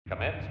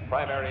Commence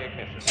primary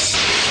ignition.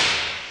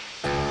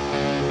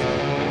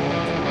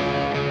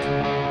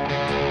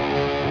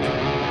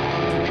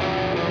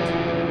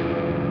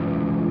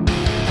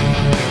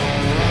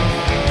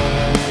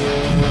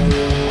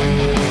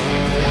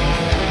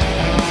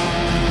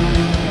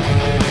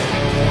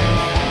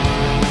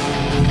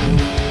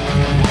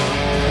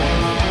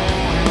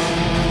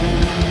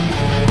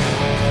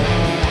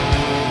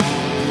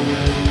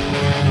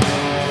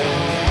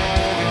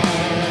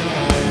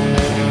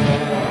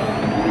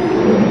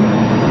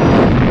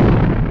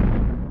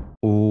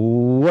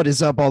 What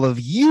is up, all of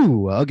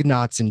you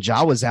Ugnaughts and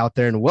Jawas out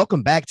there, and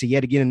welcome back to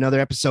yet again another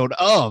episode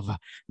of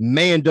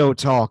Mando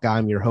Talk.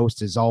 I'm your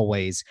host, as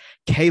always,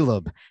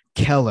 Caleb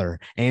Keller,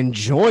 and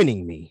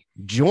joining me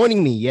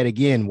yet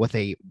again with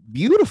a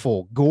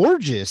beautiful,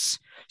 gorgeous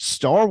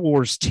Star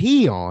Wars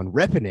tee on,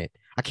 repping it.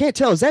 I can't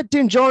tell. Is that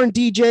Din Djarin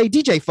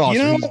DJ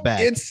Foster? He's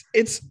back.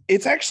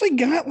 It's actually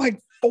got like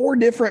 4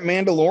 different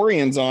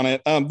Mandalorians on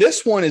it.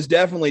 This one is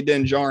definitely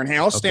Din Djarin. Hey,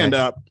 I'll stand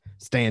up.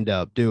 Stand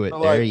up, do it.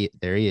 Like,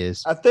 there he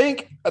is. I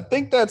think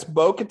that's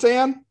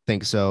Bo-Katan.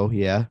 Think so,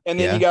 yeah. And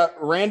then you got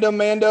Random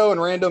Mando and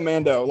Random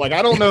Mando. Like,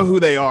 I don't know who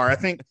they are. I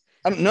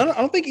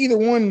don't think either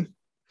one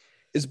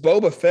is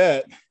Boba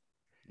Fett.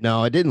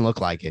 No, it didn't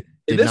look like it.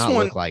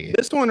 Look like it.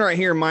 This one right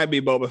here might be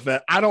Boba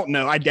Fett. I don't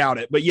know. I doubt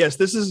it. But yes,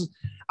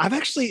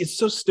 it's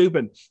so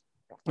stupid.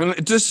 And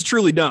this is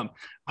truly dumb.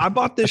 I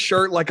bought this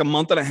shirt like a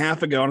month and a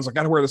half ago, and I was like,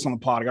 I gotta wear this on the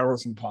pod.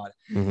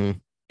 Mm-hmm.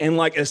 And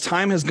like, as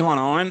time has gone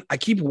on, I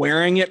keep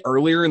wearing it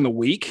earlier in the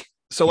week.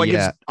 So like,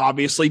 It's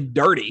obviously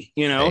dirty,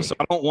 So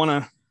I don't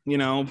want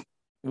to,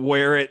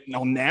 wear it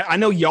on that. I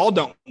know y'all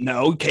don't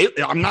know.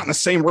 I'm not in the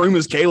same room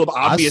as Caleb,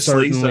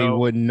 obviously. I certainly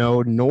wouldn't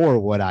know, nor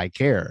would I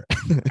care. I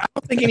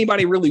don't think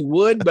anybody really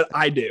would, but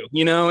I do.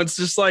 It's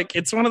just like,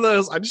 it's one of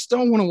those, I just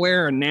don't want to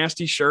wear a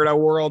nasty shirt I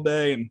wore all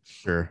day. And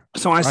sure.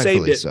 So I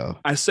saved it. So.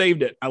 I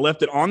saved it. I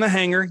left it on the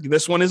hanger.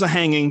 This one is a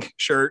hanging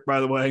shirt, by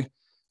the way.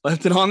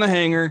 Left it on the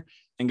hanger.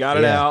 And got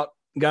it out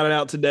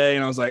today.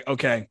 And I was like,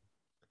 okay,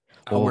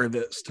 I'll wear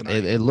this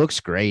tonight. It looks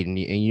great. And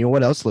you know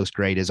what else looks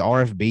great is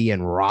RFB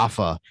and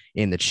Rafa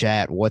in the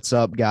chat. What's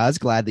up, guys?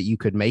 Glad that you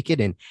could make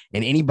it. And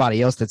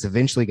anybody else that's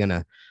eventually going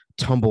to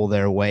tumble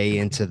their way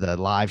into the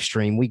live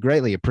stream, we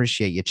greatly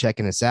appreciate you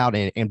checking us out.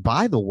 And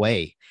by the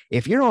way,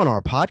 if you're on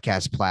our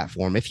podcast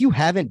platform, if you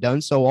haven't done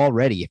so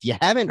already, if you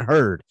haven't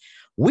heard,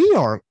 we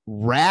are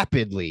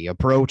rapidly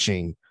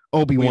approaching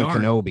Obi-Wan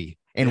Kenobi.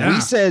 And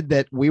we said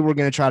that we were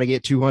going to try to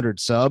get 200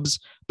 subs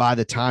by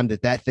the time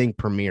that thing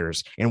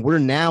premieres. And we're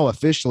now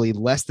officially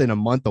less than a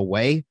month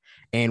away.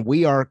 And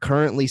we are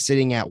currently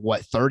sitting at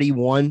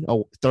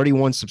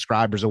 31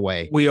 subscribers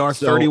away. We are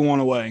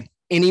 31 away.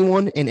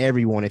 Anyone and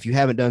everyone, if you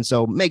haven't done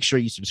so, make sure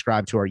you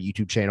subscribe to our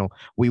YouTube channel.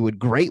 We would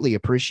greatly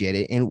appreciate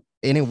it. And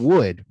it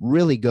would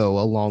really go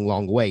a long,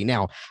 long way.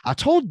 Now, I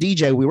told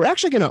DJ we were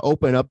actually going to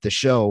open up the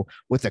show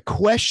with a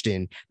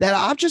question that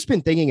I've just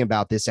been thinking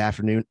about this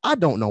afternoon. I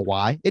don't know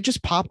why. It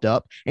just popped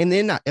up. And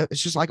then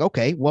it's just like,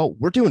 okay, well,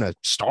 we're doing a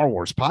Star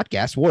Wars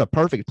podcast. What a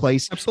perfect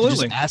place to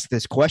just ask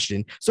this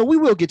question. So we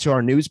will get to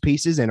our news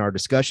pieces and our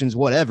discussions,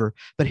 whatever.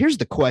 But here's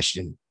the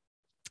question.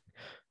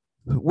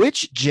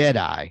 Which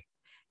Jedi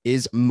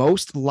is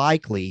most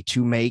likely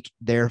to make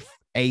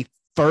a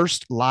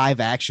first live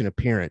action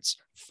appearance?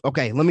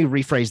 Okay, let me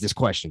rephrase this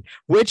question.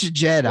 Which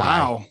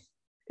Jedi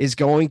is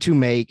going to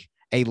make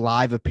a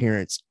live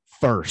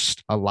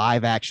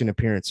action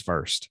appearance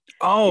first?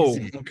 Oh,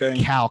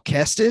 okay. Cal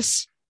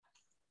Kestis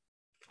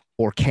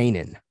or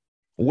Kanan?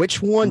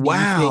 Which one do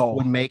you think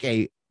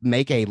would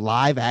make a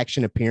live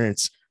action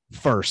appearance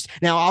first?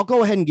 Now, I'll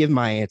go ahead and give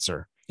my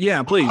answer.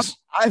 Yeah, please.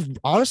 I've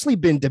honestly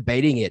been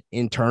debating it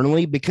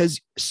internally because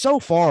so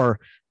far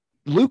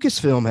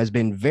Lucasfilm has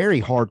been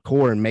very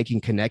hardcore in making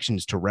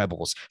connections to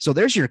Rebels. So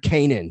there's your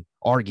Kanan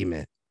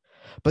argument.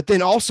 But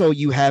then also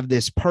you have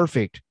this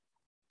perfect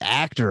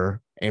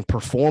actor and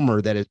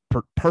performer that is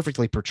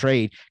perfectly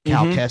portrayed,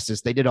 Cal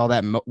Kestis. They did all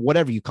that,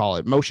 whatever you call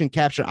it, motion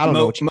capture. I don't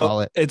know what you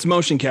call it. It's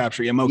motion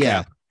capture. Yeah,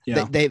 mocap.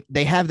 Yeah.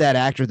 They have that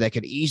actor that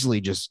could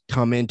easily just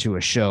come into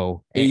a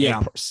show and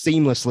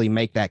seamlessly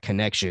make that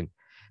connection.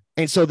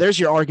 And so there's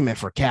your argument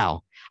for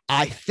Cal.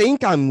 I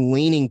think I'm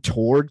leaning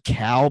toward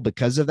Cal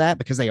because of that,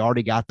 because they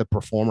already got the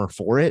performer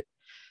for it.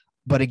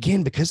 But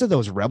again, because of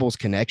those Rebels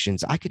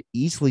connections, I could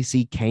easily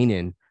see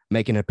Kanan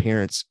make an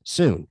appearance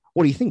soon.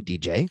 What do you think,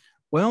 DJ?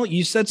 Well,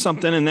 you said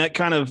something, and that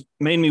kind of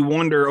made me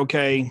wonder,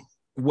 okay,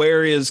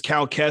 where is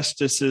Cal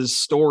Kestis's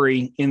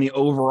story in the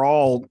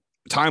overall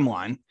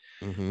timeline?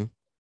 Mm-hmm.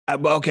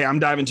 Okay, I'm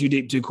diving too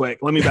deep too quick.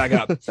 Let me back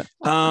up.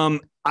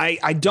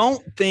 I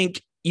don't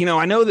think,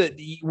 I know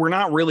that we're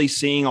not really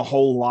seeing a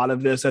whole lot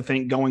of this, I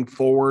think, going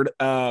forward,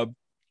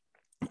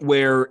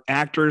 where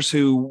actors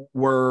who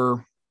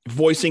were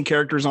voicing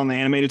characters on the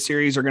animated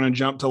series are going to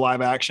jump to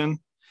live action.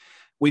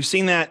 We've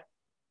seen that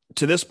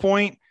to this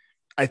point,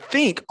 I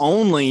think,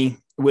 only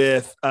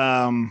with,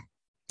 Bo-Katan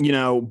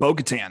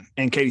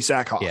and Katie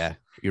Sackhoff. Yeah,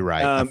 you're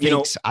right.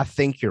 I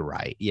think you're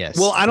right. Yes.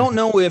 Well, I don't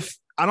know if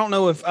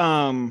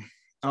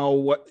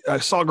what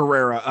Saw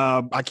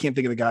Gerrera. I can't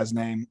think of the guy's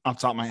name off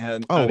the top of my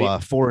head.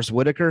 Forrest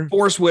Whitaker.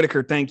 Forrest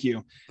Whitaker. Thank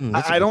you.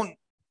 I don't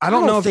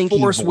know if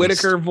Forrest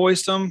Whitaker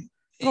voiced him.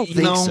 I don't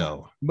think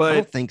so. But I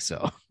don't think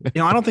so.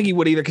 I don't think he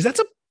would either, because that's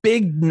a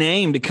big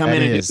name to come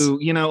That in is. and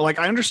do. Like,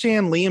 I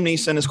understand Liam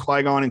Neeson is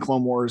Qui-Gon in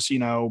Clone Wars,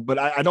 but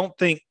I don't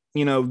think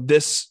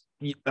this.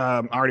 I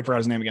already forgot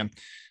his name again.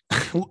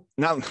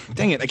 Now,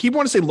 dang it! I keep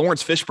wanting to say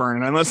Lawrence Fishburne,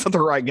 and I know that's not the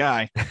right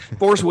guy.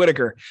 Forrest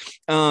Whitaker.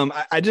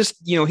 I just,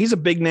 he's a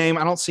big name.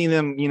 I don't see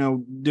them,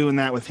 doing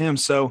that with him.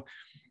 So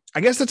I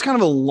guess that's kind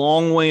of a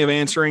long way of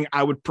answering.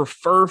 I would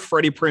prefer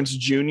Freddie Prinze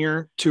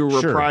Jr. to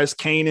reprise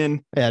Kanan.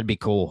 Yeah, that'd be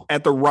cool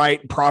at the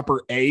right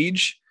proper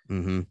age.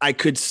 Mm-hmm. I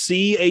could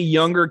see a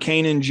younger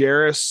Kanan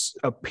Jarrus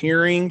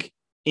appearing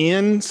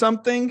in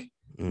something,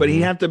 but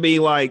he'd have to be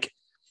like,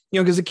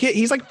 because the kid,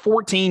 he's like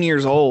 14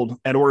 years old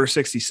at Order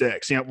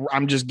 66.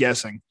 I'm just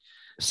guessing.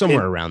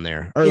 Somewhere around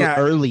there.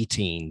 Early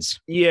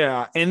teens.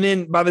 Yeah. And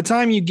then by the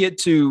time you get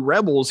to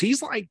Rebels,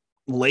 he's like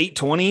late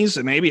 20s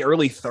and maybe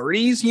early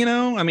 30s.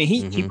 I mean,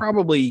 he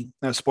probably,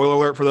 spoiler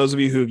alert for those of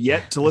you who have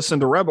yet to listen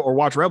to Rebel or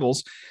watch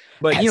Rebels,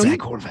 but Zach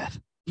Horvath.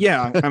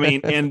 Yeah. I mean,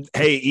 and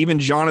hey, even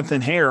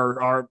Jonathan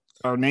Hare, our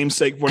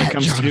namesake, when it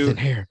comes Jonathan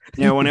to Hare.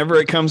 whenever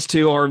it comes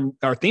to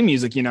our theme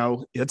music,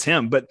 it's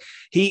him, but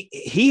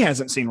he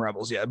hasn't seen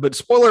Rebels yet. But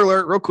spoiler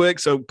alert real quick,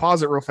 so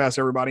pause it real fast,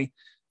 everybody,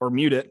 or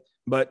mute it.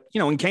 But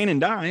when Kanan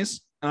dies,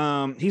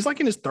 he's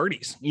like in his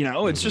 30s.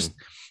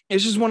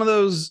 It's just one of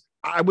those.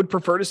 I would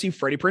prefer to see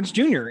Freddie Prinze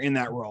Jr. in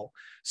that role.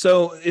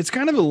 So it's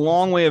kind of a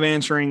long way of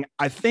answering.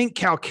 I think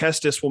Cal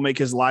Kestis will make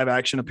his live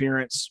action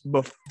appearance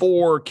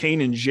before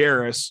Kanan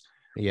Jarrus.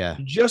 Yeah.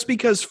 Just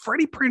because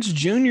Freddie Prinze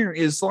Jr.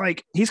 is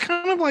like, he's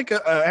kind of like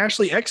a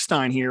Ashley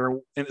Eckstein here,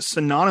 and it's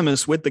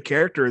synonymous with the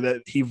character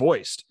that they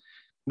voiced,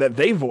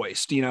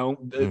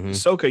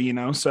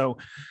 Ahsoka, So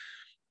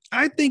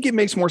I think it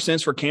makes more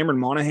sense for Cameron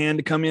Monaghan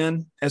to come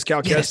in as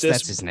Cal Kestis.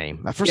 That's his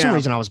name. For some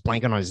reason, I was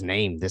blanking on his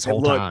name this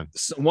whole time.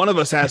 One of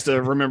us has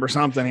to remember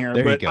something here.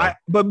 There you go.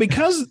 But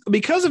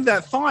because of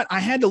that thought, I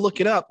had to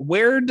look it up.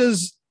 Where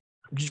does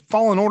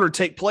Fallen Order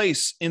take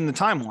place in the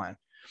timeline?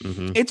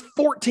 Mm-hmm. It's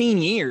 14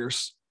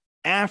 years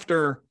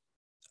after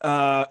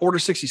Order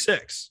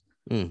 66.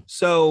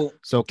 So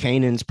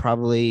Kanan's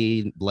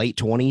probably late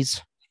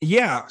 20s.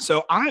 Yeah.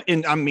 So I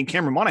mean,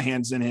 Cameron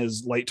Monaghan's in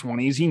his late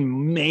 20s. He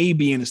may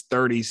be in his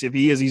 30s. If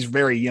he is, he's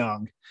very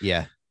young.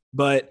 Yeah.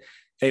 But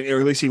or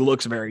at least he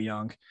looks very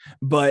young.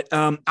 But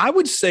I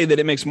would say that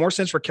it makes more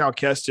sense for Cal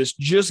Kestis,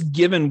 just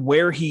given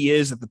where he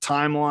is at the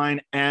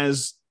timeline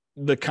as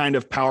the kind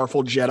of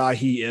powerful Jedi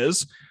he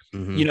is.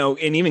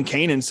 Mm-hmm. And even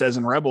Kanan says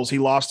in Rebels, he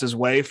lost his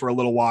way for a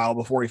little while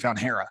before he found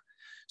Hera.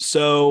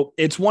 So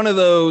it's one of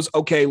those,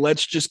 okay,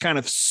 let's just kind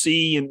of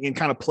see and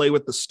kind of play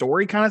with the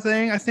story kind of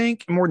thing, I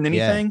think, more than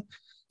anything. Yeah.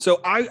 So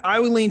I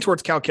would lean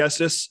towards Cal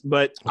Kestis,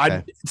 but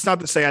it's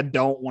not to say I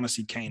don't want to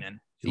see Kanan.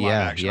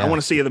 Yeah. I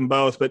want to see them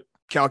both, but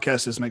Cal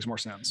Kestis makes more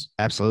sense.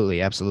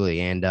 Absolutely.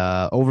 And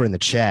over in the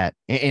chat,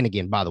 and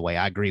again, by the way,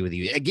 I agree with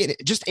you. Again,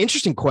 just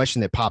interesting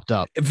question that popped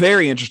up.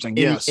 Very interesting.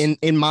 Yes.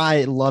 In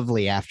my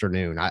lovely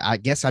afternoon, I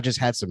guess I just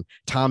had some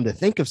time to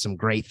think of some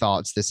great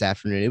thoughts this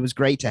afternoon. It was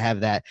great to have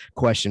that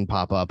question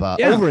pop up.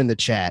 Over in the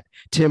chat,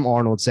 Tim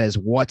Arnold says,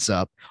 "What's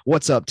up?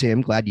 What's up,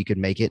 Tim? Glad you could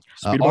make it."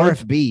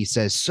 RFB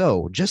says,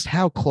 "So, just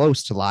how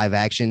close to live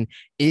action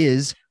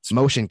is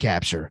motion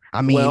capture?"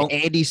 I mean,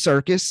 Andy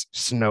Serkis,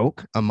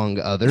 Snoke, among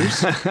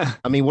others.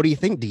 I mean, what do you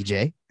think,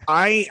 DJ?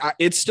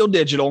 It's still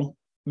digital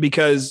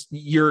because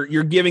you're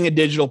giving a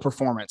digital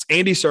performance.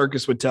 Andy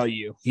Serkis would tell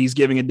you he's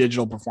giving a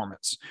digital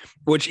performance,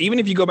 which even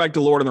if you go back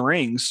to Lord of the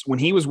Rings, when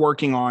he was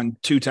working on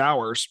Two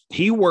Towers,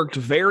 he worked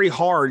very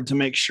hard to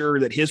make sure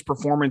that his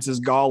performance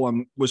as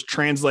Gollum was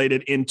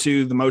translated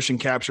into the motion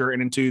capture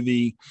and into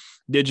the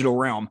digital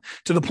realm,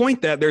 to the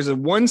point that there's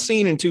one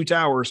scene in Two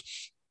Towers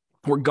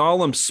where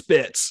Gollum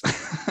spits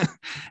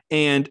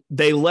and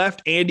they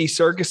left Andy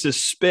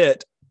Serkis's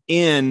spit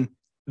in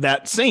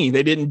that scene.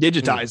 They didn't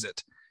digitize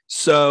it.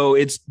 So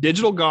it's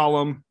digital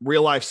Gollum,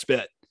 real life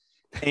spit.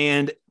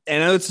 And I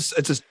know it's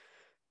a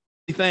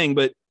thing,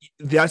 but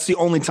that's the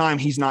only time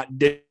he's not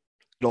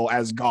digital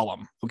as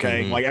Gollum.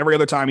 Okay. Like every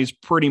other time he's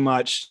pretty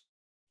much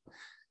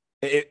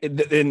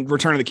in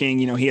Return of the King,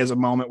 he has a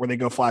moment where they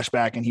go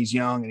flashback and he's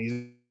young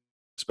and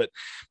but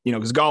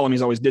because Gollum,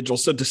 he's always digital.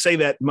 So to say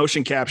that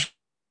motion capture,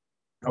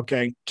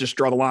 okay, just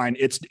draw the line.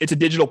 It's a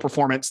digital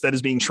performance that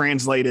is being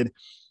translated,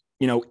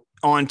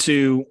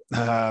 onto,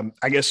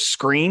 I guess,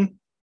 screen,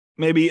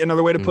 maybe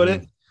another way to put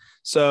it.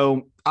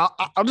 So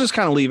I'll just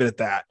kind of leave it at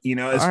that,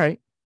 as all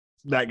right,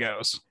 that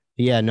goes.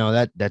 Yeah,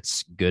 no,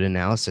 that's good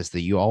analysis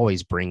that you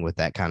always bring with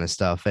that kind of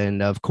stuff.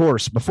 And of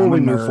course, before we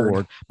move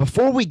forward,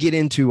 before we get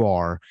into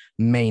our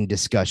main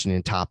discussion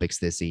and topics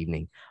this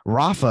evening,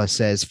 Rafa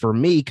says, for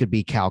me, could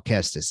be Cal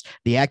Kestis.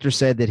 The actor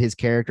said that his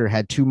character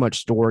had too much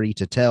story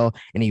to tell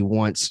and he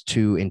wants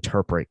to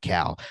interpret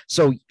Cal.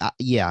 So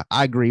yeah,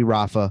 I agree,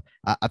 Rafa.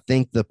 I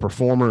think the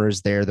performer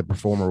is there. The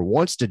performer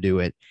wants to do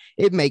it.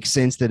 It makes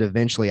sense that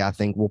eventually I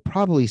think we'll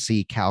probably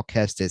see Cal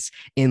Kestis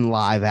in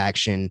live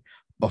action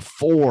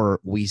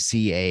before we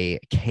see a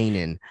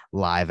Kanan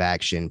live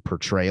action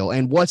portrayal.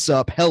 And what's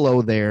up?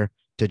 Hello there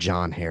to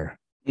John Hare.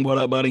 What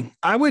up, buddy?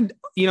 I would,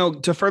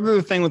 to further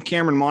the thing with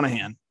Cameron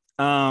Monaghan,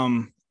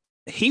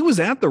 he was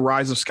at the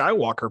Rise of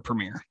Skywalker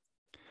premiere.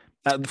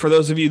 For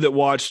those of you that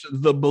watched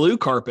the blue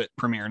carpet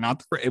premiere,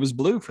 it was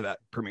blue for that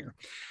premiere.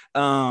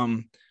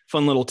 Fun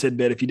little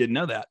tidbit if you didn't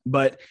know that,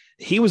 but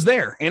he was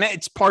there, and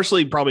it's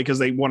partially probably because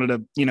they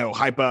wanted to,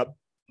 hype up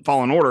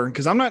Fallen Order.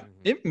 Because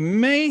it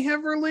may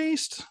have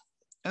released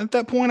at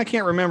that point. I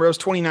can't remember. It was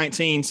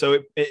 2019. So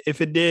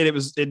if it did,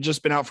 it'd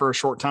just been out for a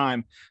short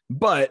time.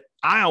 But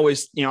I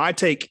always, I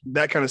take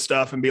that kind of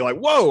stuff and be like,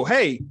 whoa,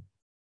 hey,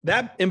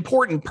 that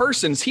important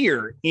person's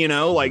here.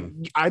 Like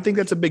I think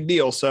that's a big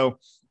deal. So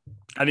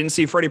I didn't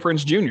see Freddie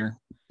Prinze Jr.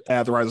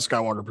 at the Rise of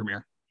Skywalker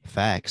premiere.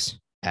 Facts.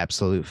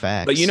 Absolute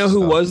facts. But you know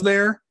who was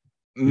there?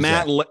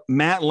 Matt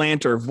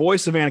Lanter,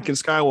 voice of Anakin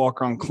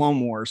Skywalker on Clone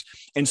Wars.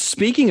 And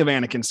speaking of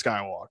Anakin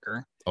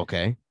Skywalker,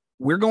 okay,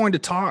 we're going to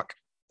talk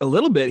a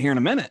little bit here in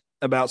a minute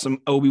about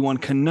some Obi-Wan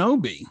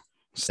Kenobi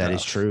stuff. That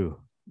is true.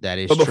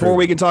 But before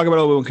we can talk about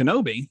Obi-Wan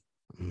Kenobi,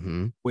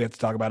 mm-hmm. we have to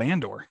talk about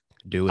Andor.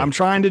 Do it. I'm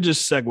trying to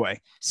just segue.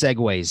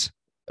 Segues.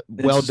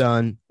 Well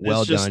done.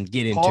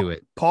 Get into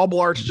it. Paul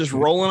Blart's just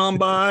rolling on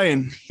by,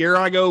 and here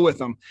I go with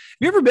him. Have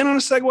you ever been on a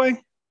Segway?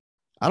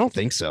 I don't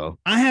think so.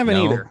 I haven't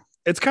either.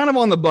 It's kind of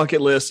on the bucket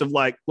list of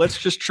like, let's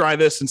just try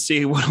this and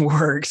see what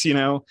works,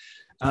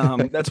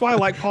 That's why I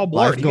like Paul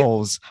Blart.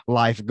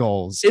 Life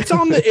goals.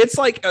 It's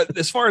like,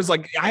 as far as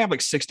like, I have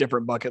like 6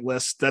 different bucket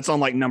lists. That's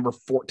on like number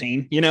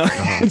 14,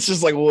 It's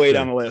just like way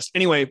down the list.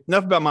 Anyway,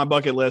 enough about my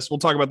bucket list. We'll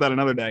talk about that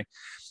another day.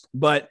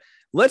 But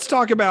let's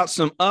talk about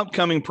some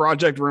upcoming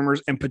project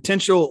rumors and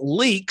potential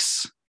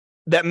leaks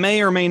that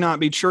may or may not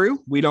be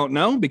true. We don't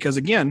know because,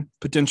 again,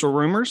 potential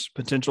rumors,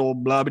 potential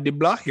blah, blah,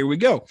 blah. Here we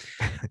go.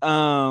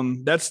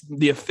 That's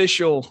the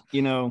official,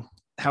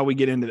 how we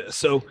get into this.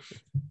 So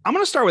I'm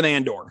going to start with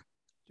Andor.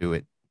 Do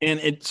it. And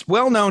it's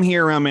well known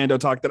here around Mando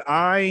Talk that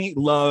I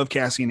love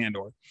Cassian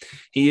Andor.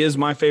 He is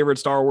my favorite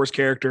Star Wars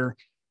character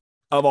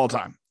of all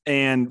time.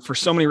 And for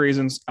so many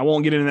reasons, I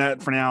won't get into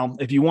that for now.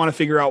 If you want to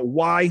figure out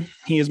why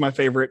he is my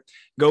favorite,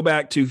 go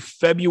back to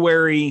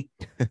February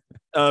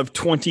of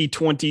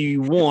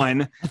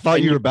 2021. I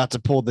thought you were about to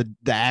pull the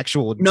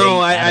actual. No,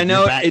 I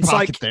know. It's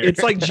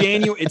like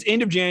January. It's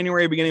end of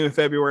January, beginning of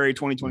February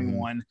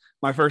 2021.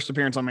 My first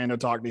appearance on Mando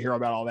Talk to hear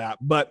about all that.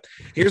 But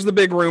here's the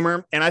big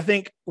rumor. And I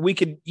think we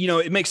could,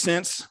 it makes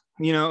sense.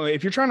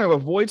 If you're trying to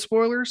avoid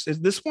spoilers, is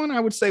this one, I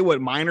would say,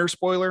 minor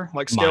spoiler,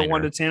 like scale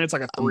 1 to 10, it's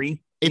like a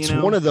 3. It's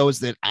one of those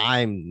that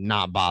I'm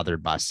not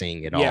bothered by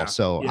seeing at all.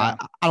 So I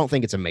don't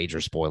think it's a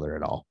major spoiler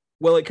at all.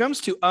 Well, it comes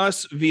to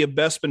us via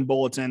Bespin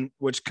Bulletin,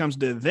 which comes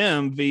to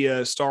them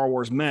via Star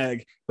Wars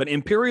Meg, but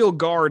Imperial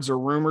Guards are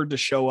rumored to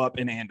show up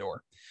in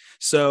Andor.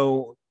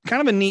 So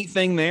kind of a neat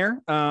thing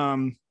there,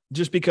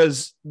 just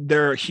because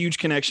they're a huge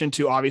connection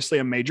to obviously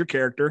a major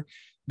character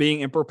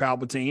being Emperor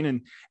Palpatine.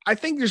 And I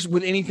think there's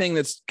with anything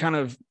that's kind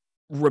of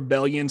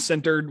rebellion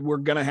centered, we're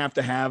going to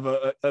have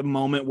a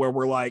moment where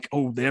we're like,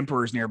 oh, the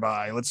Emperor's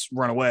nearby, let's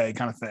run away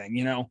kind of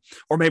thing,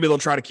 or maybe they'll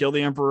try to kill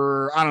the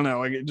Emperor. I don't know.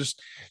 Like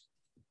just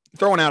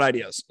throwing out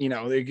ideas,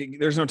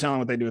 there's no telling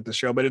what they do with the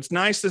show, but it's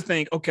nice to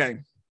think, okay,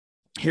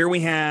 here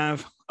we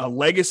have a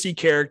legacy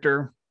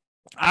character.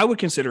 I would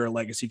consider a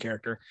legacy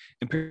character,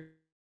 Imperial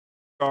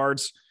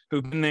Guards,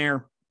 who've been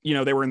there,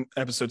 they were in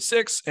episode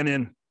 6 and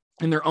then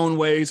in their own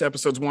ways,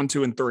 episodes 1,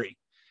 2, and 3.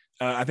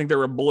 I think they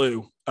were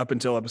blue up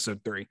until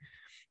episode 3.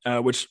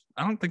 Which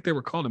I don't think they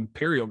were called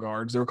Imperial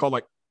Guards. They were called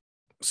like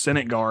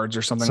Senate Guards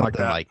or something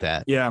like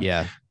that.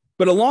 Yeah.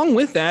 But along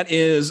with that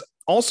is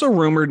also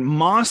rumored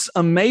Mas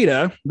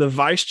Amedda, the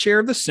vice chair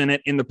of the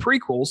Senate in the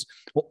prequels,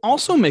 will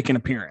also make an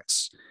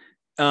appearance.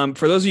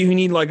 For those of you who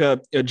need like a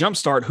jump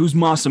start, who's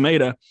Mas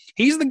Amedda?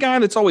 He's the guy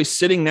that's always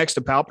sitting next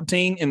to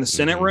Palpatine in the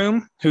Senate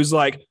room, who's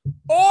like,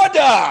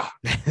 order,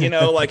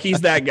 like he's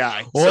that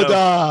guy. Order.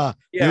 So,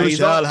 you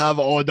shall have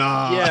order.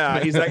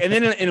 Yeah. He's like, and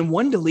then in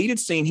one deleted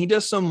scene, he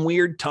does some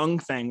weird tongue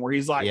thing where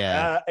he's like,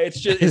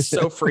 it's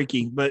so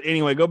freaky. But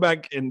anyway, go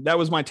back. And that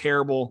was my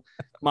terrible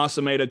Mas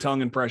Amedda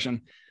tongue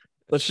impression.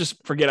 Let's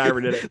just forget I ever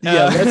did it.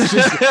 Let's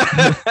just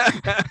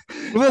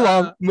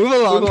move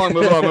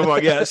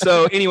along. Yeah.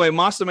 So anyway,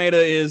 Mas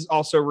Amedda is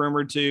also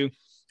rumored to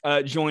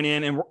join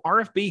in, and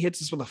RFB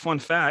hits us with a fun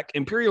fact.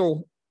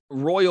 Imperial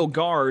Royal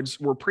Guards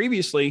were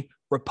previously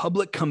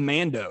Republic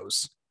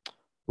Commandos.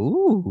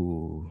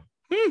 Ooh.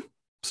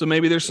 So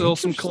maybe there's still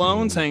some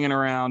clones hanging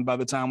around by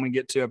the time we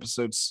get to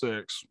episode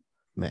 6.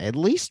 At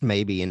least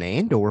maybe in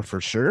Andor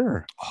for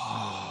sure.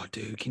 Oh,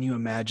 dude, can you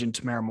imagine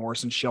Tamara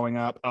Morrison showing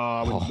up?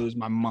 I would lose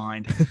my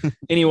mind.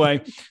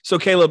 Anyway, so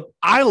Caleb,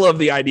 I love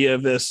the idea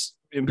of this.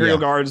 Imperial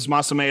Guards,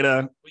 Mas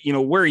Amedda,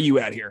 where are you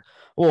at here?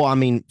 Well, I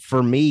mean,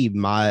 for me,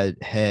 my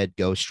head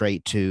goes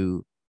straight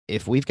to,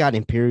 if we've got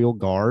Imperial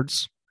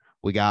Guards,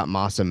 we got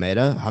Mas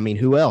Amedda. I mean,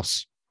 who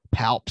else?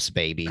 Palps,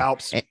 baby.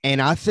 Palps.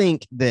 And I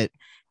think that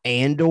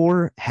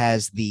Andor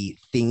has the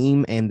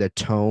theme and the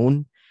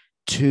tone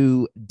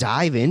to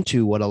dive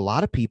into what a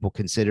lot of people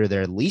consider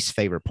their least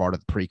favorite part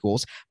of the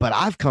prequels, but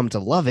I've come to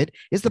love it,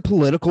 is the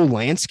political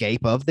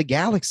landscape of the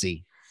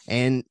galaxy.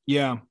 And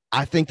yeah,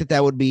 I think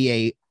that would be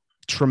a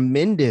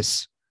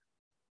tremendous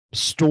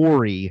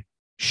story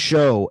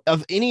show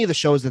of any of the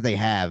shows that they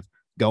have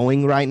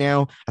going right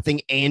now. I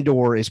think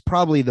Andor is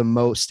probably the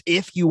most,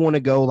 if you want to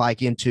go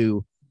like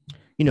into,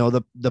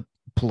 the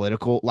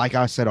political, like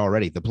I said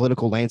already, the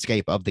political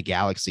landscape of the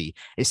galaxy,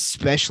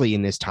 especially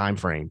in this time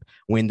frame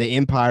when the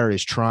Empire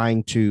is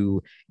trying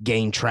to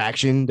gain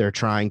traction. They're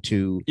trying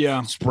to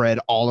spread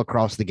all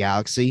across the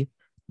galaxy.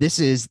 This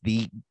is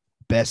the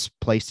best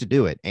place to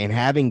do it. And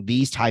having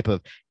these type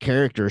of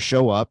characters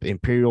show up,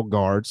 Imperial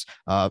Guards,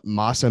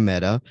 Mas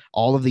Amedda,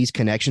 all of these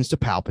connections to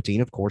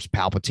Palpatine, of course,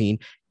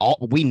 Palpatine,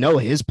 we know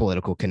his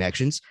political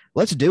connections.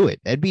 Let's do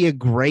it. That'd be a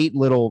great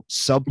little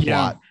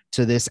subplot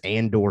to this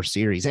Andor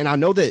series. And I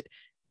know that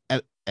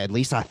at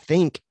least I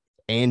think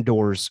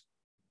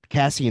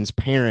Cassian's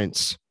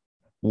parents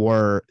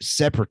were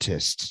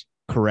separatists,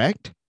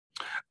 correct?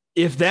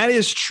 If that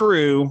is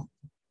true,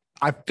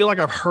 I feel like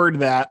I've heard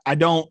that. I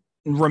don't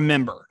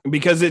remember,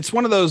 because it's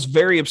one of those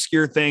very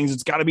obscure things.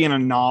 It's got to be in a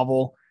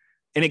novel,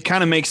 and it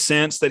kind of makes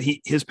sense that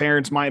his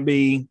parents might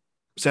be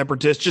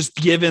separatists, just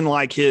given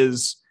like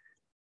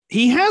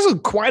he has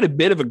quite a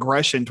bit of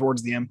aggression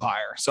towards the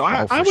Empire. So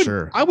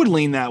I would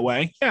lean that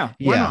way. Yeah.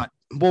 Why not?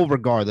 Well,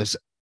 regardless,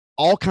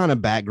 all kind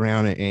of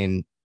background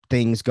and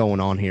things going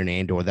on here in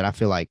Andor that I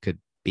feel like could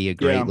be a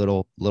great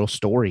little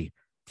story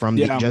from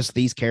just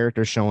these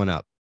characters showing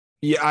up.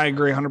 Yeah, I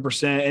agree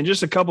 100%. And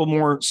just a couple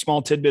more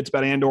small tidbits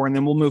about Andor, and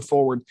then we'll move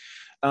forward.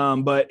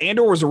 But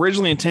Andor was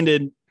originally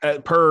intended,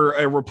 per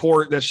a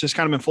report that's just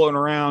kind of been floating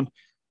around,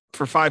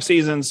 for 5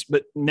 seasons,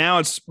 but now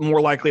it's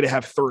more likely to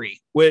have 3,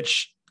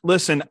 which,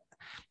 listen,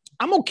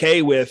 I'm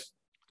okay with,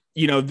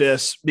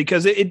 this,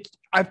 because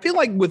I feel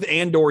like with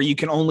Andor, you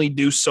can only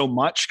do so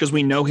much because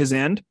we know his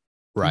end.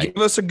 Right.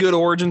 Give us a good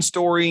origin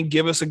story.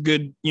 Give us a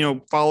good,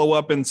 follow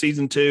up in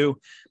season 2.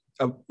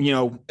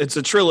 It's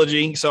a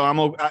trilogy,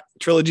 so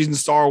trilogies in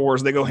Star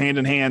Wars, they go hand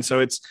in hand. So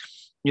it's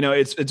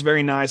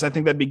very nice. I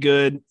think that'd be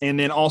good. And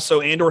then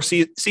also Andor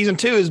season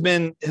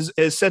 2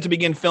 is set to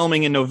begin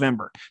filming in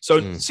November.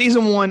 So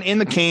season 1 in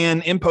the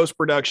can, in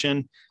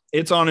post-production,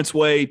 it's on its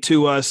way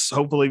to us.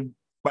 Hopefully,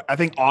 I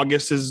think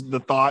August is the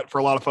thought for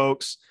a lot of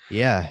folks.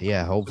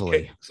 Yeah. Hopefully.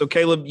 Okay. So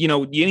Caleb,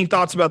 any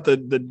thoughts about the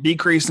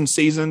decrease in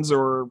seasons,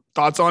 or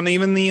thoughts on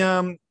even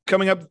the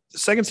coming up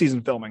second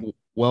season filming?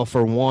 Well,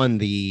 for one,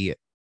 the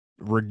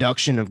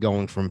reduction of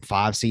going from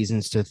 5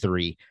 seasons to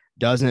 3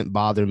 doesn't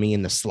bother me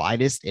in the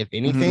slightest. If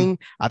anything,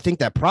 I think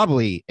that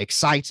probably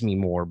excites me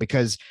more,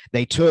 because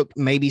they took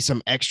maybe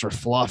some extra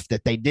fluff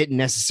that they didn't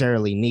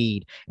necessarily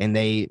need, and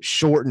they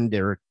shortened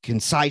or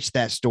concised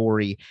that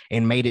story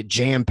and made it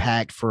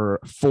jam-packed for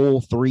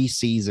full 3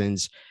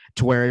 seasons,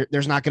 to where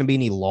there's not going to be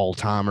any lull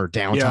time or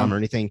downtime or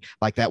anything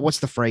like that. What's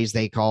the phrase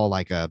they call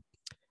like a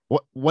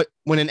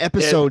when an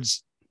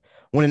episode's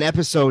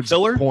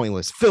filler?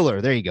 Pointless.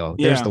 Filler. There you go.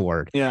 There's the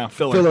word. Yeah.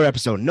 Filler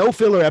episode. No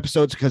filler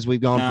episodes, because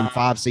we've gone from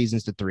 5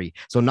 seasons to 3.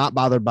 So not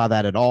bothered by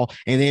that at all.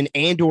 And then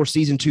Andor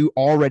season 2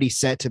 already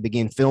set to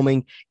begin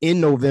filming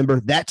in November.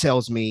 That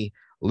tells me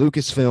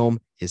Lucasfilm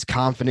is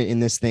confident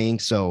in this thing.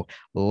 So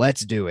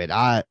let's do it.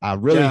 I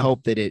really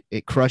hope that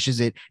it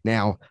crushes it.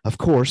 Now, of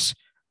course,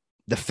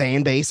 the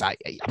fan base, I'm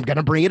going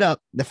to bring it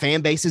up. The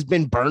fan base has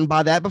been burned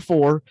by that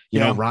before. You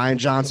know, Rian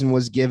Johnson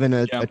was given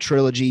a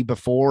trilogy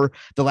before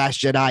The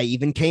Last Jedi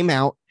even came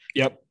out.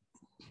 Yep.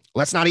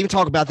 Let's not even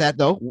talk about that,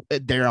 though.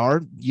 There are,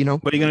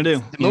 what are you going to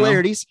do?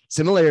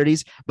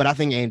 Similarities, but I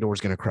think Andor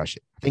is going to crush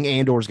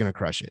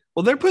it.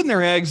 Well, they're putting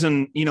their eggs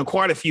in,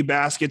 quite a few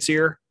baskets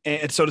here,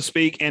 and so to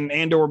speak, and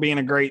Andor being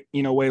a great,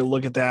 way to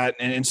look at that,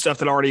 and stuff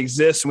that already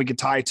exists and we could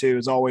tie to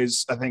is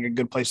always, I think, a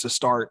good place to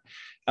start.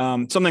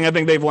 Something I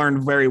think they've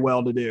learned very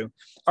well to do.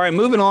 All right,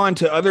 moving on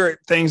to other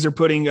things they're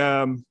putting,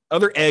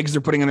 other eggs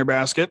they're putting in their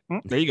basket.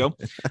 There you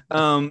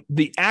go.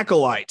 The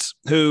Acolytes,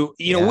 who,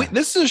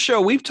 this is a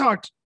show we've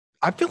talked,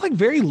 I feel like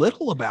very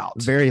little about,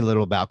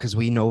 because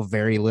we know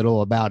very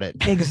little about it.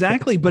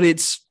 Exactly. But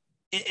it's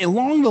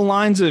along the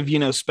lines of,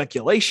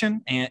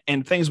 speculation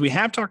and things we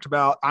have talked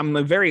about.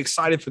 I'm very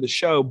excited for the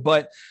show,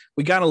 but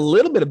we got a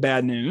little bit of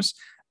bad news.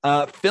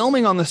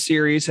 Filming on the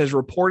series has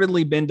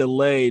reportedly been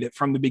delayed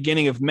from the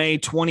beginning of May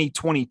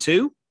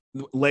 2022,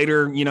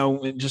 later,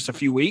 in just a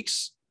few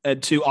weeks,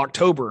 to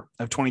October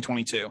of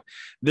 2022.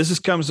 This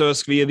comes to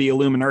us via the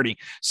Illuminati.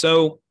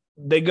 So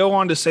they go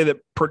on to say that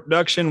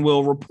production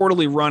will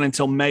reportedly run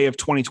until May of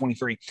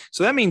 2023.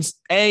 So that means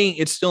A,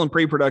 it's still in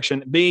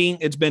pre-production, B,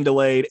 it's been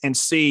delayed, and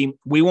C,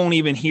 we won't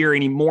even hear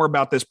any more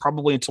about this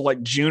probably until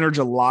like June or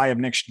July of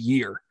next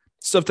year.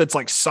 Stuff that's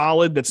like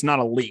solid, that's not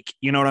a leak.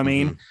 You know what I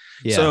mean?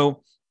 Yeah.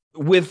 So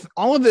with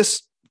all of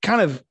this kind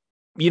of,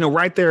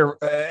 right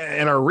there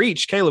at our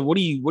reach, Caleb, what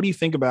do you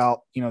think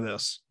about,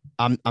 this?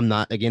 I'm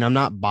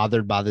not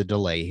bothered by the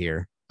delay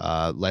here.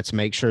 Let's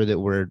make sure that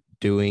we're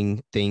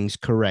doing things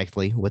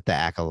correctly with the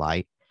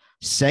Acolyte.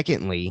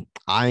 Secondly,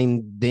 I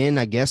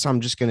guess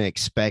I'm just going to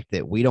expect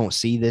that we don't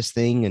see this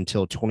thing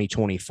until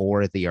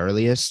 2024 at the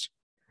earliest,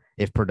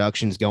 if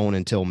production's going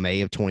until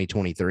May of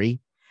 2023.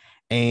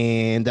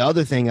 And the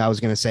other thing I was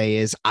going to say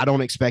is I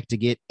don't expect to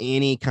get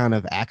any kind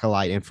of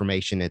Acolyte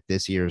information at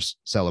this year's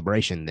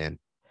celebration. Then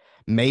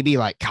maybe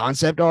like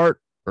concept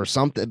art or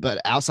something,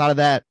 but outside of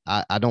that,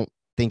 I don't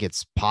think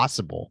it's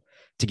possible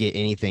to get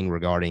anything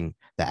regarding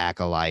the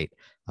Acolyte.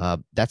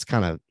 That's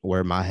kind of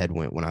where my head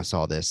went when I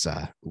saw this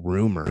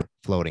rumor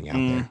floating out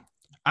there.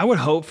 I would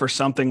hope for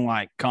something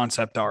like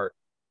concept art.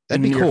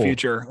 That'd be in the cool.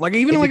 Future, like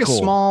even like a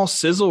small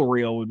sizzle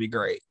reel would be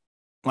great.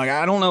 Like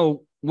I don't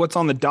know what's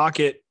on the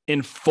docket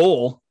in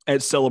full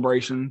at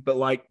Celebration, but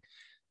like,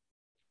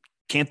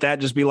 can't that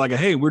just be like a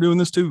hey, we're doing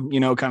this too,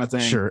 kind of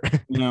thing? Sure.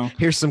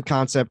 Here's some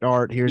concept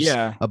art. Here's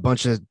a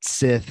bunch of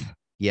Sith.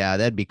 Yeah,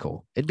 that'd be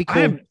cool. It'd be cool.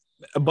 I have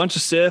a bunch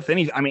of Sith.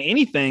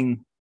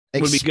 Anything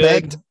would be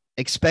good.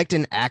 Expect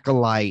an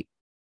Acolyte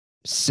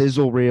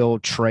sizzle reel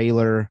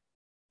trailer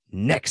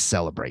next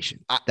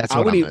Celebration. That's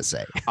what I'm going to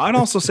say. I'd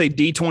also say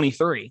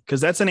D23 because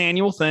that's an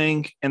annual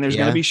thing, and there's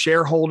going to be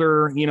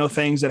shareholder,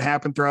 things that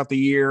happen throughout the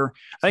year.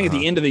 I think at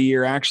the end of the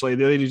year, actually,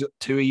 they do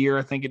 2 a year,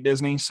 I think, at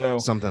Disney. So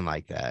something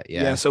like that.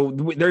 Yeah. Yeah. So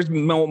there's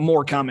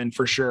more coming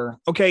for sure.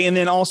 Okay. And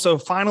then also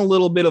final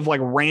little bit of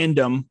like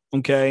random.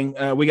 Okay.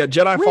 We got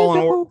Jedi Fallen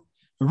Order.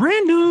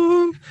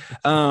 Random.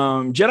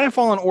 Jedi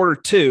Fallen Order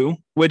 2,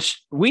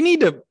 which they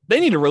need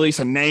to release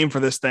a name for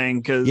this thing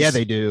because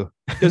they do.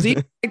 Because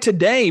even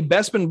today,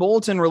 Bespin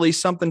Bulletin released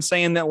something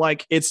saying that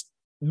like it's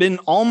been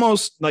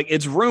almost like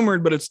it's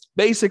rumored, but it's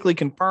basically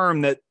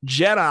confirmed that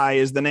Jedi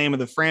is the name of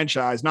the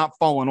franchise, not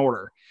Fallen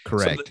Order.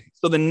 Correct.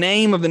 So the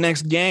name of the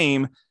next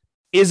game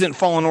isn't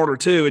Fallen Order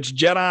 2. It's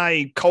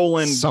Jedi :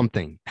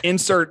 something.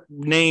 Insert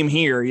name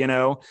here,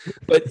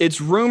 but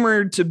it's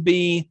rumored to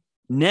be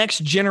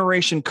next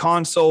generation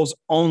consoles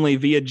only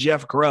via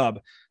Jeff Grubb.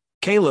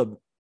 Caleb,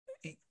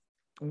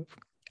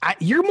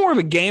 you're more of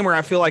a gamer,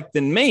 I feel like,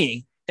 than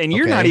me, and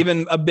you're not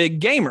even a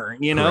big gamer,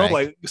 Correct.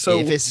 like, so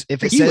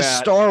if it says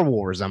Star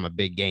Wars, I'm a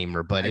big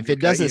gamer, but if it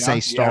doesn't say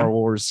Star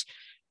Wars,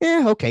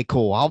 okay,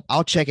 cool.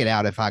 I'll check it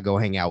out if I go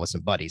hang out with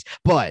some buddies.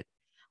 But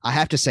I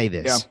have to say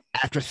this,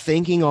 after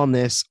thinking on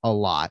this a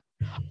lot,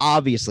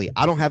 obviously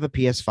I don't have a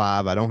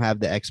PS5. I don't have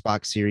the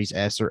Xbox Series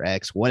S or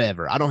X,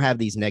 whatever. I don't have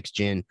these next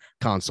gen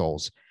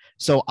consoles.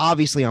 So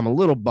obviously I'm a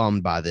little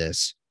bummed by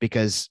this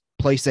because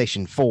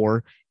PlayStation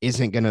 4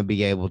 isn't going to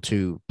be able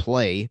to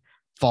play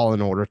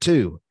Fallen Order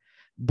 2.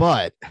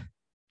 But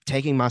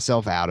taking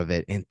myself out of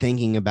it and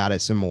thinking about it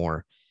some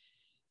more,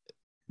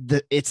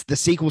 the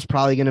sequel's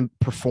probably going to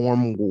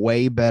perform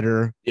way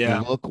better,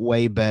 look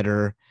way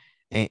better,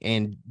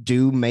 and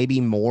do maybe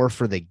more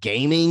for the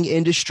gaming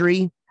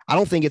industry. I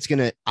don't think it's going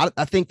to,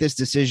 I think this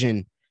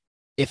decision,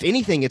 if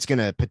anything, it's going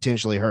to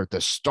potentially hurt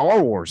the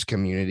Star Wars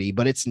community,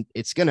 but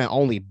it's going to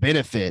only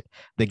benefit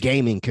the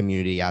gaming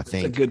community, I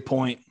think. That's a good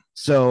point.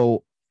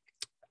 So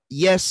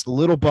yes, a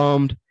little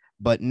bummed,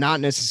 but not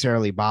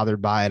necessarily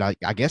bothered by it.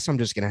 I guess I'm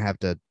just going to have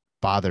to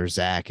bother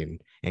Zach and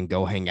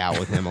go hang out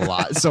with him a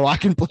lot so I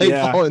can play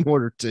Fallen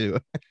Order 2.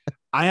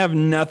 I have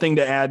nothing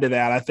to add to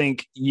that. I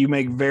think you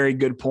make very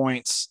good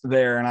points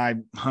there, and I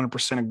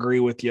 100% agree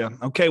with you.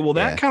 Okay, well,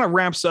 that kind of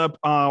wraps up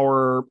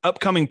our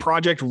upcoming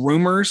project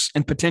rumors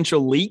and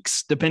potential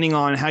leaks, depending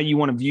on how you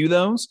want to view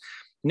those.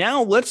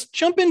 Now, let's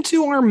jump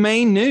into our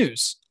main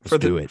news for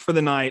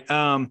the night.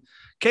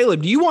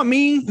 Caleb, do you want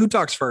me? Who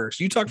talks first?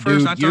 You talk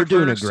first. Dude, you're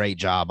doing a great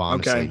job,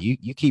 honestly. Okay.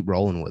 You keep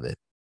rolling with it.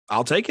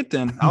 I'll take it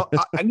then.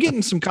 I'm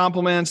getting some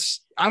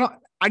compliments.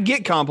 I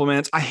get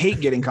compliments. I hate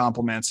getting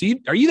compliments.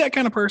 Are you that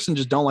kind of person?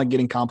 Just don't like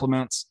getting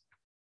compliments?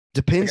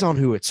 Depends on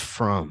who it's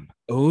from.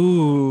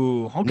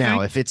 Ooh, okay.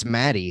 Now, if it's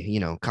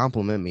Maddie,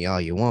 compliment me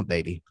all you want,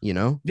 baby,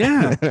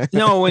 Yeah.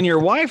 No, when your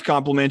wife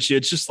compliments you,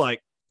 it's just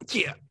like,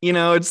 yeah,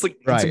 it's like,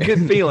 It's a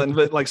good feeling,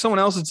 but like someone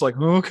else, it's like,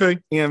 okay,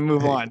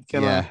 move on.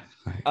 That's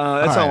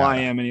how I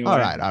am anyway.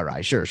 All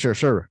right. Sure.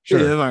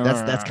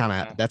 Yeah, that's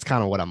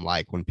kind of what I'm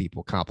like when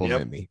people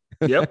compliment me.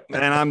 Yep.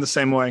 And I'm the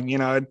same way,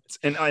 in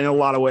a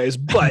lot of ways,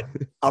 but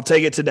I'll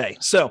take it today.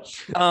 So,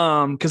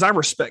 cause I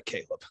respect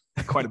Caleb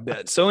quite a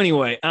bit. So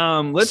anyway,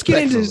 let's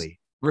get into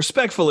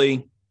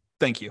respectfully.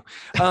 Thank you.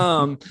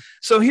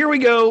 So here we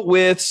go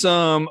with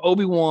some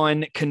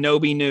Obi-Wan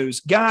Kenobi news,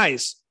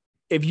 guys.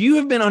 If you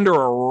have been under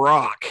a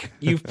rock,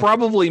 you've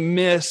probably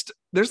missed.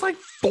 There's like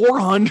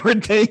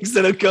 400 things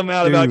that have come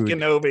out about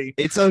Kenobi.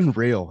 It's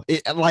unreal.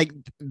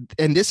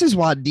 And this is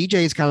why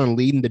DJ is kind of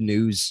leading the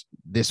news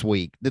this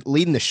week,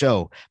 leading the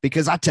show,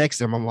 because I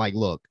text him. I'm like,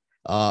 look,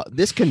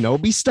 this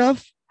Kenobi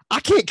stuff, I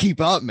can't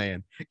keep up,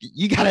 man.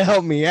 You got to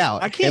help me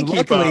out. I can't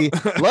keep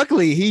up.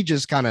 Luckily, he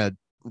just kind of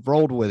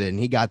rolled with it, and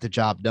he got the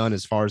job done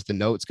as far as the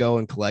notes go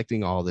and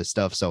collecting all this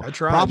stuff. So I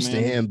tried, props to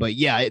man. him. But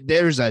yeah,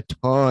 there's a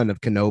ton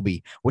of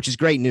Kenobi, which is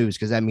great news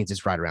because that means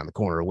it's right around the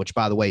corner. Which,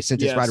 by the way,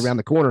 since it's right Yes. around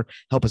the corner,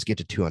 help us get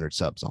to 200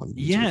 subs on YouTube.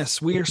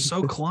 Yes, we are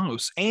so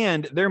close.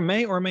 And there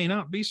may or may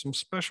not be some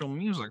special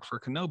music for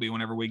Kenobi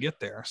whenever we get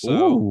there. So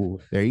Ooh,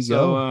 there you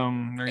go.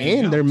 there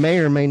you go. There may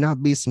or may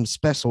not be some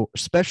special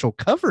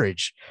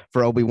coverage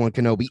for Obi-Wan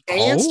Kenobi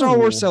and Star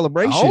Wars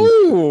Celebration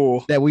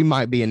Oh, that we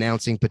might be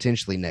announcing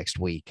potentially next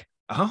week.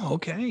 oh,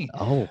 okay.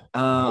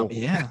 Oh,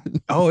 Yeah.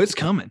 Oh, it's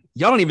coming.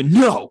 Y'all don't even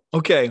know.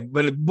 Okay,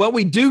 but what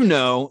we do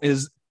know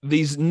is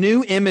these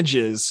new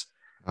images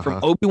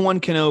from Obi-Wan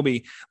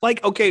Kenobi.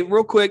 Like, okay,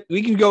 real quick,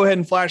 we can go ahead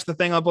and flash the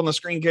thing up on the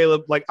screen,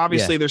 Caleb. Like,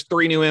 obviously, there's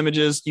 3 new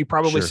images. You've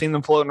probably seen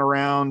them floating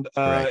around.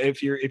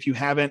 If you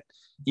haven't,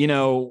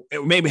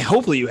 maybe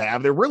hopefully you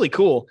have. They're really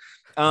cool.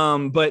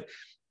 But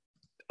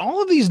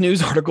all of these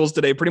news articles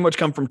today pretty much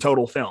come from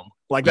Total Film.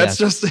 Like, that's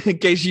just in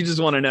case you just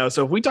want to know.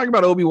 So if we talk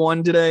about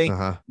Obi-Wan today,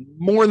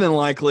 more than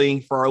likely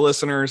for our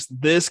listeners,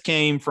 this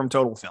came from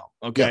Total Film.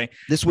 Okay. Yeah.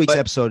 This week's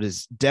episode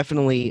is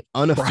definitely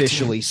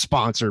unofficially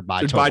sponsored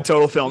by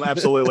Total Film.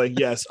 Absolutely.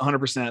 Yes.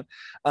 100%.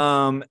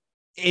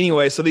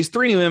 Anyway, so these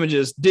 3 new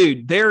images,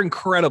 dude, they're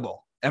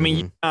incredible. I mean,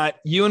 you got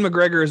Ewan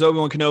McGregor as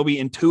Obi-Wan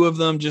Kenobi and 2 of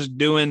them just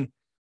doing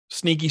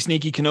sneaky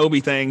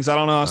Kenobi things. I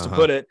don't know how else to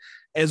put it,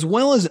 as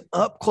well as an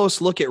up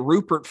close look at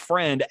Rupert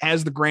Friend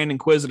as the Grand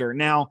Inquisitor.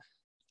 Now,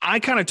 I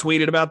kind of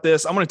tweeted about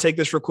this. I'm going to take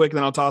this real quick, and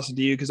then I'll toss it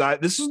to you because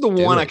this is the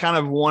one I kind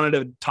of wanted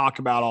to talk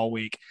about all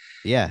week.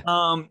 Yeah.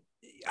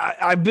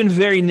 I've been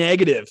very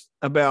negative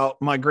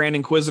about my Grand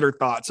Inquisitor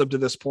thoughts up to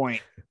this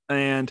point,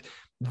 and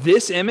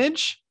this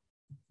image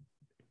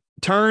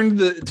turned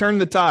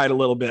the tide a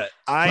little bit.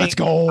 Let's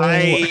go.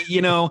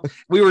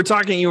 We were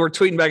talking, you were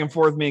tweeting back and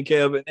forth, me and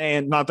Caleb,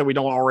 and not that we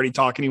don't already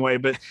talk anyway,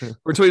 but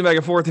we're tweeting back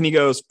and forth, and he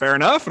goes, fair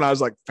enough. And I was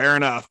like, fair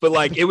enough. But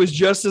like, it was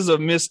just as a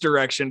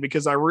misdirection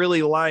because I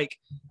really like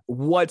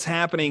what's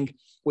happening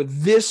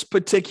with this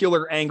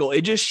particular angle.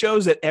 It just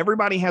shows that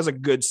everybody has a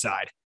good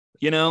side,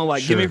 give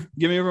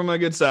me from my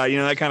good side,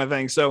 that kind of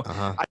thing. So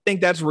I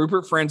think that's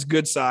Rupert Friend's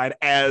good side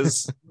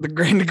as the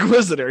Grand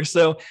Inquisitor.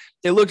 So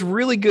it looked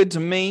really good to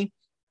me.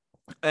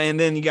 And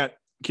then you got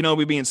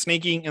Kenobi being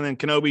sneaky, and then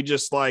Kenobi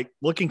just like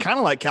looking kind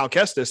of like Cal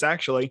Kestis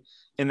actually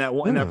in that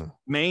one, that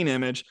main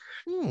image.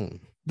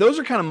 Those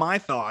are kind of my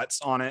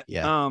thoughts on it.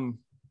 Yeah.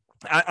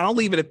 I'll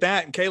leave it at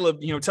that. And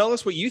Caleb, tell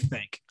us what you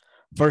think.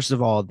 First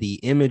of all, the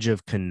image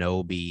of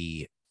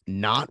Kenobi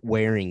not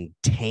wearing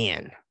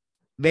tan,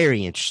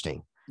 very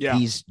interesting. Yeah.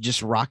 He's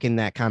just rocking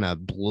that kind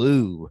of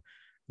blue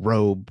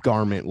robe,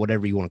 garment,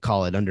 whatever you want to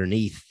call it,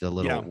 underneath the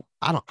little,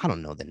 I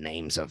don't know the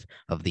names of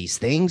these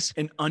things.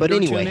 But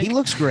anyway, he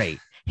looks great.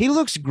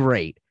 Ewan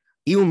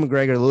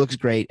McGregor looks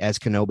great as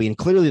Kenobi. And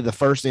clearly the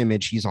first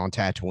image, he's on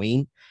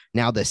Tatooine.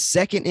 Now, the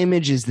second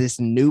image is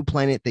this new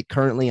planet that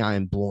currently I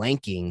am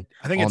blanking.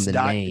 I think it's the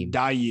name.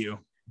 Daiyu.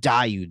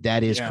 Daiyu.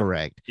 That is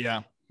correct.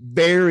 Yeah.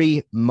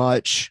 Very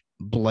much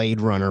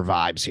Blade Runner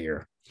vibes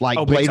here.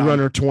 Like Blade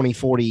Runner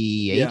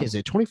 2048. Yeah. Is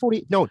it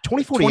 2040? No,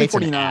 2048.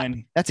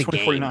 2049. That's a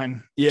 2049.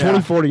 Game. Yeah.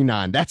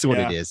 2049. That's what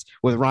it is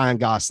with Ryan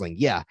Gosling.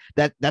 Yeah.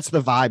 That's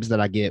the vibes that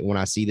I get when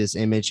I see this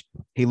image.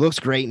 He looks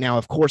great. Now,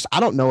 of course,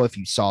 I don't know if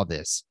you saw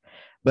this,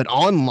 but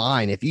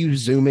online, if you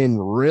zoom in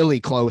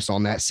really close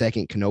on that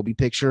second Kenobi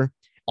picture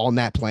on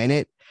that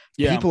planet,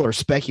 people are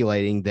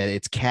speculating that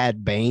it's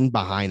Cad Bane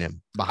behind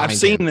him. I've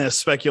seen this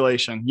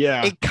speculation.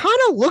 Yeah. It kind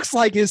of looks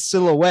like his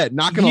silhouette,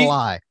 not going to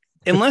lie.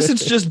 Unless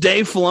it's just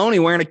Dave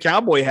Filoni wearing a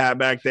cowboy hat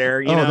back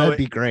there, that'd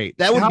be great.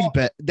 That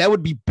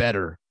would be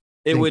better.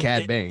 It would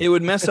Cad Bane. It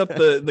would mess up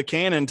the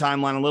canon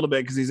timeline a little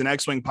bit because he's an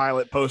X-wing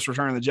pilot post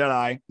Return of the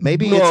Jedi.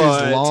 Maybe it's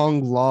his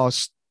long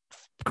lost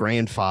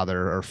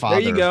grandfather or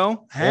father. There you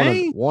go.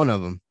 Hey, one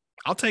of them.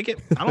 I'll take it.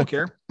 I don't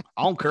care.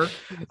 I don't care.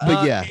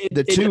 But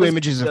the two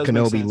images of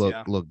Kenobi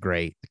look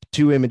great. The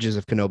 2 images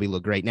of Kenobi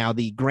look great. Now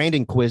the Grand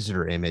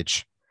Inquisitor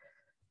image,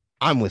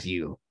 I'm with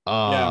you.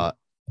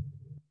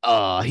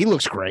 He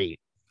looks great.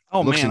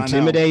 Looks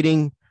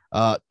intimidating.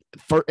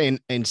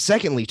 And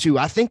secondly, too,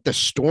 I think the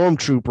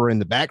stormtrooper in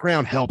the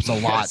background helps a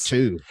lot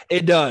too.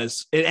 It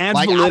does. It adds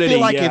validity. I feel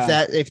like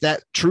if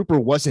that trooper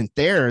wasn't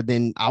there,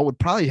 then I would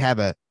probably have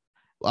a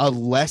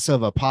less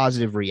of a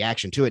positive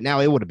reaction to it.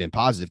 Now it would have been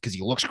positive because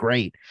he looks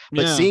great,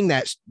 but seeing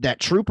that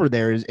trooper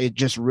there it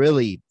just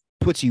really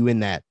puts you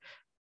in that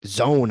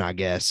zone, I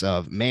guess,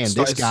 of this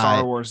guy.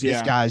 Star Wars,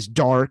 this guy's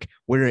dark.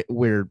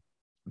 We're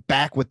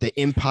back with the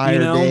Empire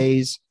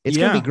days. It's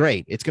gonna be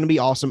great. It's gonna be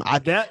awesome.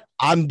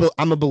 I'm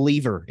a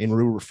believer in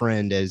Rupert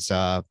Friend as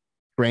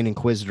Grand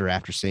Inquisitor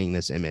after seeing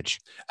this image.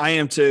 I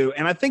am too,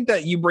 and I think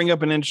that you bring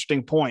up an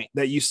interesting point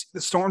that you see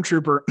the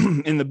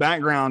stormtrooper in the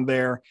background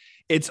there.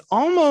 It's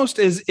almost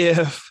as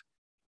if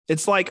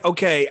it's like,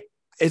 okay,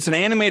 it's an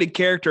animated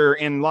character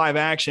in live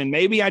action.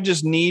 Maybe I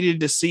just needed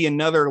to see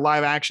another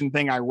live action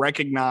thing I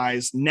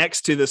recognize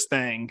next to this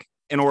thing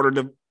in order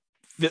to.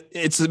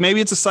 Maybe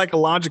it's a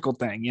psychological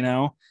thing,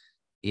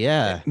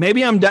 Yeah.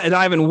 Maybe I'm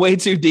diving way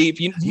too deep.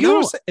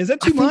 No, is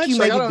that too I much? think you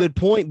make a good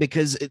point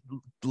because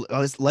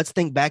let's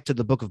think back to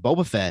the Book of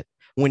Boba Fett.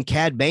 When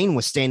Cad Bane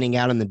was standing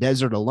out in the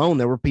desert alone,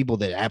 there were people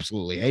that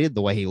absolutely hated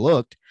the way he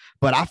looked.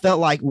 But I felt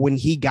like when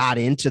he got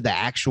into the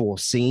actual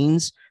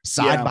scenes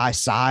side by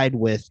side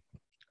with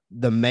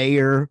the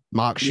mayor,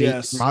 Mok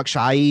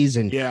Shaiz,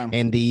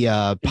 and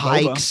the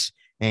Pikes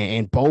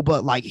and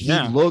Boba, like he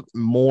looked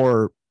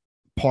more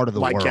part of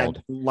the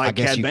world. I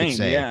guess Cad you Bane, could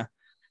say. Yeah.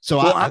 So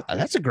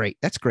that's a great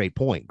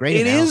point. Great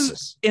it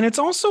analysis. Is, and it's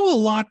also a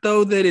lot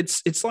though that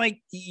it's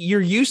like you're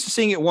used to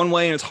seeing it one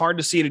way and it's hard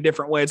to see it a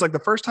different way. It's like the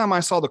first time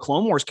I saw the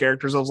Clone Wars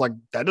characters, I was like,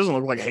 that doesn't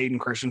look like Hayden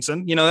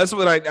Christensen. That's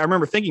what I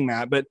remember thinking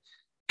that, but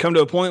come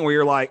to a point where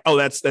you're like, oh,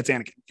 that's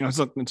Anakin.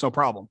 It's no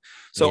problem.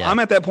 So I'm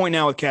at that point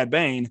now with Cad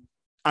Bane.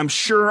 I'm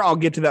sure I'll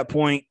get to that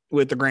point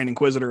with the Grand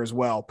Inquisitor as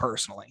well,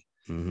 personally.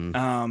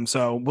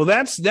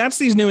 Mm-hmm. That's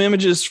these new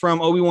images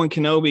from Obi-Wan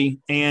Kenobi,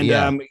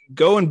 and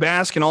go and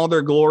bask in all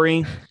their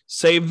glory.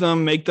 Save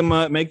them, make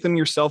them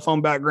your cell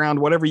phone background,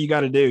 whatever you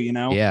got to do.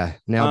 Yeah.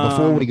 Now,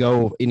 before we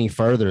go any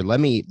further, let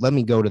me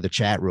go to the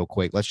chat real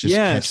quick. Let's just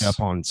catch up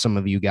on some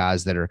of you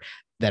guys that are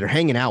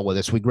hanging out with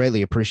us. We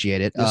greatly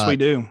appreciate it. Yes, we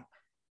do.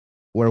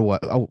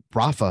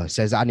 Rafa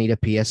says I need a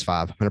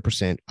PS5.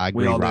 100%. I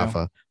agree,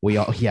 Rafa. We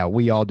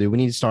all do. We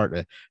need to start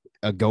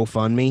a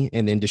GoFundMe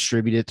and then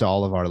distribute it to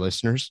all of our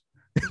listeners.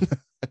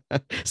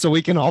 So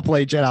we can all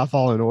play Jedi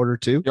Fallen Order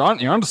too. You're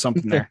onto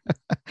something there.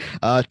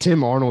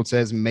 Tim Arnold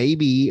says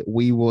maybe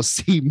we will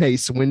see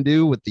Mace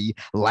Windu with the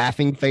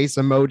laughing face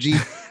emoji.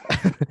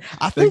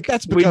 I think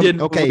that's become,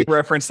 we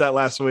referenced that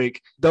last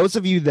week. Those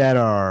of you that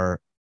are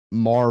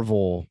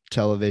Marvel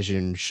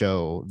television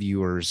show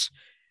viewers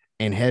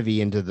and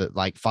heavy into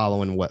the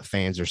following what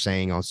fans are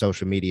saying on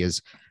social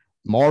medias,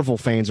 Marvel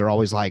fans are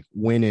always like,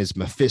 when is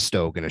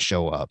Mephisto going to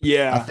show up?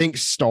 Yeah. I think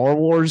Star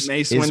Wars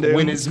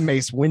when is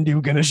Mace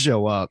Windu going to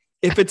show up?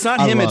 If it's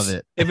not him,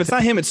 if it's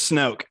not him, it's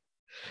Snoke.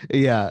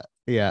 Yeah.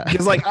 Yeah.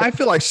 Because I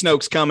feel like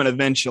Snoke's coming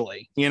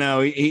eventually.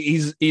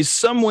 He's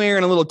somewhere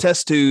in a little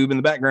test tube in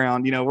the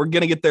background. We're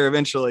going to get there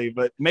eventually.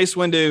 But Mace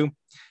Windu,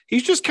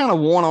 he's just kind of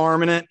one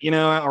arm in it,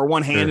 or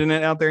one hand in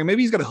it out there.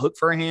 Maybe he's got a hook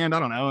for a hand. I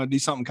don't know. It'd be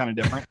something kind of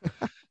different.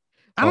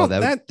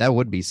 That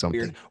would be something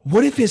weird.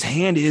 What if his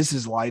hand is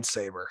his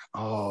lightsaber?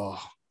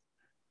 Oh,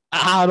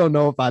 I don't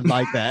know if I'd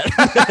like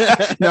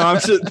that. No, I'm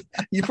just,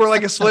 for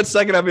like a split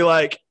second, I'd be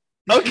like,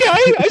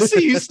 okay, I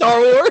see you, Star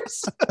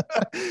Wars.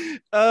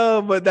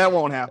 But that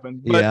won't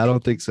happen. But, I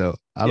don't think so.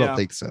 I don't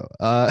think so.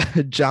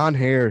 John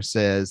Hare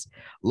says,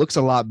 looks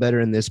a lot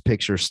better in this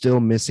picture, still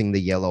missing the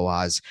yellow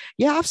eyes.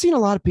 Yeah, I've seen a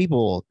lot of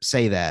people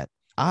say that.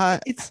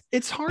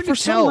 It's hard for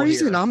to tell. For some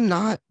reason, here. I'm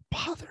not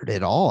bothered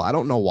at all. I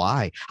don't know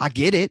why. I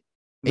get it.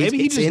 Maybe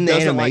he just in the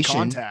doesn't animation.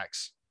 Like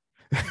contacts.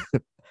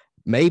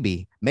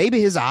 Maybe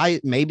his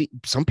eye. Maybe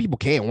some people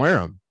can't wear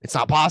them. It's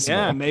not possible.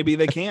 Yeah, maybe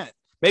they can't.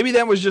 Maybe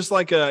that was just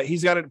like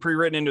he's got it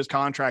pre-written into his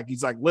contract.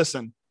 He's like,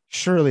 listen,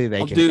 surely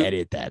they can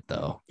edit that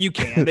though. You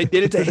can. They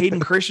did it to Hayden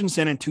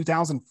Christensen in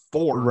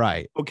 2004.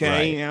 Right.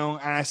 Okay. Right.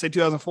 And I say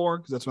 2004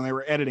 because that's when they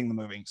were editing the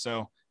movie.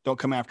 So don't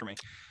come after me.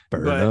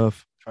 Fair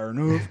enough.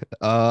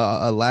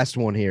 Last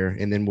one here,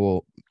 and then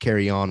we'll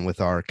carry on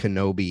with our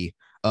Kenobi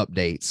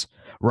updates.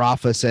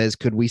 Rafa says,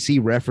 could we see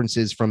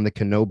references from the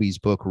Kenobi's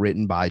book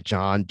written by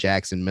John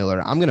Jackson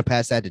Miller? I'm going to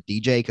pass that to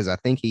DJ because I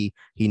think he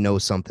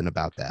knows something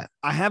about that.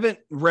 I haven't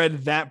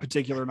read that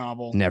particular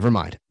novel. Never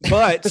mind.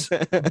 But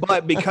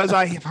because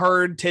I have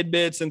heard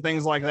tidbits and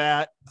things like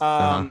that,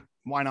 why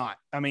not?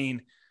 I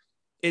mean,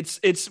 it's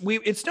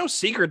no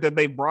secret that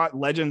they brought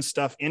legend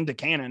stuff into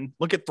canon.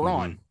 Look at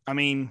Thrawn. I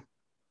mean,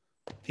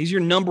 he's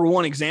your number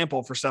one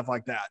example for stuff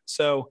like that.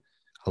 So,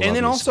 and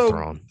then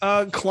also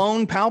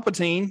clone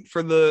Palpatine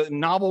for the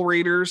novel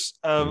readers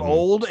of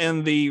old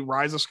and the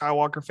Rise of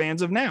Skywalker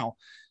fans of now.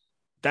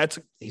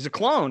 He's a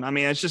clone. I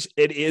mean,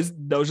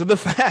 those are the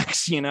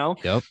facts,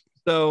 Yep.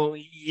 So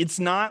it's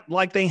not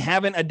like they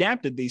haven't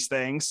adapted these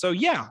things. So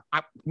yeah,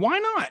 why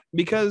not?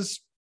 Because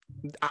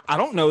I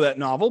don't know that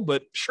novel,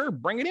 but sure,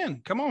 bring it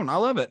in. Come on. I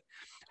love it.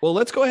 Well,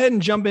 let's go ahead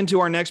and jump into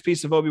our next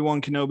piece of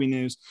Obi-Wan Kenobi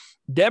news.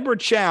 Deborah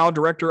Chow,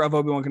 director of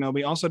Obi-Wan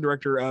Kenobi, also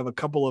director of a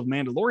couple of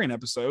Mandalorian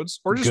episodes,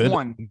 or just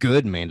one?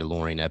 Good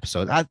Mandalorian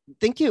episode. I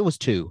think it was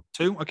two.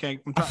 Two? Okay.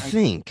 I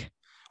think.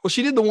 Well,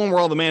 she did the one where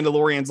all the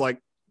Mandalorians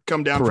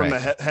come down from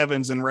the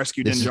heavens and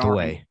rescue Din Djarin. This is the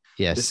way.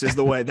 Yes. This is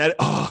the way. That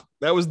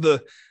was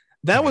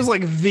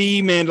like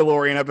the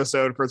Mandalorian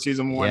episode for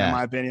season one, in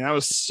my opinion. That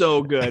was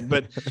so good.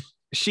 But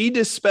she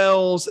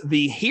dispels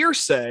the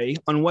hearsay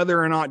on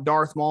whether or not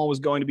Darth Maul was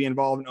going to be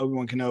involved in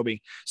Obi-Wan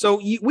Kenobi.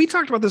 So we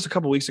talked about this a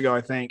couple weeks ago,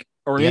 I think,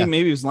 or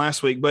maybe it was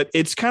last week, but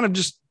it's kind of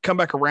just come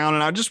back around.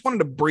 And I just wanted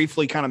to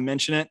briefly kind of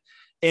mention it.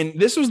 And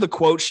this was the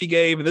quote she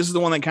gave. And this is the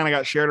one that kind of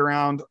got shared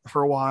around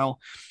for a while.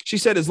 She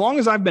said, as long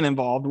as I've been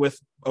involved with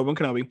Obi-Wan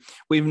Kenobi,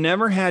 we've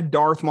never had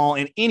Darth Maul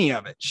in any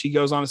of it. She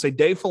goes on to say,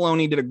 Dave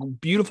Filoni did a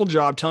beautiful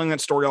job telling that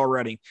story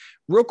already.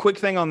 Real quick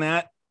thing on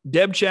that.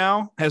 Deb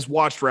Chow has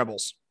watched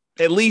Rebels.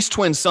 At least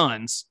Twin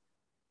Sons,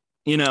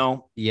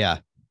 Yeah.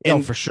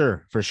 And for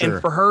sure.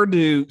 and for her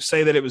to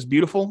say that it was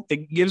beautiful,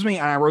 it gives me,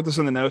 I wrote this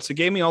in the notes, it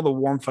gave me all the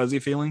warm, fuzzy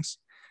feelings.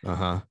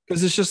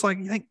 Because it's just like,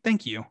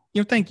 thank you.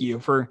 Thank you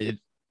for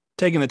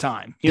taking the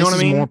time. You know what I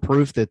mean? More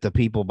proof that the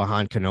people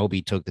behind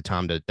Kenobi took the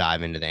time to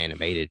dive into the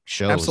animated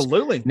shows.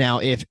 Absolutely. Now,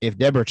 if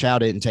Deborah Chow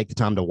didn't take the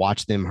time to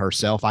watch them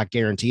herself, I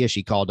guarantee you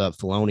she called up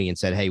Filoni and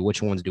said, hey,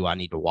 which ones do I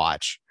need to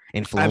watch?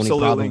 And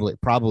Filoni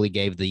probably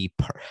gave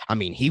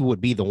he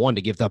would be the one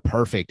to give the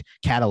perfect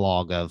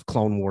catalog of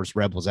Clone Wars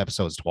Rebels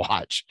episodes to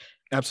watch.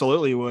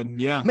 Absolutely would.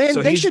 Yeah. Man,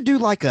 so they should do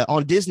like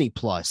on Disney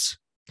Plus,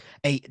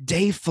 a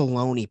Dave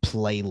Filoni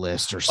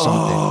playlist or something.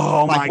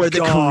 Oh, like my where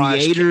gosh.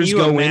 The creators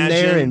go imagine? in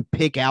there and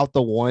pick out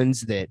the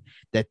ones that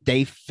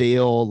they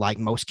feel like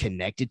most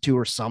connected to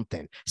or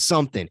something,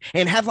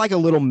 and have like a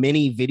little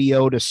mini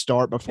video to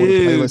start before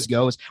the playlist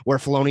goes where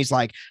Filoni's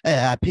like,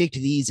 I picked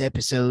these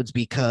episodes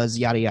because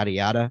yada, yada,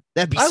 yada.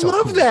 That'd be I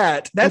love cool.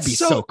 that. That's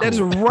so cool. That is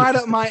right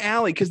up my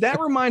alley. Cause that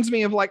reminds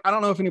me of, like, I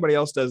don't know if anybody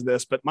else does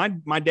this, but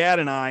my dad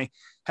and I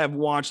have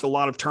watched a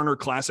lot of Turner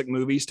Classic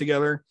Movies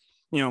together.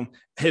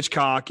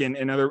 Hitchcock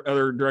and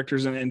other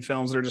directors in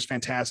films that are just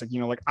fantastic.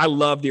 Like, I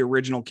love the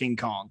original King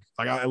Kong.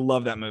 Like, I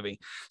love that movie.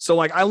 So,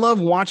 like, I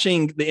love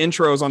watching the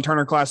intros on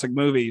Turner Classic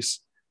Movies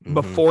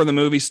before the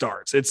movie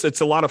starts. It's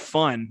a lot of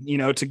fun,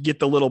 to get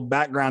the little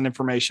background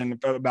information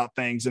about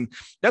things. And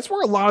that's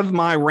where a lot of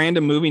my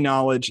random movie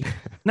knowledge,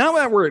 not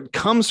that where it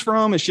comes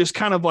from, it's just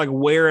kind of like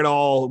where it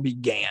all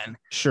began.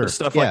 Sure.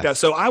 Stuff like that.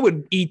 So I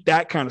would eat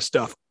that kind of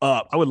stuff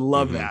up. I would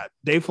love that.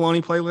 Dave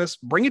Filoni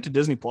playlist, bring it to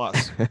Disney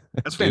Plus.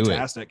 That's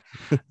fantastic.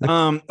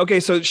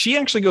 Okay. So she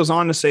actually goes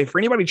on to say, for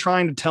anybody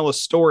trying to tell a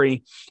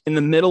story in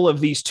the middle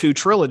of these two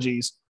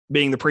trilogies,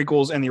 being the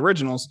prequels and the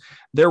originals,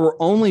 there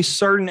were only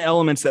certain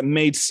elements that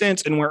made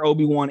sense in where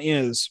Obi-Wan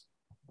is.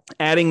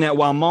 Adding that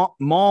while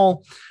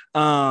Maul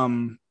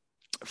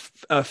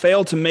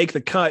failed to make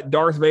the cut,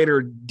 Darth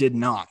Vader did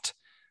not,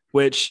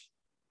 which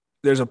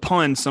there's a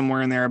pun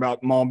somewhere in there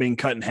about Maul being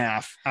cut in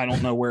half. I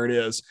don't know where it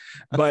is,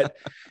 but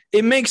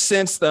it makes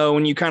sense though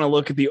when you kind of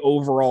look at the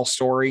overall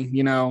story.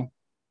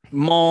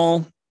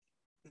 Maul,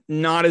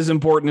 not as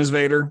important as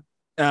Vader.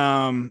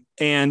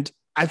 And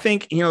I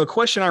think, the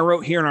question I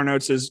wrote here in our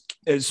notes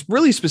is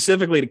really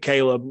specifically to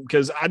Caleb,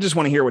 because I just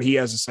want to hear what he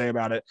has to say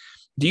about it.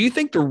 Do you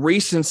think the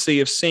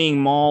recency of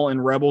seeing Maul in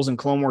Rebels and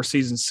Clone Wars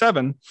Season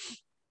 7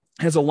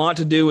 has a lot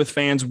to do with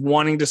fans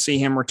wanting to see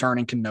him return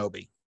in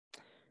Kenobi?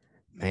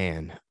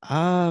 Man,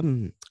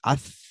 I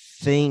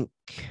think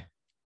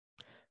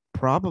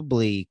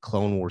probably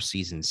Clone Wars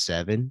Season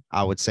 7.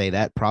 I would say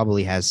that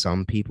probably has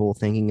some people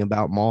thinking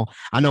about Maul.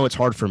 I know it's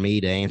hard for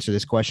me to answer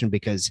this question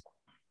because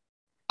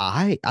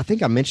I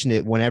think I mentioned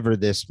it whenever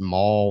this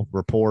Maul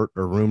report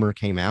or rumor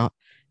came out.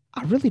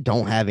 I really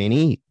don't have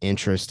any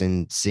interest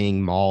in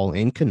seeing Maul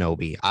in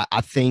Kenobi.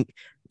 I think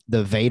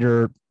the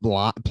Vader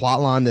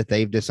plot line that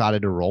they've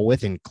decided to roll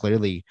with, and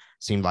clearly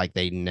seemed like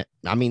they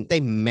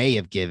may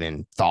have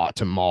given thought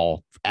to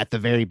Maul at the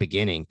very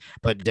beginning,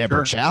 but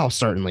Deborah Chow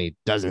certainly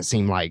doesn't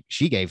seem like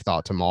she gave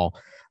thought to Maul.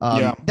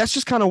 That's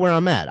just kind of where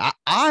I'm at.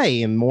 I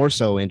am more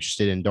so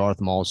interested in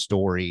Darth Maul's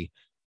story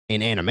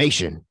in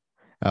animation.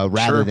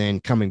 Rather than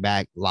coming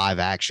back live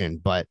action.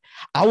 But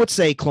I would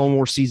say Clone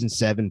Wars Season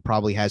 7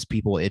 probably has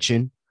people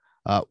itching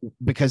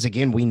because,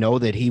 again, we know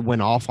that he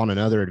went off on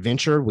another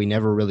adventure. We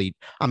never really,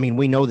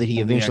 we know that he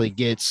eventually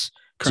gets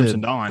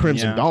Crimson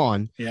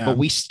Dawn, but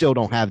we still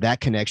don't have that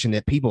connection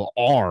that people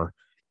are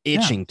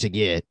itching to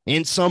get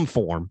in some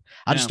form.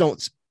 I just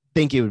don't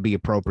think it would be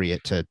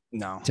appropriate to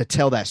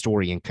tell that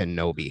story in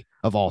Kenobi,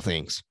 of all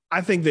things. I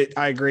think that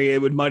I agree.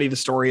 It would muddy the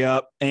story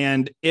up.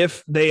 And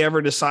if they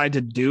ever decide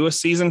to do a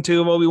season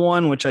 2 of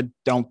Obi-Wan, which I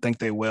don't think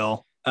they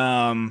will,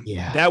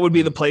 that would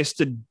be the place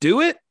to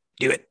do it.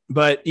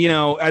 But,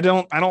 I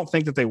don't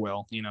think that they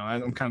will.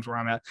 I'm kind of where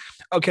I'm at.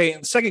 Okay.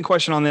 Second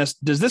question on this.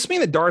 Does this mean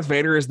that Darth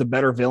Vader is the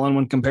better villain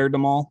when compared to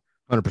Maul?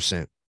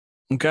 100%.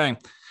 Okay.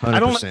 100%. I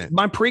don't,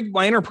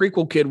 my inner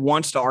prequel kid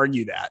wants to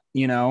argue that,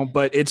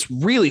 but it's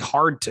really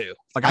hard to,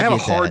 like, I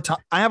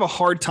have a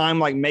hard time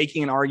like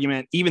making an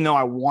argument, even though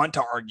I want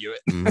to argue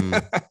it.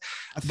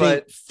 I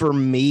think for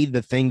me,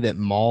 the thing that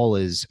Maul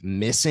is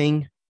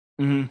missing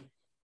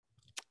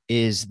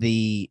is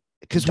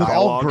because with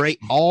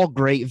all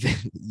great,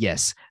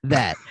 yes,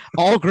 that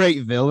all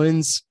great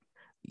villains,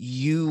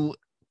 you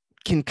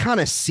can kind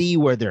of see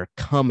where they're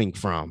coming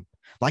from.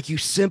 Like, you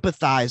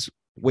sympathize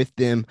with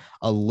them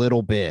a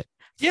little bit.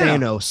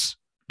 Thanos,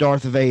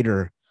 Darth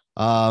Vader,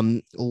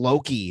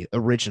 Loki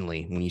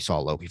originally, when you saw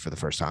Loki for the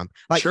first time,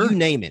 like, you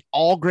name it,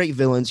 all great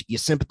villains, you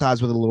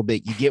sympathize with a little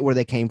bit, you get where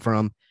they came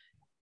from.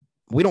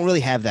 We don't really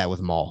have that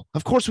with Maul.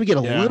 Of course, we get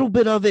a little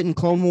bit of it in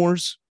Clone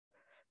Wars,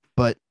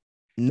 but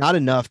not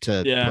enough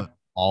to put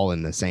all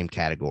in the same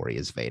category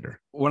as Vader.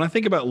 When I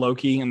think about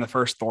Loki in the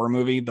first Thor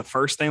movie, the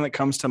first thing that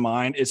comes to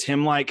mind is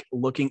him like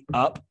looking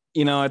up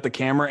at the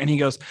camera, and he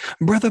goes,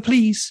 "Brother,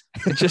 please."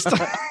 It just,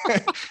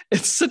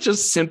 it's such a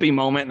simpy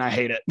moment, and I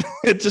hate it.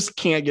 It just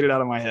can't get it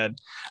out of my head.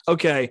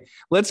 Okay,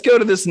 let's go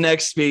to this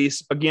next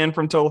piece again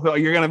from Total Film.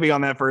 You're going to be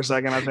on that for a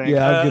second, I think.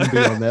 Yeah, I'm going to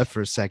be on that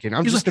for a second.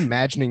 I'm just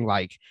imagining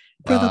like,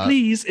 "Brother,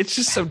 please." It's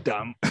just so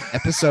dumb.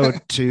 Episode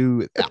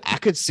 2, I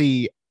could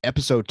see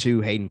episode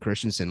 2 Hayden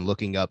Christensen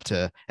looking up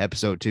to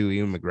episode 2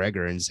 Ewan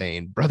McGregor and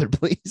saying, "Brother,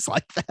 please,"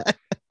 like that.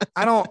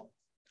 I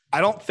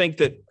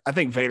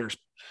think Vader's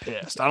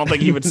pissed. I don't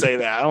think he would say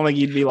that. I don't think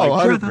he'd be like,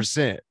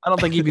 100%. I don't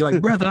think he'd be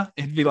like, "Brother."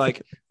 He'd be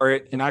like,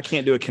 and I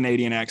can't do a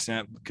Canadian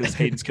accent because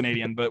Hayden's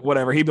Canadian, but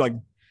whatever. He'd be like,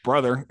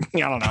 "Brother." I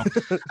don't know.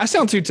 I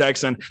sound too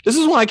Texan. This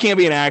is why I can't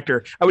be an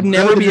actor. I'd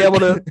never be able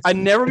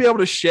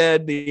to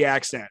shed the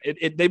accent.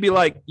 They'd be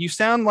like, "You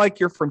sound like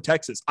you're from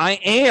Texas." I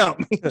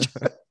am.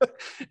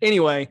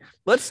 Anyway,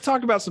 let's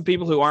talk about some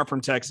people who aren't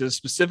from Texas,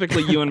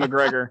 specifically Ewan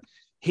McGregor.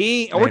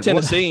 Or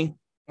Tennessee.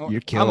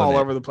 You're killing I'm all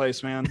it. over the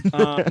place, man.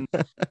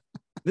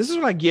 This is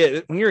what I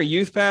get. When you're a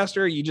youth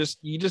pastor, you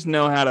just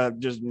know how to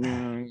just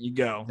you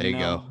go. There you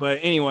go. But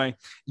anyway,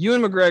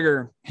 Ewan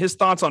McGregor, his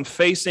thoughts on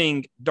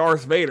facing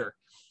Darth Vader.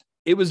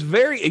 It was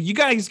you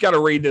guys got to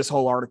read this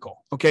whole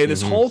article. Okay.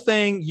 This whole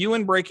thing,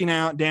 Ewan breaking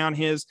down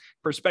his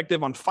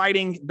perspective on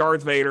fighting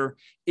Darth Vader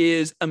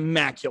is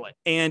immaculate.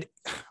 And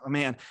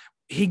man,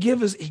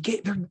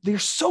 they're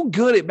so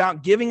good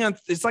about giving us,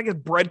 it's like a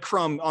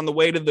breadcrumb on the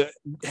way to the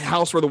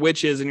house where the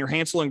witch is, and you're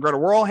Hansel and Gretel.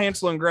 We're all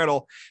Hansel and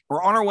Gretel.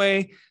 We're on our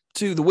way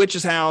to the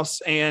witch's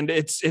house, and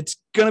it's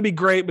going to be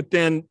great, but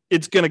then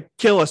it's going to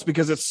kill us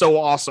because it's so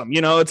awesome.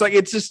 It's like,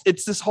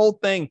 it's this whole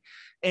thing.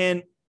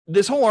 And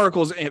this whole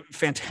article is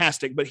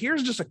fantastic, but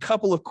here's just a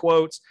couple of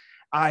quotes.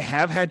 I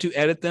have had to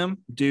edit them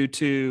due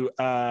to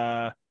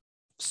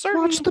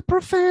watch the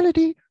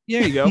profanity.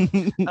 There you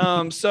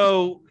go.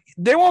 So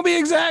they won't be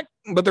exact,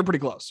 but they're pretty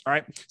close. All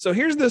right. So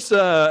here's this.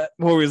 What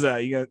was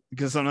that? You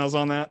got something else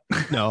on that?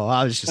 No,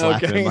 I was just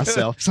laughing at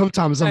myself.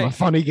 Sometimes I'm a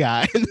funny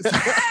guy.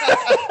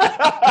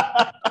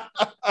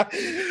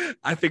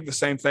 I think the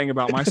same thing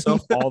about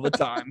myself all the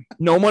time.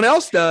 No one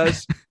else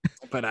does,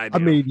 but I do. I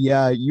mean,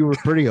 yeah, you were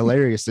pretty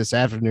hilarious this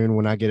afternoon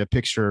when I get a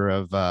picture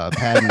of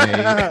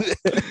Padme.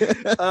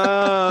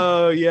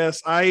 Oh,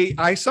 yes.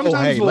 I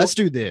sometimes let's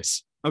do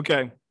this.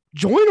 Okay.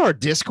 Join our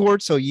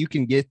Discord so you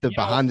can get the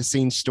behind the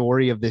scenes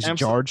story of this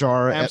Jar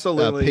Jar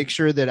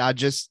picture that I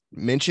just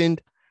mentioned.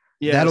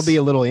 Yes. That'll be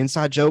a little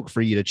inside joke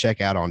for you to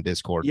check out on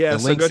Discord. Yeah,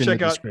 the link's so in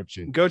the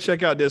description. Go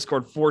check out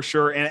Discord for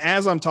sure. And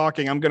as I'm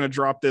talking, I'm going to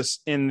drop this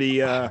in the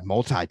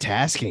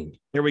multitasking.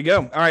 Here we go.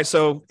 All right,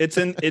 so it's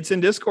in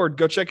Discord.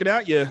 Go check it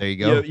out. There you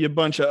go. You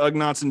bunch of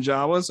Ugnaughts and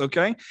Jawas.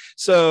 Okay,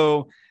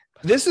 so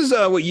this is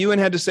what Ewan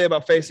had to say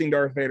about facing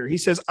Darth Vader. He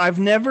says, "I've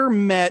never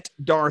met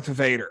Darth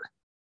Vader."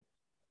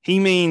 He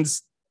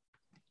means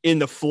in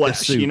the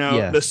flesh,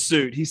 the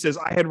suit. He says,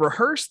 "I had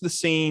rehearsed the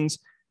scene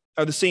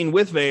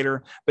with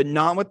Vader, but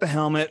not with the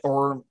helmet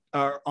or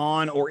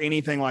on or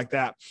anything like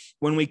that.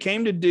 When we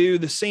came to do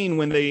the scene,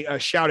 when they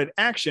shouted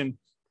action,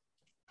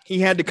 he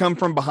had to come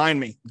from behind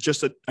me,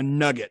 just a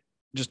nugget.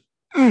 Just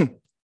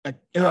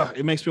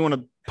it makes me want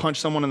to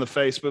punch someone in the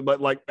face, but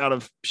like out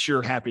of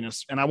sheer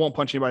happiness. And I won't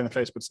punch anybody in the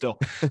face, but still."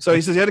 So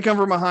he says he had to come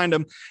from behind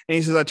him. And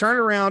he says, "I turned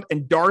around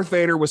and Darth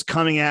Vader was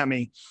coming at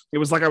me. It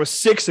was like I was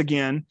 6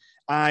 again.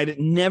 I'd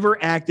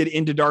never acted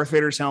into Darth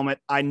Vader's helmet.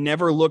 I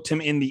never looked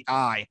him in the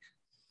eye."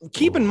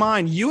 Keep in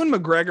mind, Ewan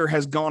McGregor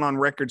has gone on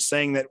record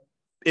saying that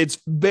it's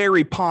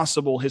very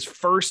possible his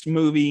first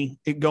movie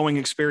going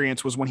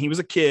experience was when he was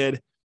a kid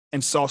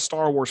and saw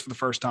Star Wars for the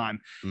first time.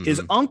 Mm-hmm.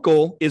 His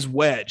uncle is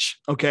Wedge.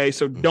 Okay.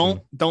 So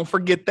don't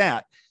forget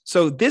that.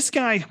 So this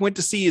guy went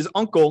to see his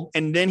uncle,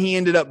 and then he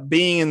ended up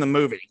being in the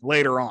movie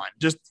later on.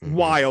 Just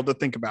wild to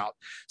think about.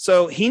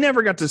 So he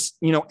never got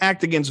to,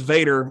 act against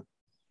Vader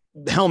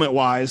helmet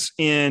wise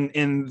in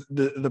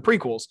the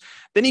prequels.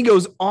 Then he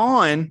goes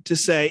on to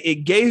say,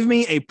 "It gave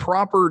me a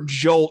proper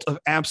jolt of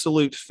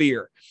absolute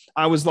fear.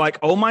 I was like,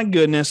 oh my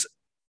goodness."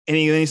 And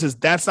he says,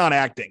 "That's not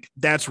acting.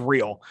 That's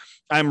real.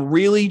 I'm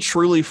really,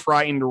 truly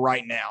frightened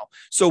right now."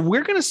 So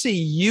we're going to see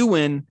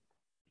Ewan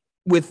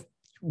with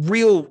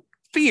real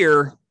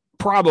fear,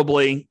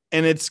 probably,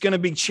 and it's going to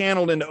be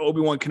channeled into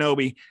Obi-Wan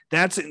Kenobi.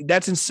 That's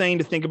insane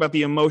to think about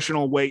the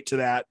emotional weight to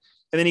that.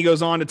 And then he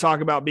goes on to talk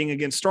about being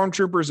against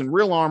stormtroopers in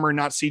real armor,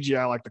 not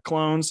CGI like the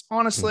clones.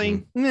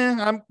 Honestly,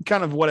 I'm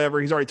kind of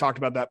whatever. He's already talked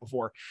about that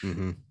before.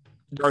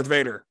 Darth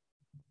Vader,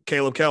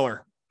 Caleb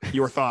Keller,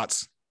 your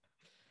thoughts?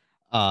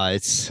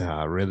 It's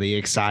really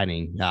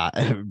exciting.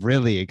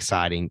 Really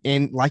exciting.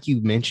 And like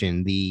you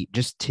mentioned, the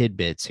just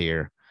tidbits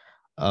here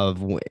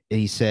of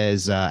he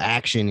says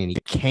action, and he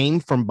came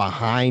from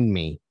behind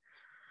me.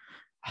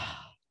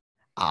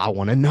 I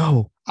want to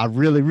know. I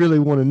really, really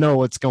want to know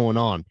what's going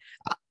on.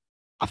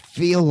 I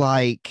feel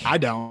like I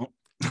don't.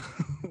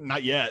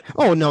 Not yet.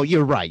 Oh, no,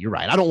 you're right.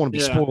 I don't want to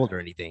be spoiled or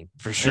anything,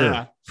 for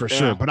sure.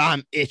 Sure. But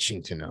I'm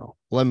itching to know.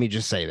 Let me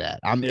just say that.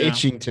 I'm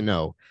itching to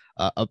know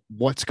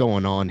what's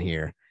going on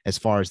here as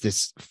far as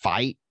this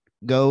fight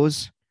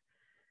goes.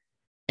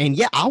 And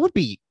yeah, I would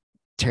be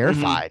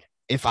terrified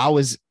if I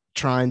was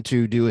trying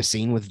to do a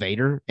scene with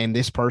Vader and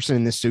this person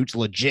in this suit's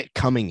legit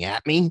coming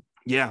at me.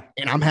 Yeah.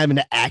 And I'm having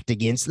to act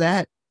against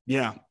that.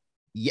 Yeah.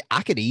 Yeah,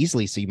 I could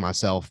easily see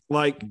myself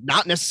like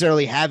not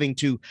necessarily having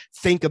to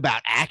think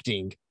about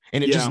acting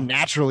and it just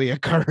naturally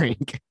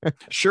occurring.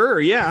 Sure.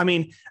 Yeah. I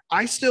mean,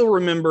 I still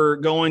remember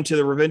going to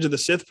the Revenge of the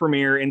Sith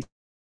premiere and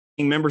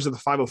seeing members of the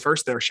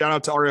 501st there. Shout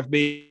out to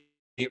RFB,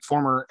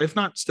 former, if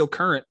not still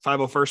current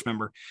 501st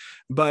member.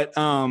 But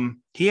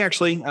he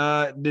actually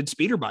did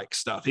speeder bike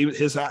stuff.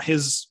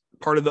 His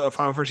part of the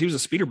 501st, he was a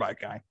speeder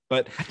bike guy.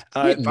 But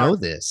I didn't know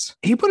this.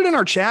 He put it in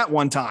our chat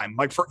one time,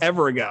 like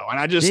forever ago. And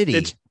I just,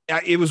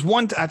 it was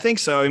one, I think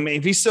so. I mean,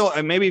 if he's still,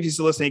 maybe if he's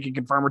still listening, he can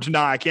confirm or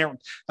deny. I can't,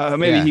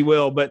 maybe he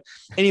will. But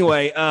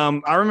anyway,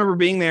 I remember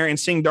being there and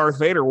seeing Darth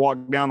Vader walk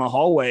down the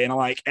hallway and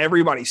like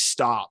everybody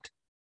stopped.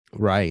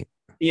 Right.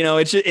 You know,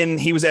 it's just, and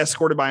he was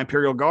escorted by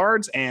Imperial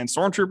guards and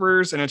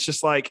stormtroopers. And it's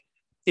just like,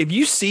 if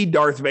you see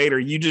Darth Vader,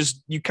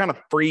 you kind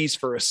of freeze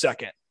for a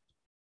second.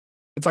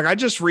 It's like, I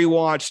just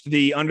rewatched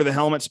the Under the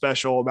Helmet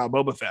special about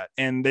Boba Fett,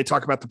 and they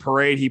talk about the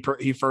parade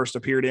he first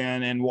appeared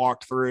in and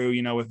walked through,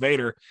 you know, with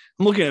Vader.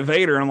 I'm looking at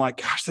Vader and I'm like,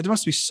 gosh, that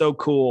must be so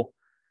cool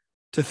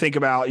to think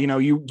about. You know,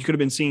 you could have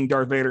been seeing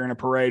Darth Vader in a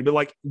parade, but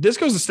like this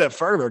goes a step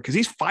further because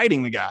he's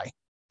fighting the guy.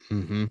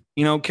 Mm-hmm.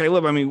 You know,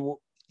 Caleb, I mean,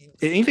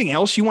 anything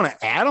else you want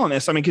to add on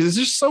this? I mean, because it's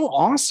just so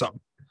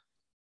awesome.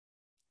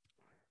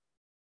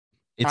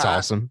 It's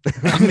awesome.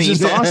 I mean, it's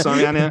just awesome.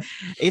 I mean,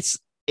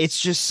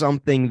 it's just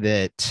something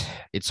that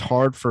it's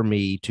hard for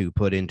me to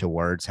put into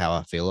words how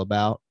I feel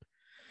about,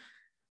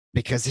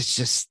 because it's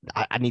just,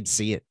 I need to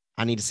see it.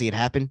 I need to see it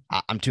happen.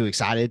 I'm too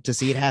excited to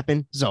see it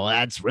happen. So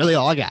that's really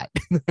all I got.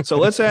 So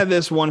let's add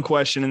this one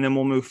question and then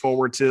we'll move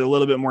forward to a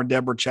little bit more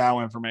Deborah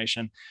Chow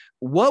information.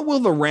 What will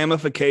the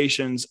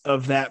ramifications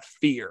of that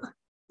fear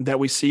that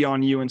we see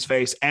on Ewan's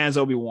face as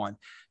Obi-Wan,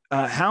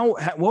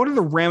 what are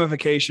the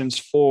ramifications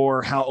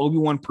for how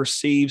Obi-Wan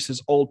perceives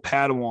his old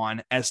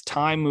Padawan as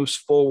time moves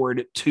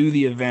forward to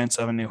the events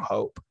of A New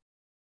Hope?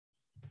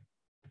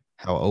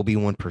 How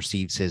Obi-Wan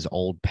perceives his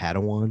old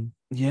Padawan?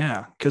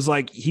 Yeah, because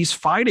like he's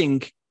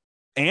fighting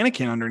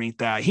Anakin underneath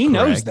that. He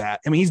knows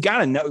that. I mean, he's got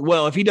to know.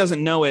 Well, if he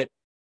doesn't know it,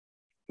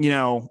 you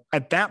know,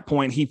 at that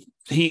point, in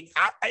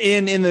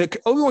the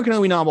Obi-Wan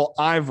Kenobi novel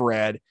I've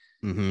read,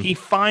 he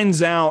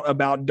finds out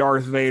about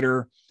Darth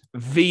Vader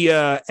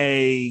via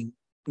a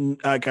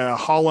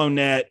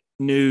HoloNet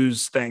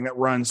news thing that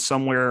runs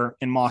somewhere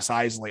in Mos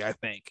Eisley, I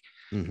think.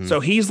 So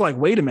he's like,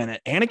 wait a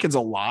minute, Anakin's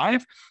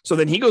alive? So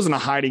then he goes into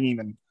hiding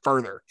even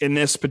further in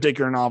this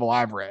particular novel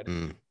I've read.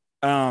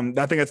 I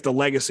think that's the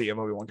legacy of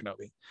Obi-Wan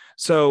Kenobi.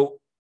 So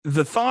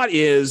the thought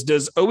is,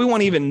 does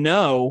Obi-Wan even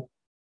know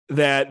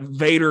that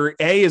Vader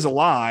is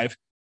alive?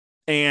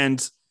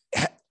 And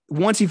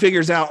once he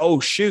figures out, oh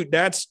shoot,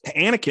 that's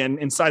Anakin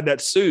inside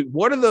that suit,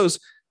 what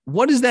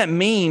does that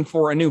mean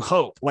for A New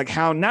Hope? Like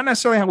how, not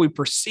necessarily how we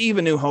perceive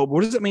A New Hope,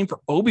 what does it mean for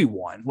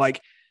Obi-Wan?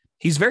 Like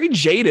he's very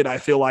jaded, I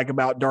feel like,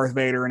 about Darth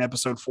Vader in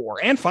episode 4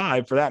 and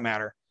 5 for that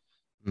matter.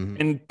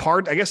 In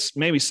part, I guess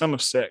maybe some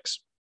of 6.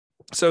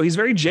 So he's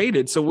very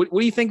jaded. So what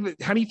do you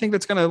think, how do you think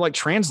that's going to like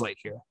translate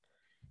here?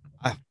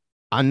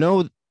 I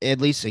know, at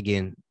least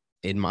again,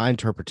 in my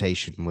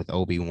interpretation with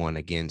Obi-Wan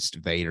against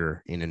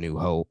Vader in A New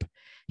Hope,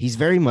 he's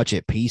very much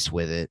at peace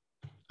with it.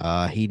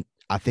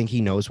 I think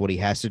he knows what he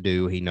has to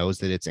do. He knows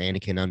that it's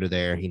Anakin under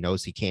there. He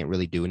knows he can't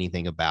really do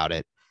anything about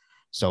it.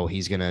 So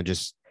he's going to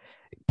just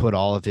put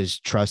all of his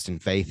trust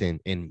and faith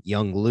in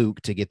young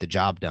Luke to get the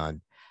job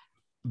done.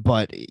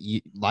 But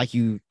like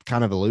you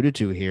kind of alluded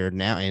to here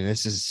now, and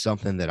this is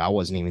something that I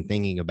wasn't even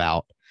thinking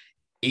about,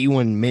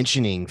 Ewan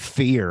mentioning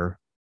fear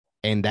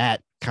and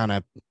that kind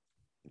of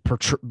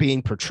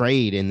being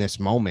portrayed in this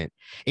moment.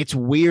 It's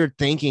weird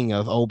thinking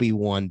of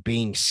Obi-Wan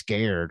being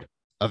scared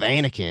of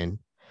Anakin,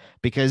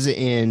 because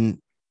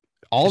in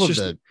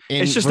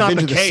it's just not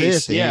the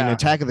case. In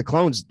Attack of the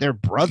Clones, they're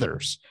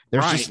brothers.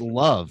 There's just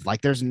love.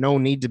 Like there's no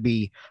need to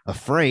be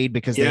afraid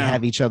because they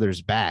have each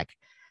other's back.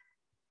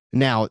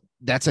 Now,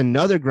 that's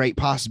another great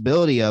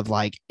possibility of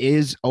like,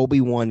 is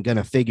Obi-Wan going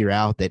to figure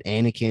out that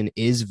Anakin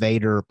is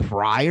Vader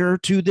prior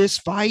to this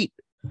fight?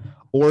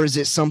 Or is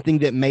it something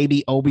that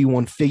maybe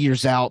Obi-Wan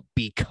figures out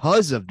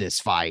because of this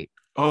fight?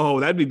 Oh,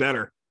 that'd be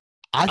better.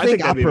 I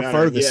think I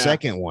prefer the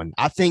second one.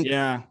 I think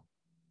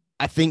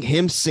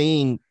him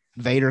seeing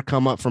Vader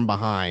come up from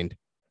behind,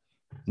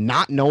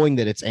 not knowing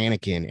that it's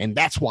Anakin, and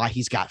that's why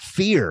he's got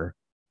fear.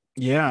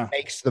 Yeah.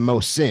 Makes the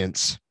most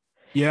sense.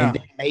 Yeah. And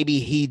then maybe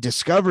he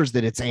discovers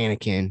that it's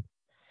Anakin,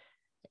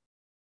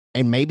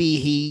 and maybe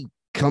he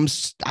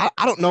comes. I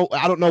don't know.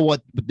 I don't know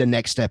what the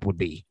next step would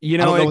be. You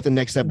know, I don't know what the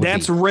next step would be.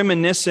 That's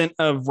reminiscent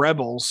of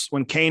Rebels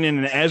when Kanan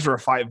and Ezra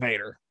fight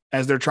Vader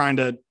as they're trying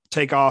to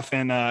take off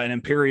in an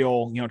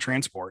Imperial,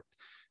 transport.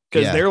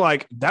 Because they're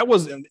like, that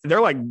was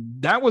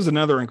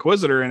another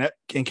Inquisitor, and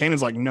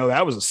Kanan's like, no,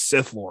 that was a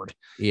Sith Lord.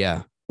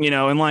 Yeah.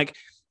 And like,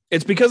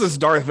 it's because it's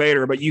Darth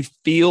Vader, but you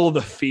feel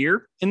the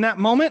fear in that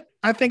moment,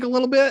 I think, a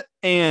little bit.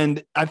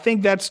 And I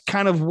think that's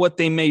kind of what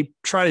they may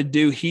try to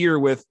do here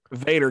with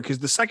Vader, because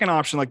the second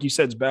option, like you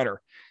said, is better.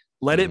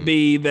 Let it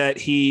be that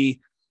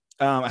he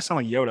I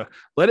sound like Yoda.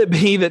 Let it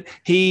be that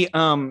he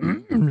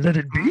let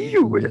it be,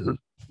 you will.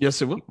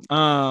 Yes, it will.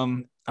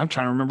 I'm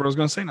trying to remember what I was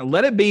going to say now.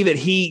 Let it be that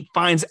he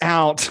finds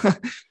out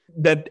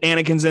that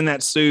Anakin's in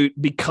that suit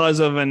because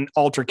of an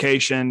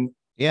altercation.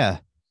 Yeah.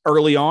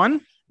 Early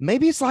on.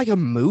 Maybe it's like a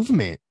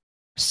movement,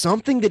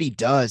 something that he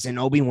does, and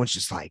Obi-Wan's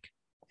just like,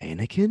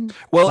 Anakin?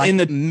 Well, like in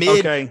the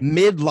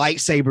mid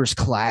lightsabers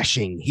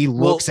clashing, he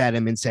looks at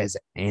him and says,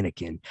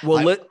 Anakin.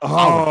 Well,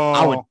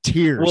 I would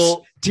tears.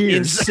 Well,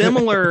 tears.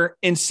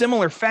 in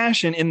similar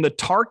fashion, in the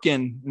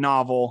Tarkin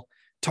novel,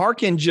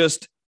 Tarkin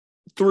just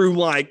through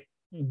like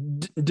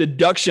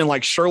deduction,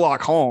 like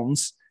Sherlock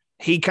Holmes,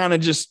 he kind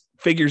of just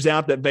figures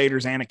out that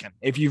Vader's Anakin.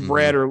 If you've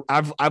read or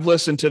I've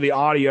listened to the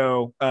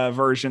audio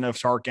version of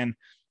Tarkin.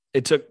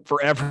 It took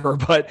forever,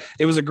 but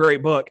it was a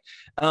great book.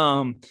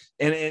 And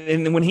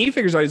when he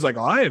figures out, he's like,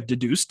 I have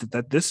deduced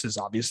that this is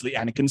obviously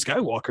Anakin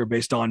Skywalker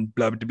based on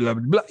blah, blah, blah,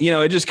 blah, blah. You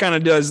know, it just kind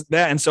of does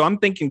that. And so I'm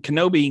thinking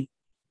Kenobi,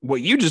 what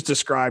you just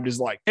described is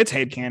like, it's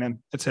headcanon.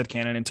 It's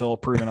headcanon until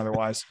proven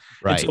otherwise,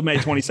 right. Until May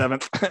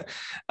 27th.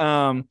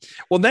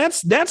 Well,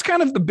 that's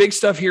kind of the big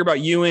stuff here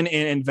about Ewan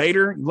and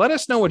Vader. Let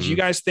us know what you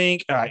guys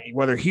think,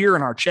 whether here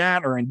in our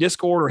chat or in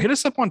Discord, or hit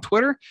us up on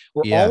Twitter.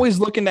 We're always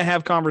looking to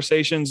have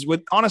conversations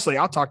with, honestly,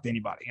 I'll talk to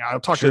anybody. I'll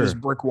talk to this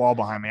brick wall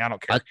behind me. I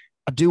don't care.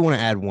 I do want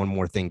to add one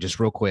more thing just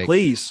real quick.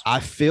 Please.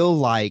 I feel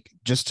like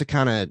just to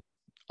kind of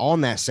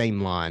on that same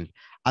line,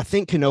 I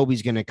think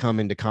Kenobi's going to come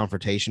into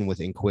confrontation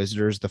with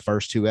Inquisitors the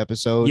first 2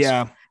 episodes.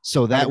 Yeah.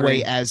 So that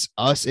way, as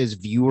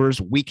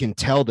viewers, we can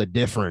tell the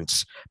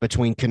difference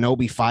between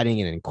Kenobi fighting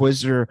an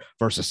Inquisitor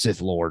versus Sith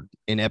Lord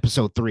in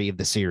episode 3 of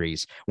the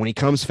series when he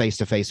comes face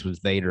to face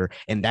with Vader.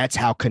 And that's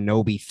how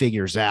Kenobi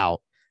figures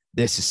out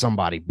this is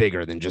somebody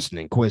bigger than just an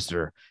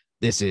Inquisitor.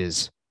 This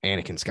is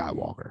Anakin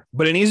Skywalker.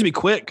 But it needs to be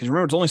quick because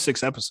remember, it's only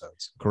 6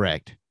 episodes.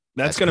 Correct.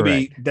 That's going to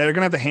be, they're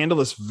going to have to handle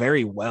this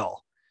very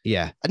well.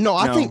 Yeah, no,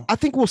 I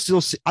think we'll still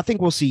see, I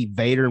think we'll see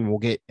Vader and we'll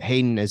get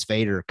Hayden as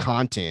Vader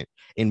content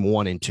in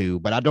 1 and 2,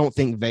 but I don't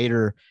think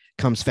Vader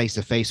comes face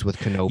to face with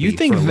Kenobi. You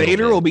think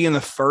Vader will be in the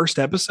first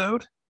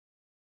episode?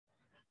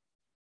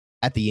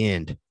 At the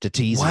end to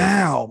tease it.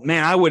 Wow,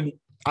 man, I would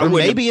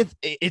maybe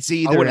it's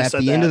either at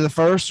the end of the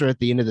first or at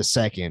the end of the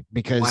second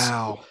because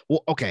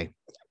well, okay,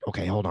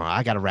 hold on.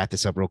 I got to wrap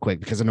this up real quick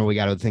because I know we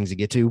got other things to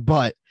get to,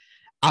 but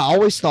I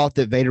always thought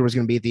that Vader was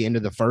going to be at the end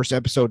of the first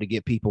episode to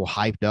get people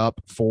hyped up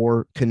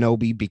for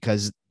Kenobi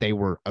because they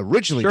were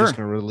originally just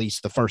going to release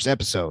the first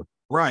episode.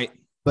 Right.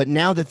 But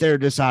now that they're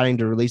deciding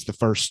to release the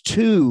first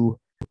 2,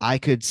 I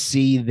could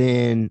see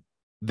then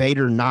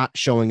Vader not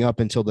showing up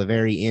until the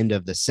very end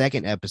of the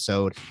second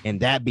episode, and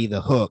that be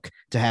the hook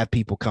to have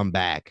people come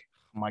back.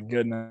 Oh my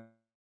goodness.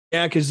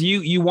 Yeah, because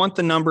you want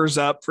the numbers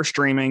up for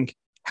streaming.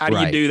 How do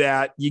you do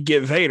that? You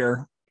get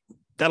Vader.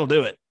 That'll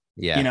do it.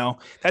 Yeah. You know,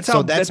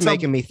 that's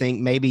making me think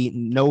maybe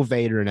no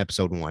Vader in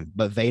episode 1,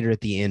 but Vader at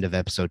the end of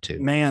episode 2.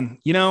 Man,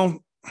 you know,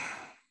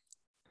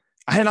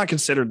 I had not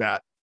considered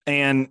that.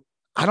 And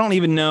I don't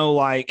even know,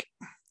 like,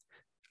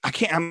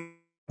 I'm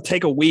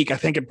take a week, I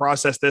think, and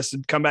process this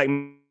and come back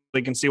and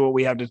we can see what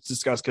we have to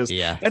discuss. Cause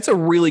that's a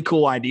really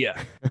cool idea.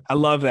 I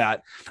love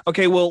that.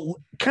 Okay.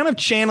 Well, kind of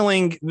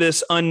channeling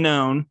this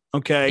unknown.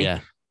 Okay. Yeah.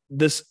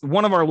 This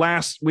one of our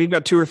last, we've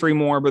got 2 or 3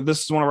 more, but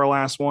this is one of our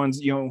last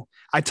ones. You know,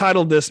 I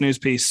titled this news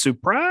piece,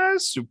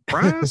 Surprise,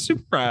 Surprise,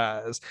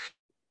 Surprise.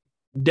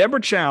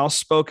 Deborah Chow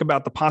spoke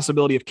about the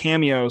possibility of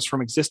cameos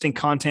from existing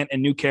content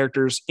and new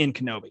characters in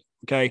Kenobi.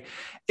 Okay.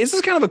 This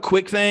is kind of a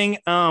quick thing.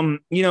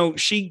 You know,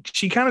 she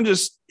kind of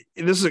just,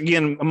 this is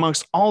again,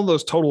 amongst all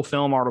those total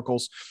film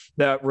articles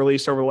that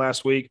released over the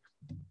last week.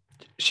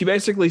 She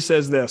basically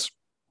says this: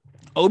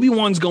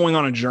 Obi-Wan's going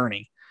on a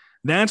journey.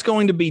 That's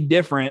going to be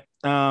different.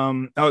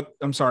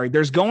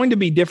 There's going to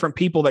be different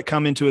people that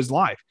come into his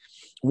life.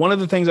 One of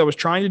the things I was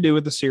trying to do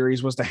with the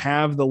series was to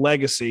have the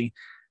legacy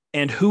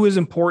and who is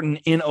important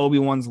in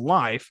Obi-Wan's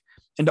life,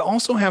 and to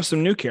also have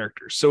some new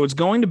characters. So it's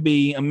going to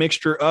be a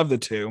mixture of the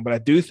two, but I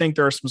do think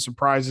there are some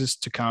surprises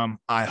to come.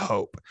 I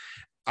hope.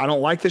 I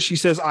don't like that she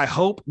says, I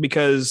hope,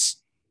 because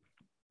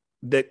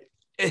that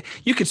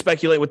you could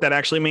speculate what that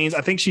actually means.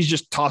 I think she's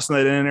just tossing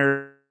it in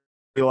there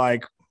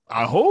like,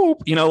 I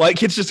hope, you know,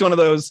 like it's just one of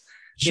those,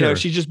 you know,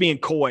 she's just being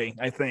coy,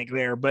 I think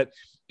there, but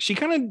she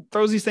kind of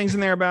throws these things in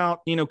there about,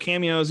 you know,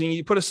 cameos, and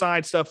you put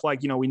aside stuff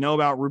like, you know, we know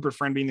about Rupert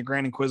Friend being the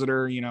Grand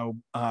Inquisitor, you know,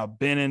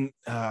 Ben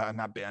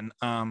and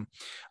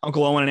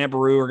Uncle Owen and Aunt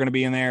Beru are going to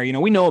be in there. You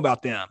know, we know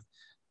about them.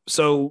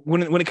 So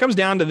when it comes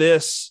down to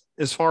this,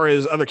 as far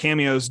as other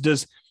cameos,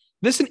 does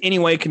this in any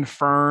way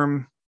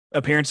confirm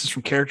appearances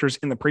from characters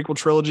in the prequel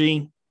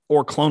trilogy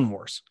or Clone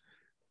Wars?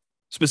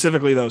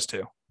 Specifically those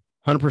two.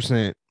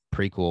 100%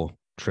 prequel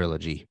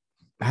trilogy.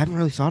 I haven't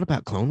really thought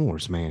about Clone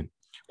Wars, man.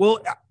 Well,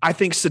 I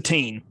think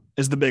Satine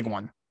is the big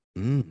one.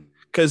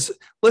 Because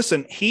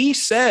listen, he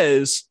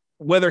says,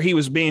 whether he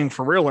was being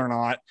for real or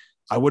not,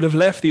 I would have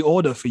left the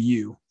order for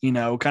you, you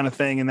know, kind of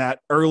thing in that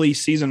early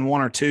season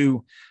 1 or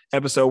 2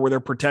 episode where they're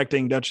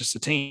protecting Duchess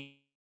Satine,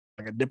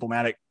 like a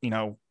diplomatic, you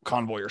know,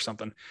 convoy or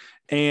something.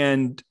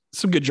 And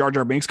some good Jar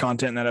Jar Binks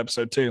content in that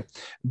episode too.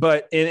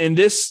 But in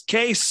this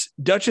case,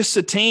 Duchess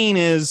Satine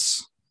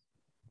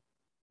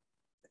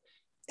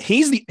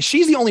she's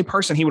the only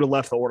person he would have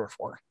left the order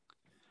for.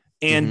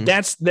 And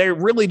that's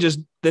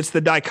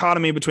the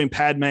dichotomy between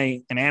Padme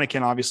and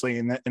Anakin, obviously,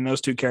 in those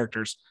two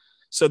characters.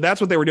 So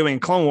that's what they were doing in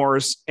Clone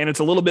Wars. And it's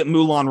a little bit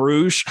Moulin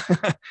Rouge,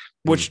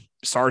 which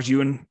stars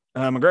Ewan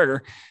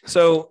McGregor.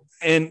 So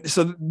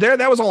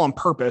that was all on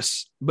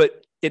purpose,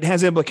 but it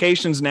has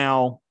implications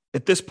now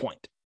at this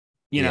point,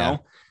 you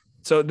know?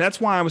 So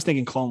that's why I was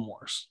thinking Clone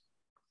Wars.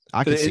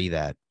 I could see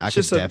that. I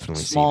could definitely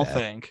see that. Small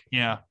thing.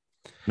 Yeah.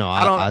 No,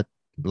 I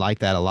like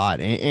that a lot.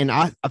 And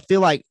I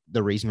feel like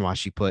the reason why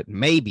she put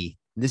maybe,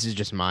 this is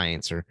just my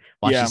answer,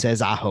 why she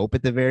says I hope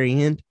at the very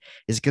end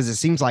is because it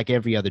seems like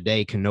every other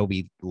day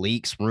Kenobi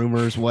leaks,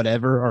 rumors,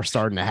 whatever are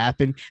starting to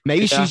happen.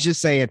 Maybe she's just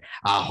saying,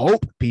 I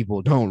hope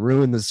people don't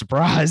ruin the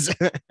surprise.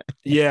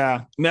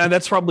 Yeah, man,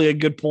 that's probably a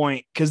good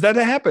point, because that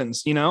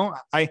happens. You know,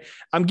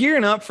 I'm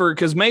gearing up for,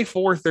 because May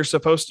 4th there's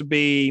supposed to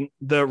be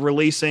the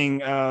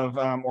releasing of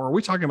or are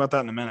we talking about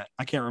that in a minute?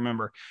 I can't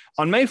remember.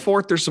 On May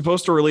 4th they're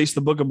supposed to release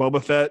the Book of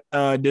Boba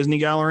Fett Disney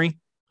Gallery.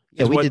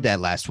 Yeah, we did that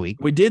last week.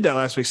 We did that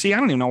last week. See, I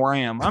don't even know where I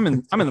am. I'm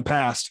in the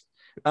past.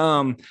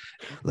 Let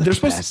the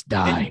past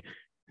die.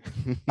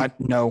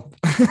 No.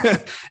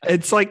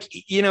 It's like,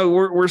 you know,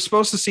 we're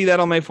supposed to see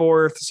that on May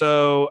 4th.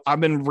 So I've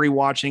been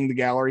rewatching the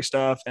gallery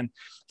stuff, and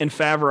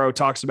Favreau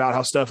talks about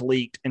how stuff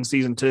leaked in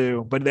season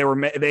 2, but they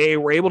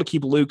were able to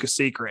keep Luke a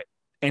secret.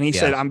 And he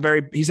said, I'm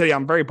very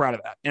proud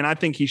of that. And I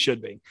think he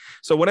should be.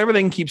 So whatever they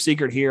can keep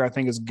secret here, I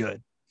think is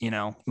good. You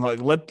know, like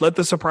let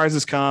the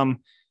surprises come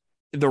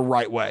the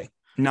right way.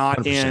 Not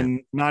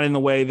 100%. in the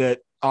way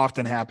that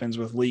often happens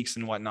with leaks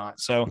and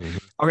whatnot. So,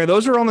 okay,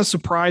 those are on the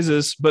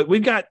surprises, but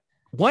we've got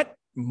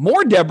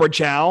more Deborah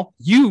Chow.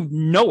 You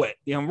know it.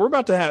 You know,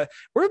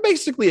 we're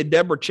basically a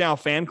Deborah Chow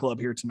fan club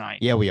here tonight.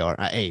 Yeah, we are.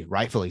 Hey,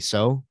 rightfully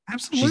so.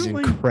 Absolutely. She's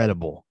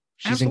incredible.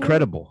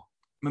 Incredible.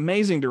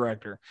 Amazing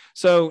director.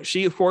 So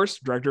she, of course,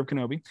 director of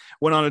Kenobi,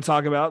 went on to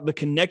talk about the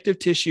connective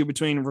tissue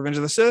between Revenge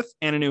of the Sith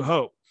and A New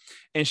Hope.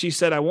 And she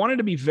said, I wanted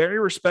to be very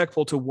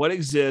respectful to what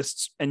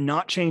exists and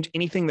not change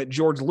anything that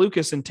George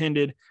Lucas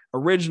intended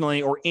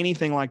originally or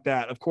anything like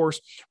that. Of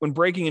course, when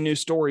breaking a new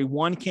story,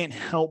 one can't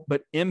help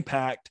but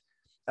impact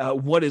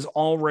what is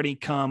already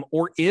come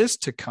or is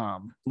to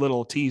come.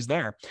 Little tease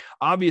there.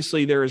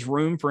 Obviously, there is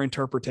room for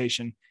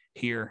interpretation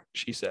here,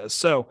 she says.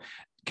 So,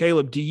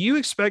 Caleb, do you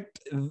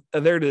expect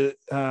there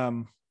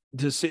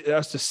to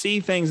see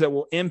things that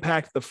will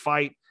impact the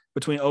fight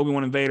between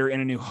Obi-Wan and Vader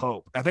in A New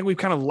Hope? I think we've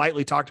kind of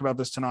lightly talked about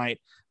this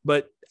tonight,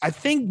 but I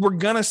think we're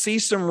going to see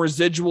some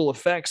residual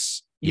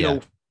effects, you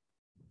know,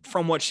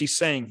 from what she's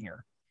saying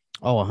here.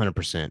 Oh,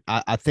 100%.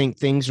 I think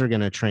things are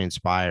going to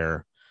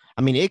transpire.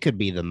 I mean, it could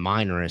be the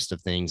minorest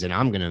of things, and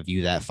I'm going to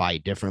view that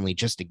fight differently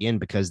just again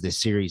because this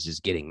series is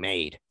getting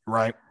made.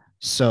 Right.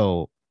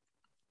 So,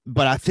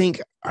 but I think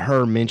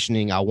her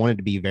mentioning I wanted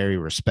to be very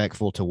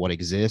respectful to what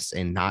exists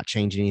and not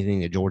change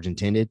anything that George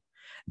intended,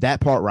 that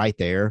part right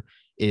there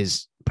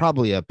is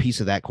probably a piece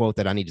of that quote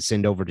that I need to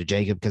send over to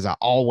Jacob, because I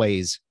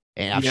always,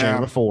 and I've shared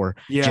it before,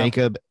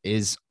 Jacob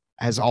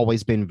has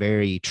always been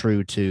very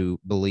true to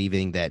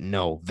believing that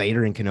no,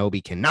 Vader and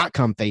Kenobi cannot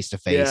come face to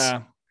face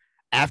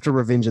after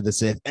Revenge of the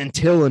Sith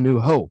until A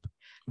New Hope.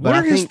 What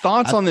are his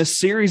thoughts on this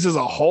series as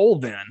a whole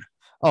then?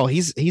 Oh,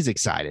 he's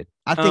excited.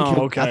 I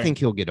think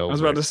he'll get over it. I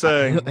was about to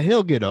say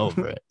he'll get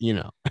over it, you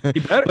know.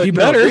 He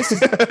better.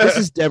 This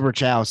is Deborah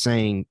Chow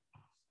saying,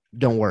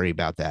 don't worry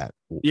about that.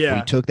 Yeah.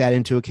 We took that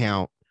into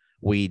account.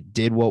 We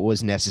did what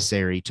was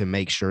necessary to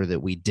make sure that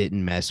we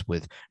didn't mess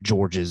with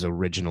George's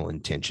original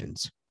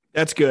intentions.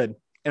 That's good.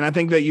 And I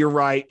think that you're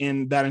right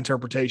in that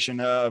interpretation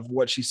of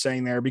what she's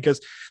saying there, because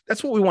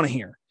that's what we want to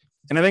hear.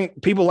 And I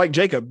think people like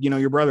Jacob, you know,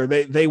 your brother,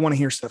 they want to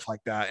hear stuff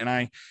like that. And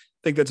I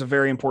think that's a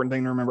very important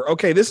thing to remember.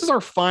 Okay, this is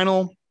our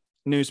final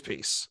news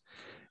piece,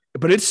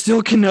 but it's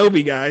still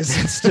Kenobi, guys.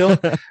 It's still,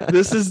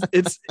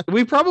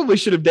 we probably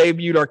should have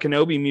debuted our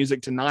Kenobi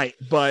music tonight,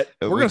 but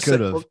we're going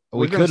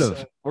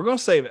to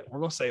save it.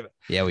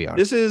 Yeah, we are.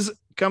 This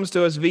comes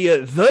to us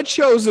via the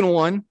chosen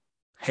one,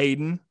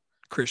 Hayden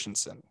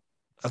Christensen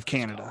of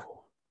Canada.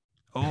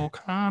 Oh,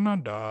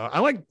 Canada.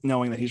 I like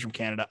knowing that he's from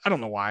Canada. I don't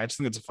know why. I just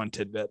think it's a fun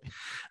tidbit.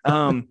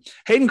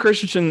 Hayden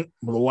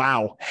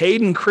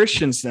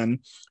Christensen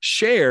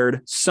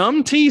shared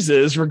some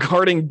teases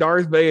regarding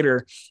Darth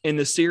Vader in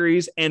the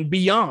series and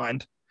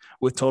beyond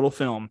with Total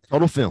Film.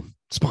 Total Film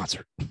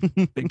sponsor.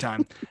 Big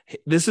time.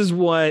 This is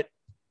what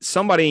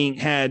somebody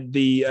had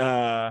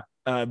the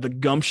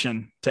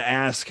gumption to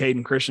ask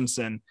Hayden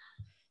Christensen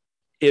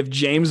if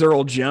James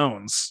Earl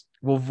Jones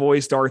will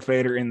voice Darth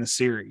Vader in the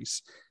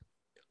series.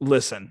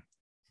 Listen,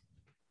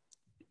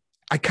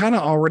 I kind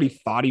of already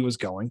thought he was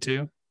going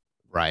to.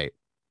 Right.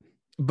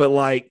 But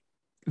like,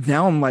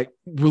 now I'm like,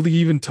 will he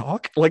even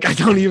talk? Like, I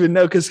don't even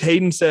know, because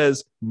Hayden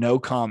says no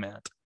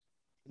comment.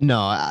 No,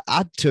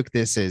 I took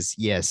this as,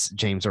 yes,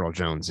 James Earl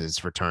Jones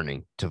is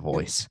returning to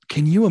voice.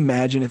 Can you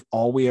imagine if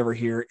all we ever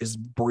hear is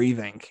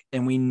breathing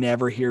and we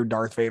never hear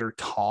Darth Vader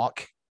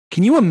talk?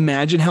 Can you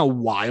imagine how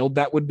wild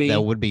that would be?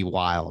 That would be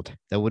wild.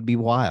 That would be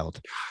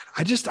wild.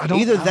 I don't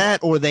either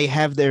that or they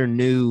have their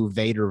new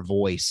Vader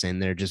voice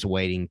and they're just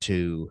waiting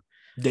to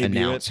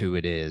announce who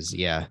it is.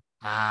 Yeah.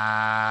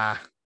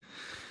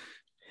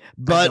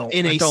 But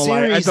in a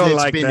series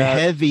that's been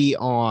heavy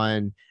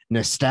on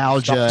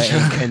nostalgia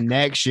and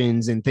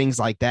connections and things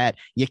like that,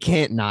 you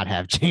can't not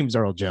have James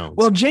Earl Jones.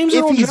 Well, James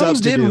Earl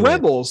Jones did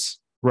Rebels.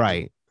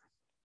 Right.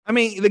 I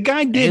mean, the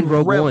guy did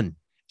Rogue One.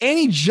 And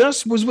he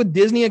just was with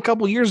Disney a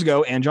couple years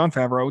ago and Jon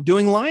Favreau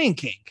doing Lion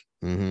King.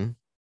 Mm-hmm.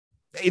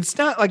 It's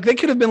not like they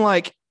could have been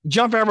like,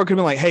 Jon Favreau could have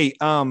been like, hey,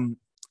 I'm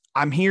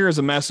here as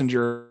a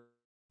messenger.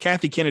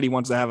 Kathy Kennedy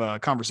wants to have a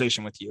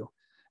conversation with you.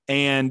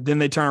 And then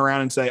they turn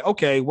around and say,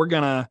 okay, we're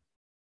going to,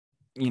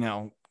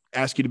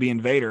 ask you to be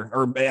Vader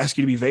or ask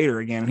you to be Vader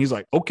again. And he's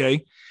like,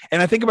 okay.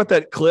 And I think about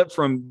that clip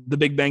from the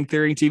Big Bang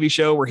Theory TV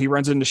show where he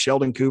runs into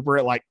Sheldon Cooper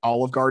at like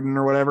Olive Garden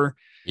or whatever.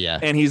 Yeah.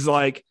 And he's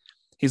like,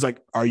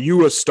 are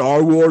you a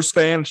Star Wars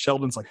fan? And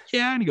Sheldon's like,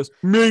 yeah. And he goes,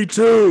 me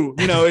too.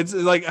 It's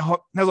like,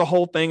 has a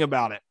whole thing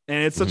about it.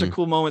 And it's such a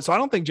cool moment. So I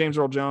don't think James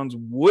Earl Jones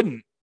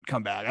wouldn't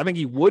come back. I think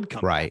he would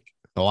come back.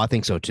 Oh, I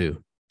think so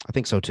too.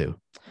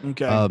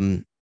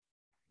 Okay.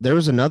 There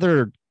was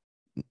another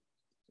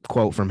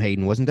quote from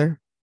Hayden, wasn't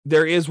there?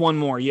 There is one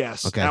more.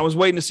 Yes. Okay. I was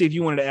waiting to see if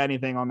you wanted to add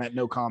anything on that.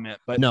 No comment,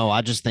 but no,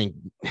 I just think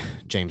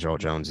James Earl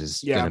Jones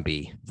is going to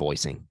be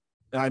voicing.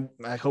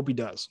 I hope he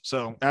does.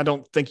 So I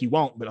don't think he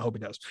won't, but I hope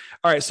he does.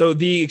 All right. So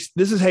this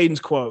is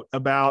Hayden's quote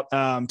about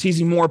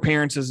teasing more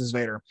appearances as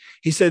Vader.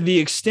 He said, the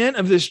extent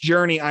of this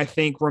journey, I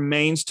think,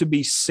 remains to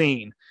be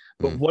seen,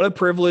 but what a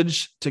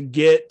privilege to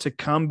get to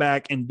come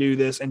back and do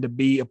this and to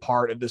be a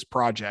part of this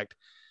project.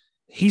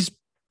 He's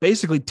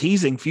basically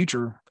teasing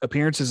future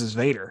appearances as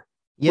Vader.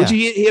 Yeah. Which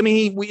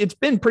it's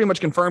been pretty much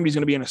confirmed he's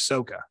going to be in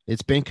Ahsoka.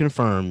 It's been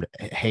confirmed,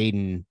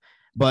 Hayden,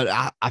 but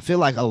I feel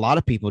like a lot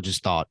of people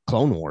just thought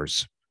Clone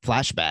Wars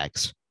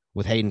flashbacks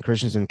with Hayden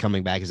Christensen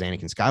coming back as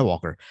Anakin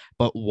Skywalker.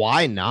 But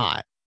why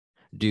not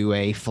do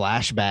a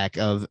flashback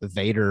of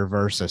Vader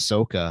versus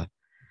Ahsoka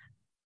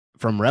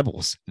from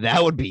Rebels?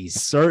 That would be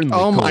certainly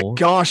cool. My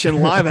gosh, in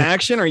live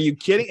action? Are you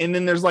kidding? And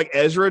then there's like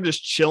Ezra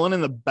just chilling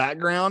in the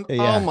background.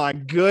 Yeah. Oh my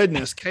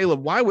goodness,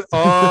 Caleb, why would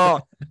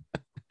that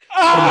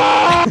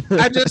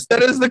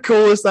is the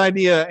coolest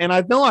idea. And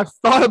I know I've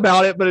thought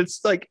about it, but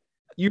it's like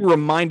you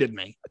reminded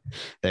me.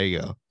 There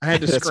you go. I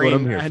had to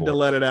scream. I had to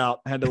let it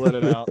out.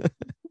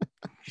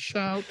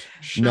 Shout.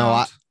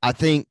 No, I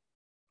think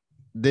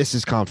this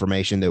is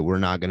confirmation that we're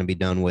not going to be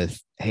done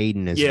with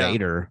Hayden as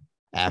Vader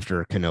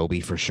after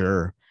Kenobi for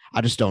sure.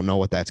 I just don't know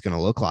what that's going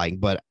to look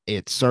like, but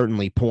it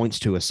certainly points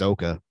to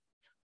Ahsoka.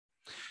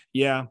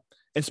 Yeah.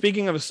 And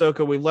speaking of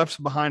Ahsoka, we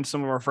left behind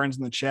some of our friends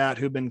in the chat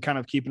who've been kind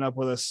of keeping up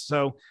with us.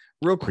 So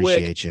real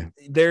quick,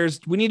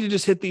 we need to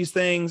just hit these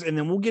things and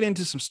then we'll get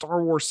into some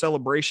Star Wars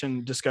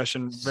Celebration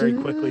discussion very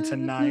quickly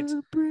tonight.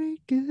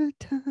 Good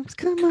times.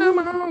 Come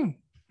on.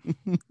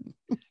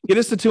 Get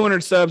us to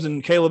 200 subs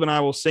and Caleb and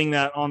I will sing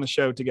that on the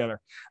show together.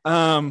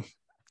 No,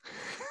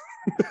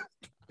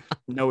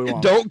 we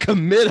won't. Don't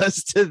commit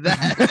us to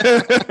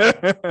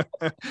that.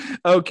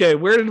 Okay.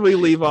 Where did we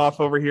leave off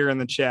over here in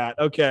the chat?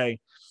 Okay.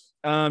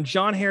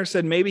 John Hare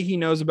said maybe he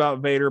knows about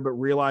Vader, but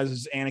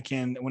realizes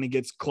Anakin when he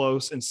gets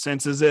close and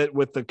senses it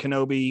with the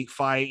Kenobi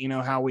fight,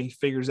 how he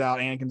figures out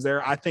Anakin's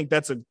there. I think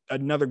that's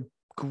another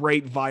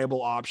great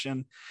viable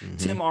option. Mm-hmm.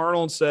 Tim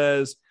Arnold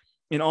says,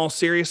 in all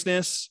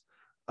seriousness,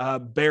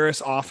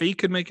 Barriss Offee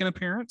could make an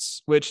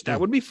appearance, which that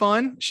would be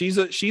fun. She's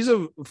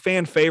a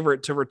fan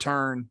favorite to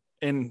return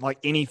in like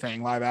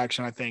anything live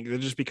action. I think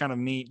it'd just be kind of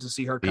neat to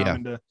see her come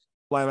into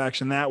live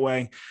action that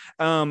way.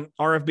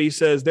 RFB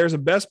says there's a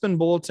Bespin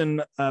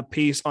Bulletin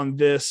piece on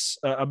this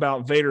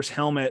about Vader's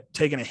helmet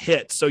taking a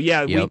hit. So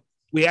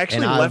we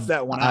actually left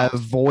that one out. I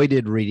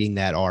avoided reading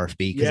that RFB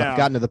because I've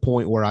gotten to the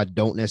point where I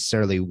don't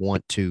necessarily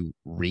want to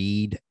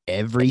read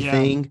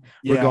everything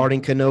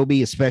regarding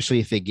Kenobi, especially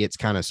if it gets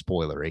kind of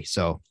spoilery.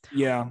 So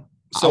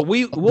so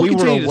we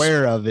were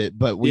aware of it,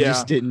 but we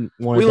just didn't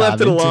want to. We left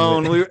it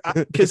alone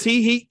because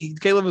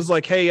Caleb was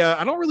like, "Hey,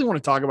 I don't really want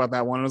to talk about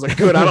that one." I was like,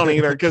 "Good, I don't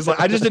either," because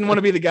I just didn't want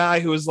to be the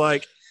guy who was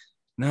like,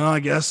 "No, I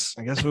guess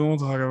we won't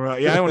talk about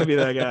it." Yeah, I don't want to be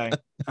that guy.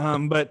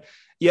 But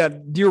yeah,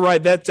 you're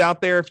right. That's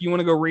out there. If you want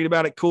to go read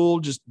about it,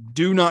 cool. Just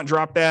do not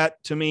drop that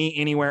to me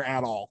anywhere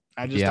at all.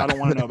 I don't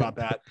want to know about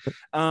that.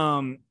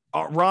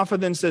 Rafa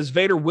then says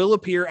Vader will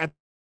appear at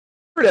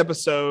third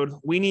episode.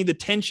 We need the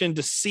tension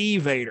to see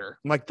Vader,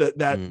 like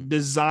that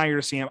desire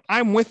to see him.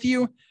 I'm with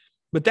you,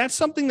 but that's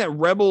something that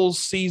Rebels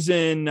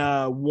season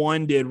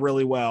 1 did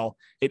really well.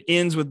 It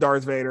ends with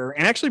Darth Vader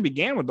and actually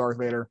began with Darth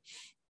Vader,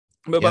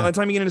 but by the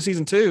time you get into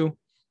season 2,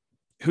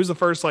 who's the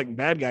first like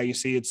bad guy you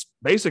see? It's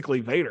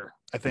basically Vader.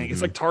 I think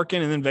it's like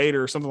Tarkin and then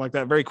Vader or something like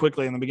that very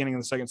quickly in the beginning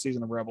of the second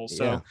season of Rebels.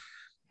 So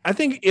I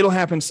think it'll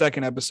happen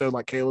second episode,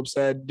 like Caleb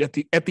said,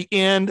 at the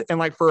end and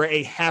like for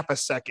a half a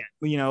second,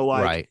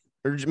 right.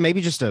 Or maybe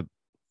just a.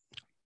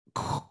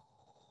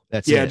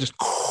 That's just.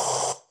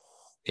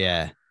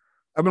 Yeah.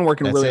 I've been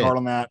working That's really it. hard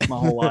on that my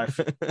whole life.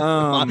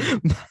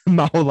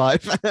 My whole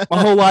life.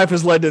 My whole life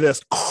has led to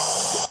this.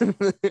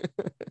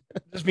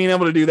 Just being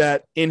able to do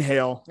that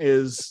inhale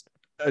is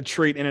a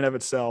treat in and of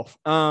itself.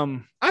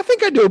 I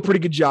think I do a pretty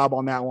good job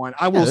on that one.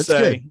 I will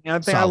say. And I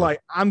think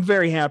I'm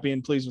very happy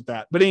and pleased with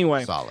that. But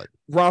anyway, solid.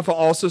 Rafa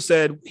also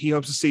said he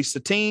hopes to see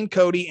Satine,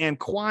 Cody, and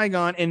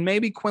Qui-Gon, and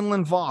maybe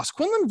Quinlan Vos.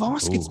 Quinlan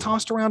Vos gets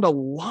tossed around a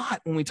lot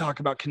when we talk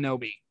about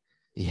Kenobi.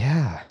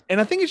 Yeah. And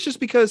I think it's just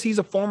because he's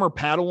a former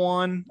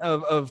Padawan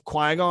of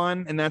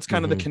Qui-Gon, and that's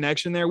kind of the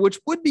connection there, which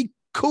would be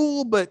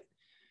cool, but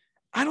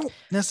I don't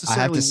necessarily.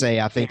 I have to say,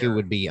 I think it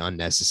would be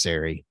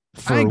unnecessary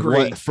for I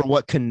agree.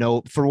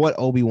 what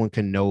Obi-Wan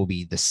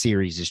Kenobi the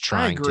series is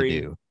trying to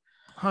do.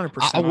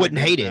 100%. I wouldn't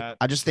hate it.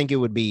 I just think it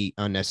would be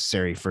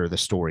unnecessary for the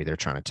story they're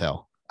trying to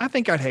tell. I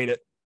think I'd hate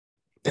it.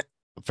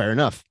 Fair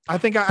enough. I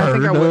think I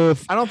would.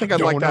 I don't think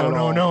I'd like that at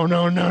all. No.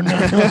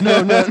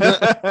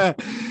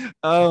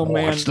 Oh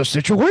man, what's the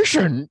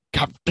situation,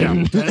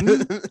 Captain?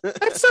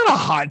 That's not a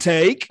hot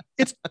take.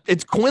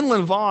 It's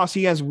Quinlan Vos.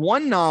 He has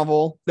one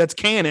novel that's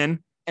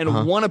canon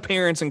and one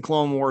appearance in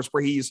Clone Wars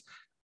where he's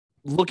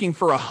looking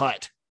for a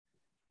hut,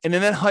 and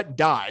then that hut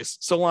dies.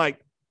 So like,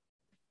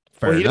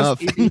 fair enough.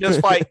 He does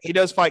fight. He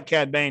does fight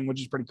Cad Bane,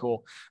 which is pretty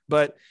cool.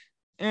 But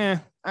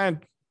I'm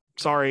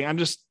sorry.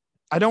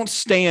 I don't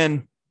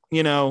stand.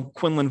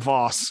 Quinlan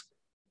Vos.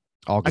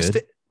 All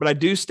good. But I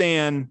do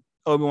stand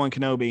Obi-Wan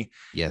Kenobi.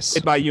 Yes.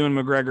 Played by Ewan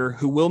McGregor,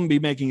 who will be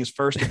making his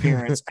first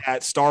appearance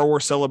at Star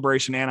Wars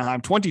Celebration Anaheim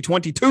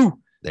 2022.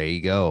 There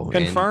you go.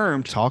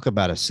 Confirmed. And talk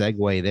about a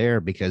segue there,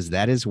 because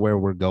that is where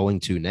we're going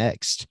to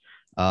next.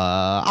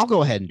 I'll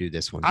go ahead and do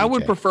this one. I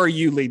would prefer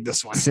you lead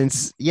this one.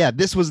 Since,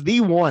 this was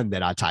the one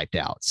that I typed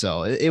out.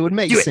 So it would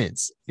make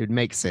sense. It would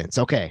make sense.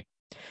 Okay.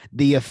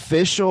 The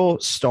official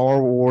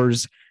Star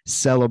Wars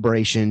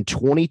Celebration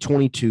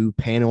 2022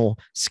 panel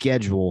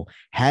schedule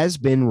has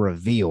been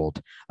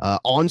revealed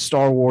on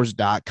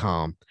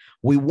StarWars.com.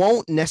 We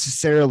won't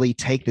necessarily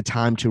take the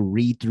time to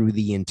read through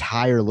the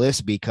entire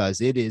list because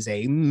it is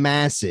a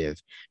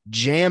massive,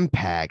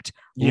 jam-packed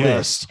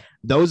list.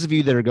 Those of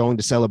you that are going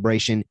to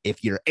Celebration,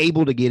 if you're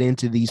able to get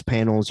into these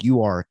panels,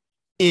 you are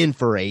in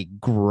for a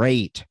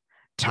great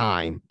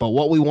time. But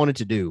what we wanted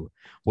to do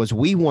was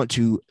we want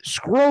to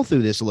scroll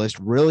through this list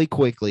really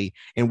quickly,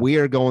 and we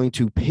are going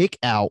to pick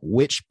out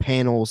which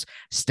panels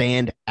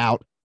stand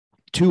out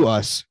to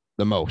us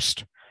the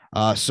most.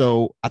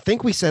 So I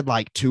think we said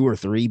like 2 or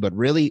 3, but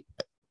really,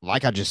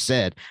 like I just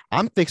said,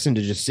 I'm fixing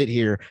to just sit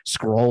here,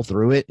 scroll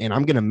through it, and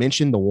I'm going to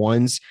mention the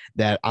ones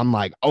that I'm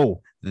like,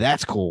 oh,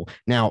 that's cool.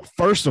 Now,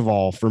 first of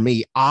all, for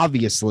me,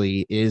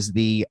 obviously, is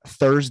the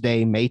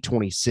Thursday, May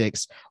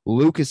 26th,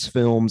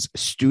 Lucasfilms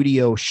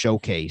Studio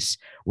Showcase,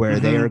 where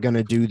they are going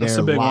to do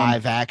their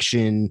live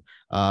action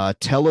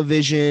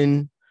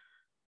television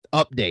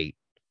update,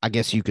 I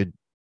guess you could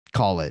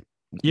call it.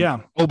 Yeah.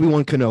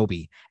 Obi-Wan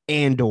Kenobi,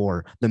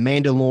 Andor, The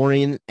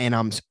Mandalorian, and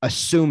I'm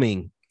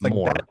assuming like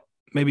more.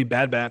 Maybe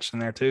Bad Batch in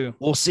there too.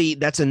 We'll see.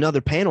 That's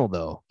another panel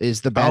though.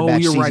 Is the Bad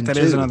Batch? Oh, you're right. That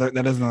is 2.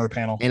 another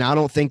panel. And I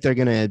don't think they're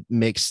gonna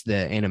mix the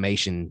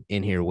animation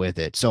in here with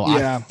it. So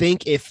I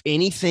think if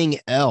anything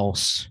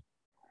else,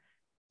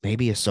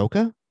 maybe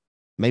Ahsoka.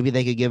 Maybe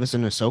they could give us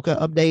an Ahsoka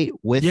update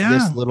with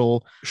this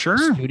little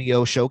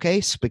studio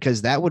showcase,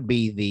 because that would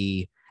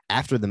be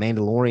after the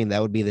Mandalorian.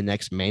 That would be the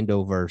next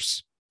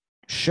Mandoverse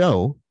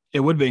show. It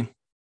would be.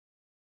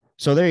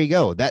 So there you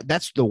go.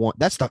 That's the one.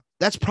 That's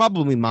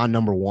probably my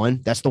number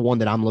one. That's the one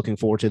that I'm looking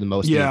forward to the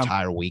most the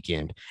entire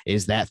weekend.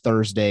 Is that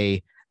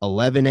Thursday,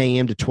 11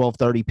 a.m. to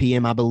 12:30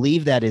 p.m. I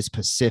believe that is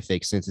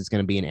Pacific, since it's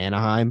going to be in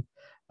Anaheim.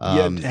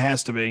 It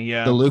has to be.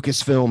 Yeah. The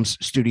Lucasfilms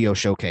Studio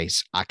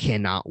Showcase. I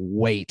cannot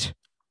wait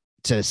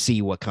to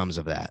see what comes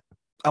of that.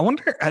 I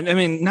wonder. I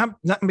mean, not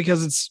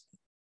because it's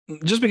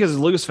just because it's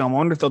Lucasfilm. I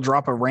wonder if they'll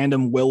drop a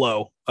random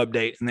Willow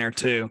update in there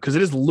too, because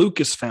it is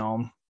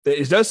Lucasfilm.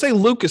 It does say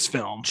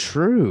Lucasfilm.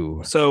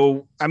 True.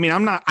 So, I mean,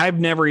 I've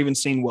never even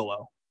seen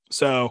Willow.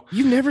 So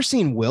you've never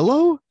seen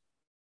Willow?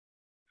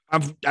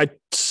 I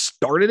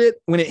started it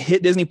when it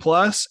hit Disney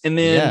Plus, and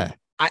then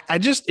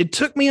it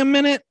took me a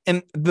minute.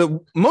 And the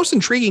most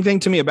intriguing thing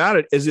to me about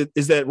it is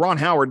that Ron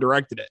Howard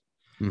directed it.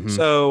 Mm-hmm.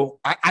 So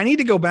I need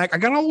to go back. I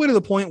got all the way to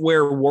the point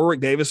where Warwick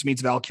Davis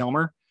meets Val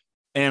Kilmer,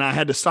 and I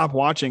had to stop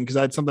watching because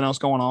I had something else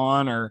going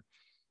on, or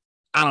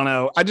I don't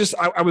know.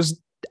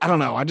 I don't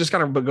know. I just got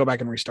to go back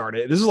and restart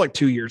it. This is like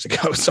 2 years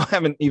ago, so I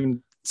haven't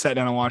even sat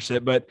down and watched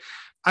it. But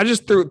I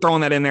just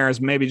throwing that in there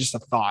as maybe just a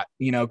thought,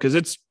 because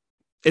it's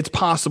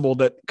possible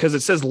that because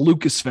it says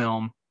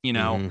Lucasfilm,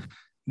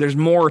 there's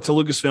more to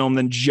Lucasfilm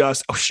than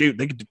just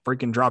they could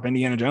freaking drop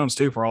Indiana Jones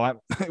too for all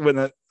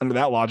that under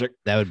that logic.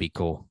 That would be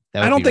cool.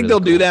 I don't think they'll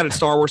do that at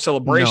Star Wars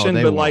Celebration,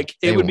 but like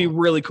it would be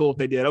really cool if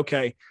they did.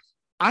 Okay.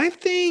 I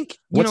think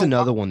what's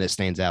another one that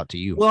stands out to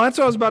you? Well, that's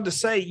what I was about to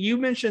say. You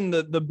mentioned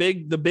the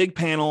big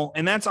panel,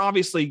 and that's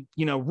obviously,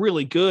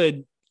 really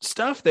good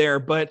stuff there.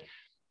 But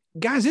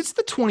guys, it's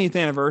the 20th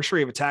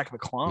anniversary of Attack of the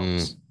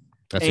Clones.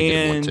 That's a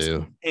good one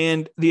too.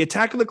 And the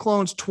Attack of the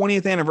Clones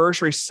 20th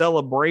anniversary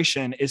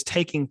celebration is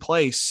taking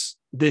place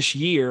this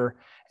year.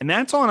 And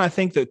that's on, I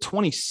think, the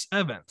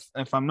 27th,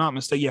 if I'm not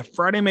mistaken. Yeah,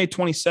 Friday, May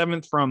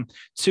 27th from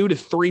 2 to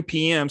 3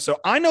 p.m. So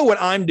I know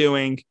what I'm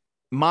doing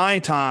my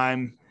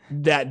time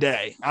that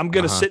day. I'm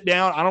going to sit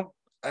down.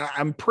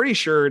 I'm pretty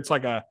sure it's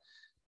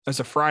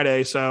a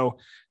Friday. So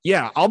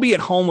yeah, I'll be at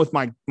home with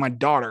my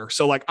daughter.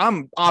 So like,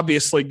 I'm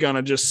obviously going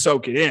to just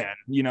soak it in,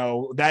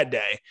 that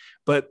day.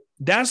 But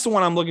that's the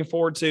one I'm looking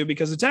forward to,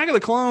 because Attack of the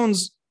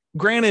Clones,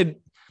 granted,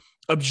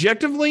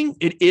 objectively,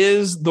 it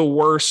is the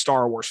worst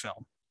Star Wars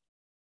film.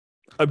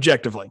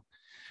 Objectively.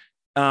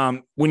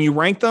 When you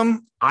rank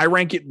them, I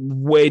rank it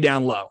way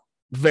down low,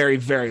 very,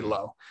 very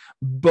low.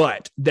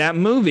 But that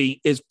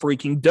movie is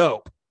freaking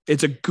dope.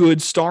 It's a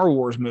good Star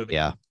Wars movie.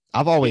 Yeah.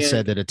 I've always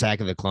said that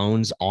Attack of the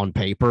Clones on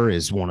paper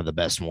is one of the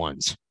best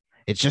ones.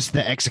 It's just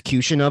the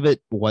execution of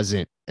it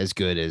wasn't as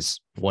good as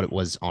what it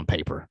was on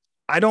paper.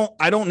 I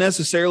don't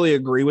necessarily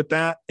agree with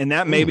that. And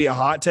that may be a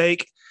hot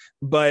take,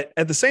 but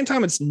at the same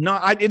time, it's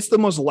not. It's the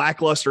most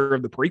lackluster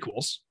of the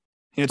prequels.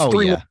 It's I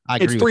agree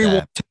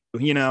with that.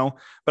 2,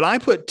 but I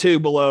put 2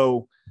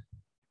 below.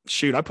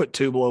 Shoot, I put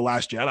 2 below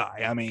Last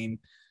Jedi. I mean,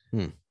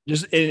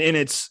 just in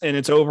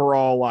its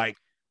overall like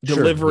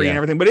delivery and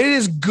everything, but it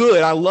is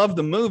good. I love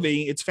the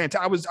movie. It's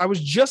fantastic. I was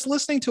just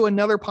listening to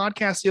another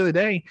podcast the other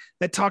day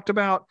that talked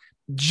about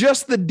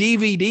just the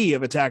DVD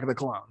of Attack of the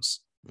Clones.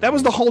 That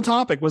was the whole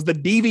topic, was the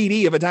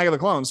DVD of Attack of the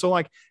Clones. So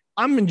like,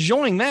 I'm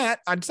enjoying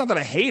that. It's not that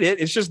I hate it.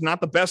 It's just not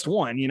the best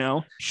one,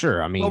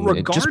 Sure. I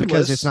mean, just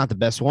because it's not the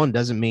best one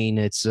doesn't mean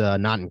it's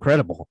not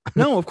incredible.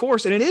 No, of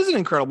course. And it is an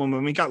incredible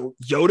movie. We got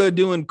Yoda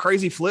doing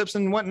crazy flips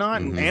and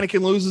whatnot, and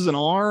Anakin loses an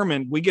arm,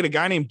 and we get a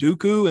guy named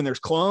Dooku, and there's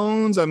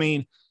clones. I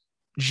mean,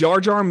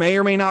 Jar Jar may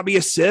or may not be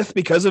a Sith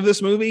because of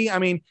this movie. I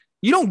mean,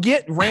 you don't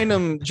get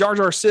random Jar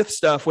Jar Sith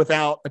stuff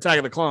without Attack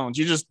of the Clones.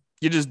 You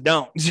just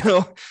don't.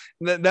 So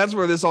that's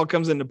where this all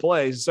comes into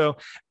play. So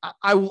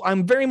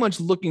I'm very much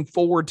looking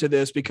forward to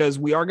this, because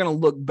we are going to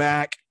look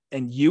back,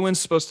 and Ewan's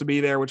supposed to be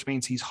there, which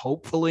means he's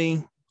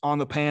hopefully on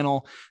the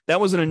panel. That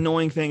was an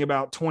annoying thing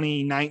about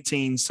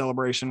 2019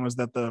 celebration, was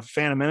that the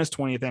Phantom Menace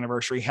 20th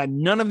anniversary had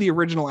none of the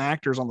original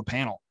actors on the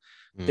panel.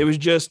 It was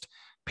just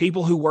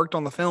people who worked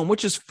on the film,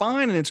 which is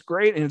fine and it's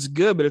great and it's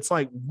good, but it's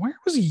like, where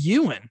was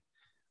Ewan?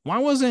 Why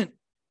wasn't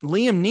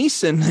Liam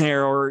Neeson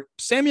there, or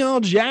Samuel L.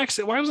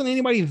 Jackson? Why wasn't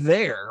anybody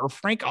there? Or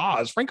Frank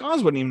Oz? Frank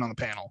Oz wasn't even on the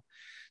panel.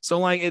 So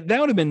like, that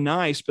would have been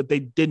nice, but they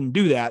didn't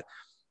do that.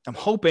 I'm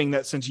hoping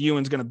that since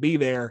Ewan's going to be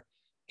there,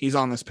 he's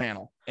on this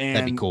panel. And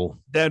that'd be cool.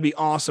 That'd be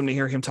awesome to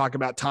hear him talk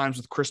about times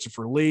with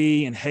Christopher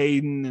Lee and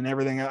Hayden and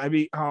everything.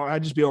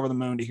 I'd just be over the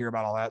moon to hear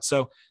about all that.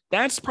 So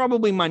that's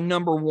probably my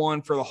number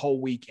one for the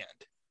whole weekend.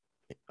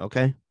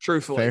 Okay.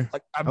 Truthfully. Fair.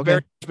 Like, I've very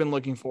much been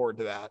looking forward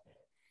to that.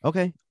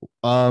 Okay.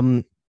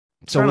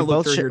 So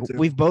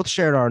we've both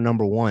shared our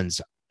number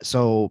ones.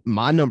 So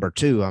my number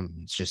 2,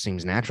 it just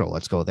seems natural.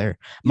 Let's go there.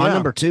 My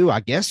number 2,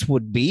 I guess,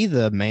 would be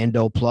the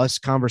Mando Plus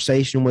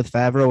conversation with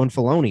Favreau and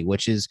Filoni,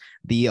 which is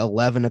the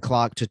 11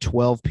 o'clock to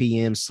 12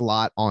 p.m.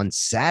 slot on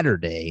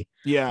Saturday.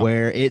 Yeah.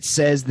 Where it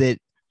says that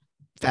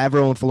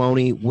Favreau and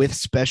Filoni with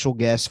special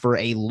guests for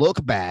a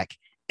look back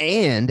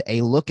and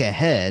a look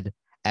ahead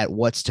at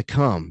what's to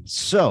come.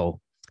 So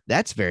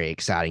that's very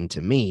exciting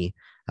to me.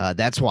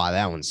 That's why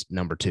that one's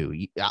number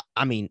 2.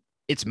 I mean,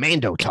 it's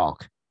Mando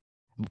talk.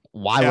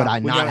 Why would I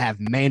not have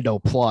Mando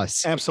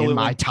Plus in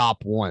my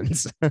top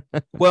ones?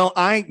 Well,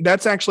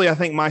 that's actually, I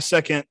think, my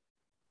second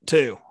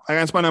 2.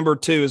 That's my number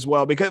 2 as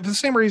well, because for the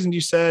same reason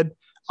you said,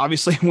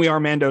 obviously we are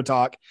Mando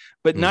talk,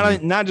 but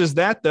not just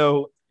that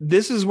though.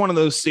 This is one of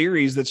those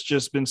series that's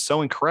just been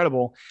so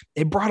incredible.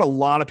 It brought a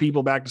lot of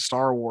people back to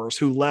Star Wars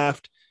who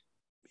left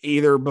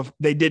either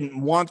they didn't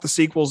want the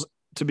sequels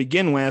to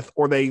begin with,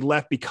 or they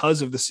left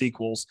because of the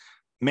sequels.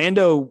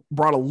 Mando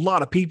brought a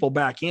lot of people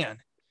back in.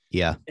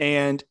 Yeah.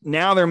 And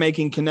now they're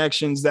making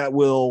connections that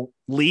will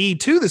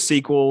lead to the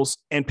sequels,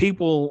 and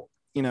people,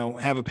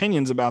 have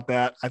opinions about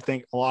that. I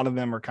think a lot of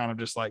them are kind of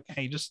just like,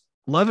 hey, just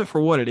love it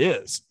for what it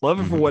is. Love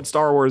it for what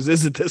Star Wars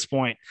is at this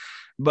point.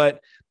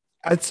 But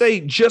I'd say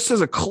just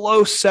as a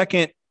close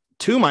second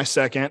to my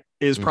second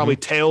is probably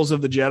Tales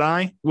of the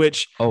Jedi,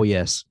 which. Oh,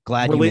 yes.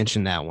 Glad you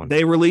mentioned that one.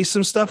 They released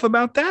some stuff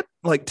about that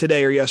like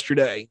today or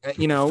yesterday,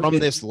 From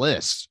this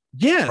list.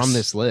 Yes. From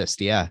this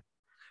list. Yeah.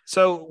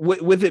 So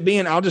with it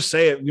being, I'll just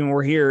say it,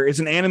 we're here. It's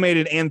an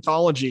animated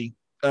anthology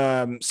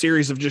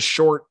series of just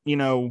short,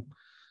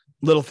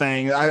 little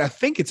thing. I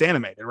think it's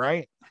animated,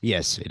 right?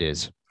 Yes, it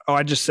is. Oh,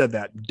 I just said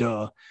that.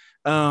 Duh.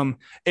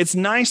 It's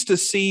nice to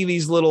see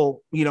these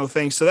little,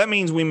 things. So that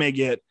means we may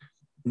get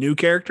new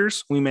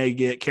characters. We may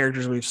get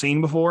characters we've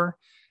seen before.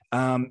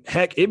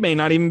 Heck, it may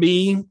not even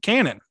be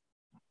canon.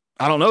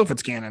 I don't know if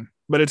it's canon,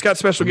 but it's got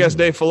special guest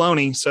Dave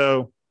Filoni.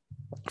 So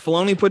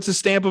Filoni puts his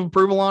stamp of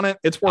approval on it.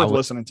 It's worth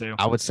listening to.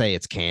 I would say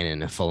it's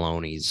canon if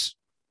Filoni's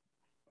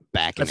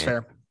backing That's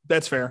fair.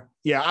 That's fair.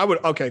 Yeah, I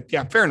would. Okay.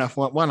 Yeah, fair enough.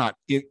 Why not?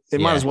 It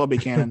might as well be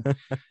canon.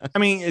 I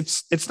mean,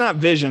 it's not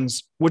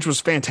Visions, which was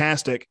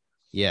fantastic.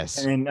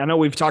 Yes. And I know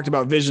we've talked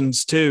about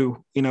Visions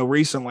too,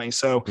 recently.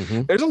 So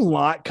there's a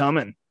lot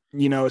coming,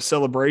 a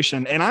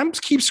Celebration. And I'm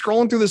keep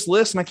scrolling through this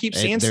list and I keep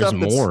seeing there's stuff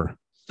that's more.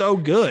 So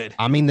good.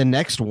 I mean, the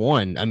next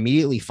one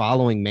immediately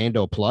following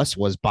Mando Plus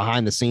was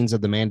behind the scenes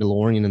of The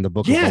Mandalorian and the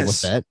Book of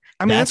Boba Fett.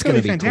 I mean, that's going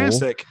to be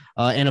fantastic.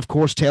 Cool. And of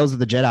course, Tales of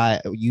the Jedi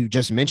you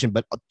just mentioned,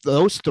 but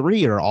those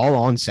three are all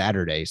on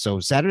Saturday. So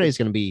Saturday is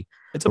going to be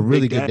a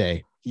really good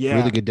day. Yeah.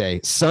 Really good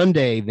day.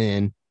 Sunday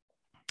then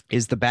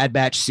is the Bad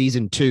Batch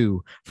season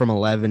 2 from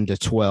 11 to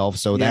 12.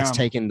 So that's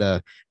taking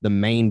the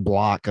main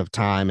block of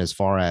time as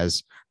far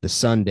as the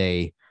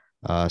Sunday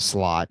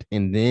slot.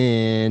 And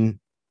then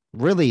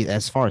really,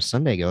 as far as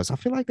Sunday goes, I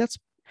feel like that's,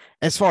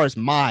 as far as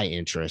my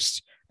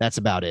interest, that's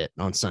about it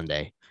on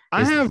Sunday.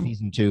 I have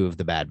season 2 of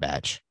the Bad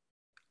Batch.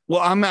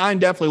 Well, I'm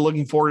definitely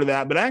looking forward to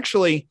that. But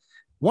actually,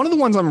 one of the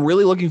ones I'm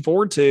really looking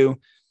forward to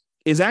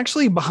is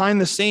actually behind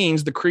the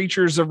scenes, the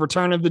Creatures of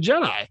Return of the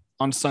Jedi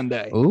on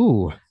Sunday.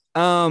 Ooh.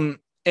 And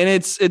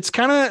it's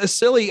kind of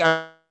silly.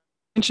 I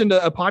mentioned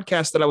a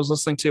podcast that I was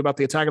listening to about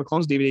the Attack of the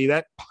Clones DVD.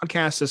 That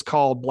podcast is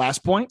called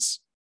Blast Points.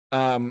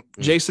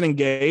 Jason and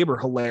Gabe are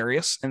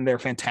hilarious and they're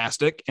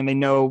fantastic. And they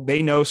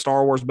know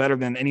Star Wars better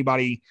than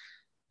anybody.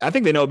 I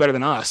think they know it better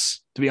than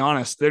us, to be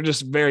honest. They're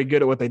just very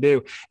good at what they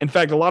do. In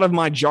fact, a lot of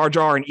my Jar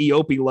Jar and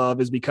Eopie love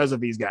is because of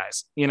these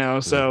guys,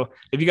 So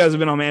if you guys have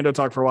been on Mando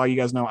Talk for a while, you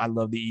guys know I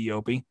love the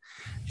Eopie.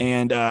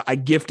 And I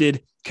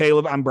gifted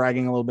Caleb. I'm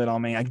bragging a little bit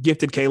on me. I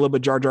gifted Caleb a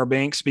Jar Jar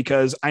Binks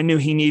because I knew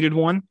he needed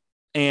one.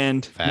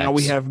 And now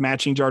we have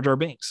matching Jar Jar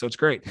Binks. So it's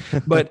great.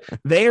 But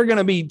they are going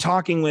to be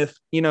talking with,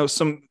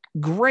 some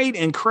great,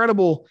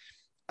 incredible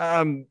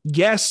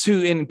guests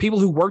and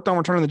people who worked on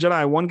Return of the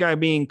Jedi. One guy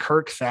being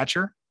Kirk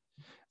Thatcher.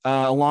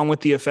 Along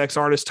with the effects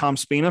artist Tom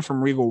Spina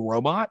from Regal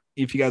Robot,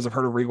 if you guys have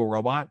heard of Regal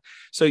Robot.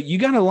 So you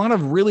got a lot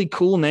of really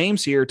cool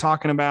names here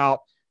talking about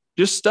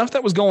just stuff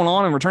that was going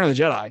on in Return of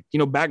the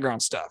Jedi,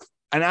 background stuff.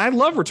 And I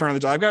love Return of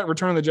the Jedi. I've got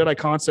Return of the Jedi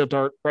concept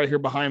art right here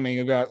behind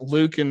me. I've got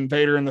Luke and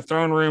Vader in the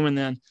throne room, and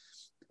then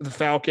the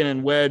Falcon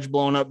and Wedge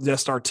blowing up Death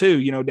Star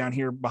 2, down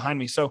here behind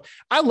me. So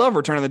I love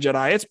Return of the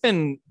Jedi.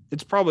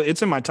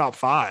 It's in my top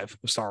 5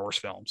 of Star Wars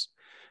films,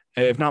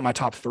 if not my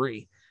top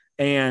 3.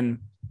 And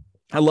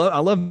I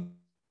love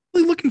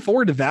really looking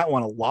forward to that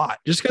one a lot,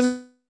 just because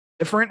it's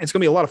different. It's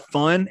going to be a lot of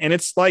fun, and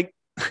it's like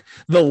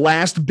the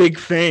last big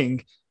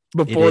thing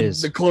before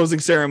the closing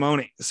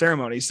ceremony.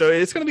 So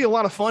it's going to be a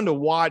lot of fun to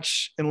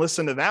watch and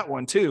listen to that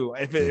one too.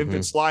 If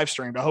it's live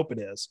streamed, I hope it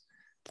is.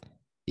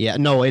 Yeah,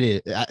 no, it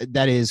is.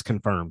 That is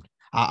confirmed.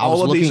 I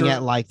was looking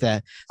at like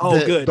that.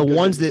 The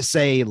ones that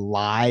say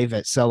live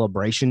at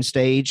Celebration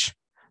stage,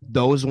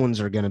 those ones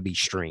are going to be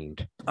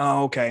streamed.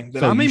 Oh, okay.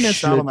 Then I may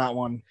miss out on that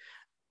one.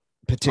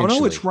 Potentially. Oh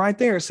no, it's right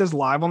there. It says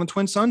live on the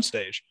Twin Sun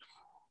stage.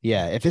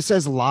 Yeah, if it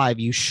says live,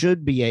 you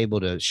should be able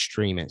to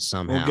stream it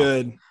somehow. Well,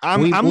 good.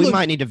 We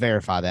might need to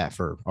verify that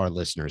for our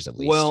listeners at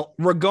least. Well,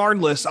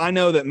 regardless, I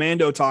know that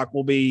Mando Talk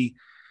will be.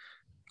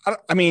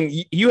 I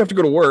mean, you have to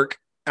go to work,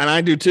 and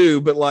I do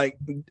too. But like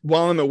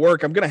while I'm at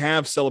work, I'm going to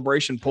have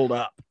Celebration pulled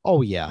up.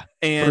 Oh yeah,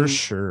 and for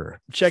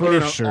sure, checking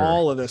in on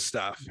all of this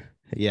stuff.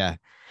 Yeah.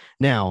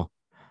 Now,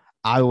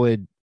 I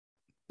would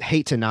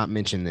hate to not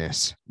mention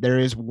this. There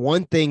is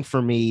one thing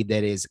for me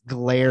that is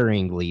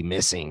glaringly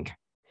missing,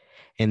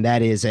 and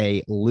that is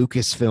a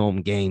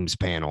Lucasfilm Games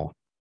panel.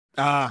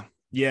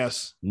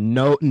 Yes.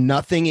 No,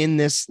 nothing in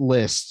this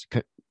list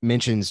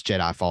mentions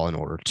Jedi Fallen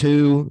Order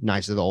 2,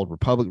 Knights of the Old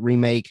Republic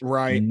remake.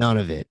 Right. None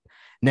of it.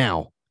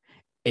 Now,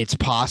 it's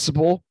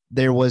possible.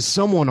 There was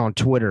someone on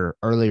Twitter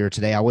earlier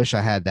today. I wish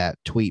I had that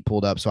tweet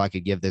pulled up so I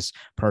could give this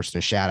person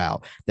a shout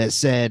out that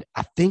said,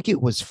 I think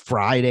it was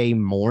Friday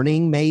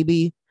morning,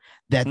 maybe,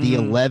 that the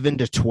 11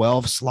 to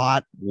 12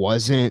 slot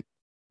wasn't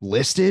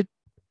listed.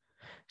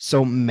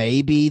 So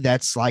maybe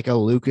that's like a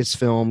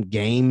Lucasfilm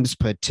Games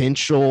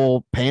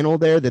potential panel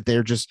there that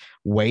they're just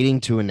waiting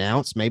to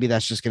announce. Maybe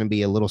that's just going to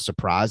be a little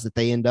surprise that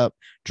they end up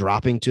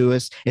dropping to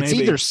us. It's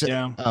either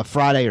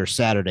Friday or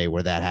Saturday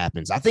where that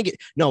happens. I think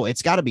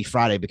it's got to be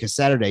Friday because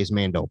Saturday is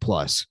Mando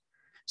Plus.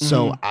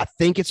 So I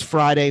think it's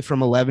Friday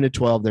from 11 to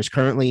 12. There's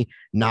currently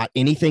not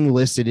anything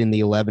listed in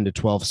the 11 to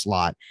 12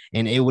 slot,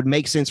 and it would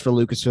make sense for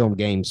Lucasfilm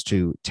Games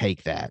to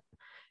take that.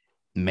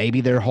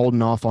 Maybe they're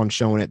holding off on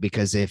showing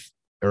it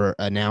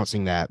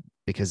announcing that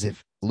because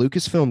if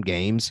Lucasfilm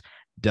Games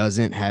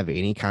doesn't have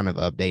any kind of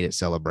update at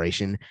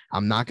Celebration,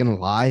 I'm not going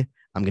to lie,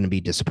 I'm going to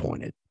be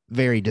disappointed.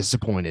 Very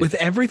disappointed. With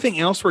everything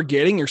else we're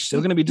getting, you're still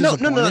going to be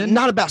disappointed? No,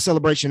 not about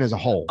Celebration as a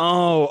whole.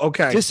 Oh,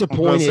 okay.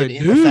 Disappointed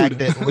in the fact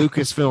that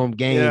Lucasfilm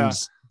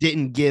Games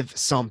didn't give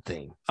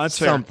something. That's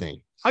something.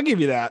 Fair. I'll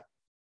give you that.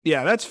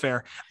 Yeah, that's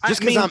fair.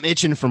 Just because I'm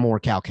itching for more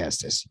Cal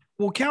Kestis.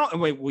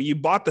 Well, you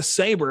bought the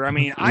saber. I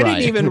mean, I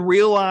didn't even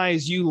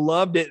realize you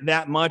loved it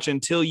that much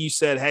until you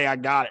said, "Hey, I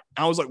got it."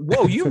 I was like,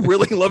 "Whoa, you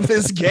really love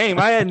this game."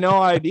 I had no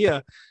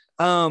idea.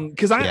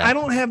 Because I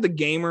don't have the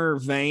gamer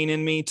vein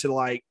in me to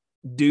like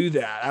do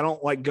that. I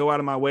don't like go out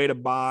of my way to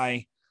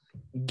buy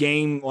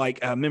game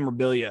like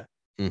memorabilia.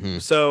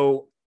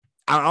 So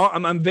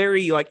I'm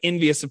very like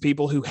envious of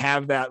people who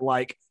have that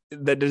like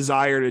the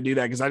desire to do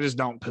that because I just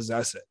don't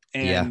possess it.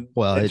 And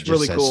well, it's it just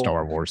really says cool.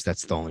 Star Wars.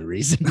 That's the only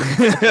reason.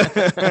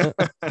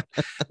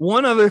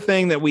 One other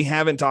thing that we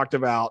haven't talked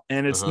about,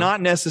 and it's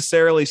not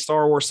necessarily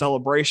Star Wars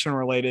Celebration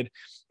related,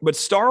 but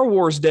Star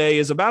Wars Day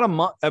is about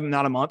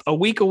a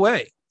week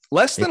away.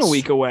 Less than a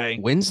week away.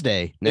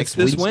 Wednesday. Next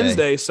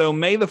Wednesday. So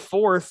May the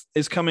 4th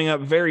is coming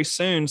up very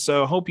soon.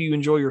 So I hope you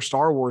enjoy your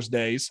Star Wars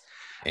days.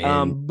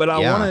 But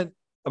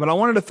I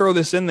wanted to throw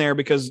this in there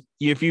because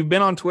if you've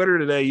been on Twitter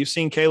today, you've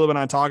seen Caleb and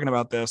I talking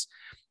about this.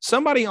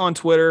 Somebody on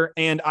Twitter,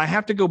 and I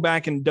have to go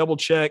back and double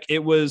check.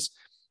 It was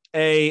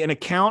an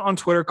account on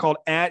Twitter called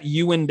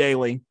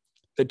 @EwanDaily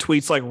that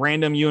tweets like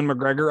random Ewan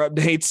McGregor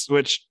updates,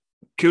 which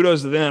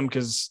kudos to them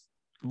because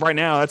right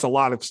now that's a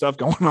lot of stuff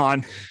going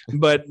on.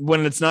 But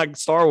when it's not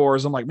Star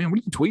Wars, I'm like, man, what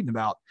are you tweeting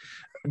about?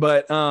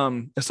 But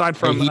aside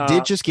from he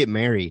did just get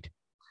married.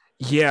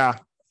 Yeah,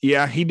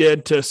 he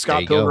did to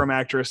Scott Pilgrim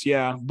actress.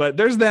 Yeah, but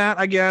there's that,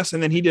 I guess.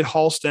 And then he did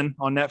Halston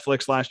on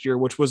Netflix last year,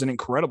 which was an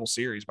incredible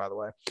series, by the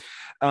way.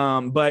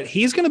 But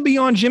he's going to be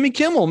on Jimmy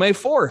Kimmel May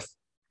 4th.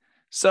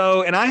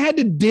 So, and I had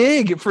to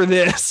dig for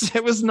this.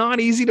 It was not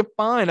easy to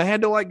find. I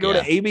had to go to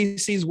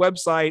ABC's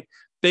website,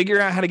 figure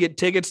out how to get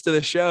tickets to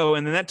the show.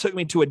 And then that took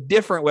me to a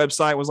different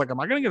website. I was like, am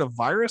I going to get a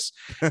virus?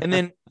 And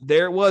then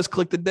there it was,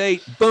 click the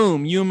date,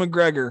 boom, Ewan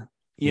McGregor,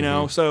 you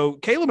know? So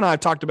Caleb and I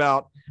have talked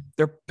about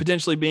there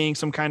potentially being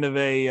some kind of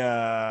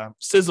a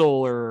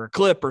sizzle or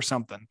clip or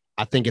something.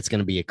 I think it's going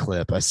to be a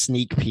clip, a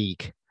sneak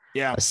peek.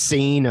 Yeah. A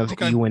scene of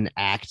Ewan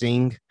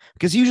acting,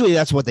 because usually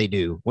that's what they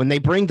do. When they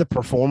bring the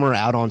performer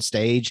out on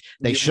stage,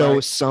 they show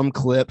some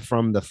clip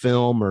from the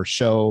film or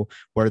show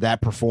where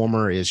that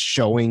performer is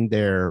showing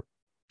their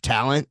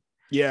talent.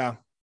 Yeah.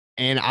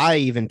 And I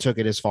even took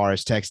it as far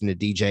as texting to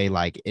DJ,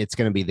 like it's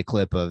going to be the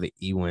clip of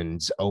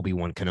Ewan's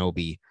Obi-Wan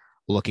Kenobi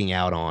looking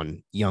out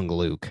on young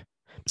Luke.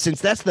 Since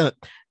that's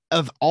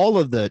of all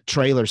of the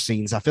trailer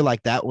scenes, I feel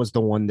like that was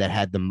the one that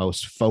had the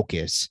most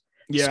focus.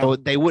 Yeah. So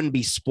they wouldn't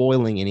be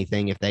spoiling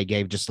anything if they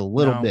gave just a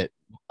little bit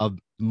of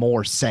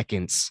more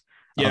seconds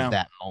of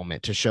that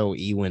moment to show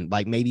Ewan,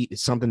 like maybe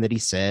something that he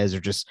says or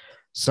just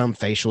some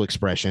facial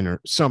expression or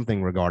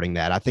something regarding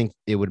that. I think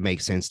it would make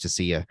sense to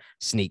see a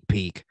sneak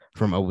peek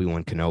from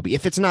Obi-Wan Kenobi.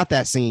 If it's not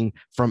that scene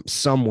from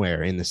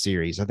somewhere in the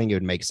series, I think it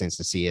would make sense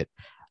to see it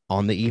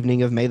on the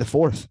evening of May the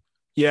 4th.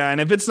 Yeah.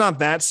 And if it's not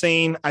that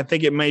scene, I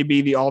think it may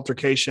be the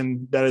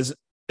altercation that is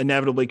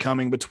inevitably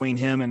coming between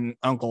him and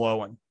Uncle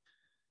Owen.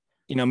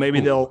 You know, maybe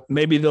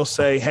they'll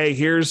say, hey,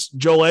 here's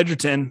Joel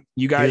Edgerton.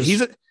 You guys,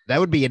 that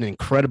would be an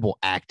incredible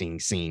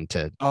acting scene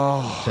to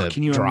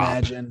can you drop.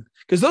 imagine?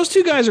 Because those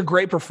two guys are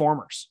great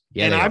performers.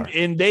 Yeah,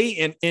 and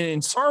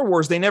in Star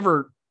Wars, they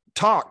never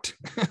talked.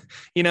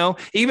 You know,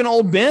 even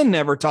old Ben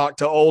never talked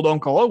to old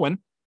Uncle Owen.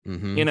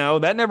 Mm-hmm. You know,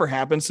 that never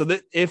happened. So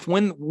that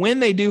when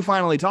they do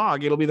finally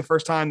talk, it'll be the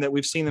first time that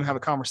we've seen them have a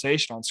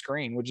conversation on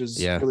screen, which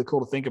is really cool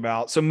to think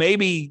about. So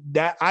maybe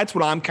that's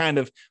what I'm kind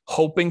of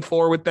hoping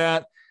for with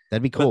that.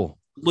 That'd be cool. But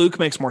Luke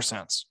makes more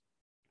sense.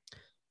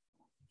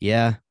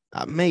 Yeah.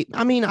 I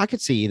mean, I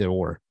could see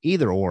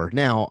either or.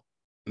 Now,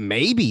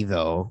 maybe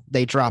though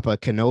they drop a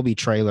Kenobi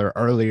trailer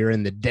earlier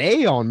in the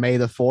day on May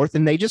the 4th,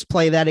 and they just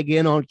play that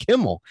again on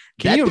Kimmel.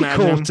 Can you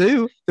imagine? Cool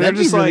too. They're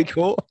just really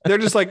cool. They're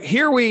just like,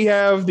 here we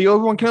have the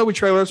Obi-Wan Kenobi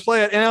trailer. Let's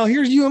play it. And now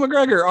here's Ewan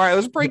McGregor. All right,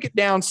 let's break it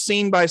down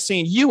scene by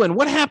scene. Ewan,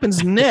 what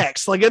happens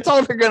next? Like that's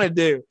all they're gonna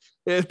do.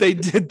 If they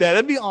did that,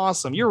 that'd be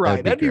awesome. You're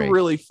right. That'd be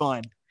really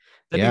fun.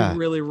 That'd be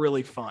really,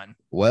 really fun.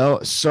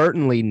 Well,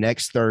 certainly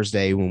next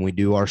Thursday when we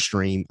do our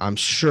stream, I'm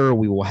sure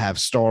we will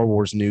have Star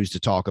Wars news to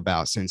talk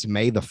about since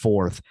May the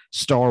 4th,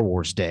 Star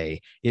Wars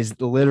Day, is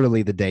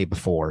literally the day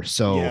before.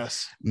 So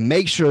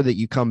make sure that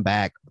you come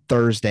back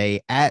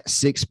Thursday at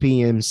 6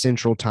 p.m.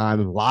 Central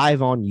Time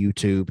live on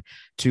YouTube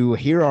to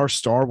hear our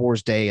Star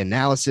Wars Day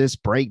analysis,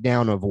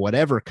 breakdown of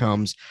whatever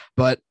comes.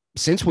 But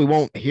since you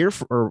won't hear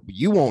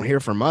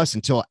from us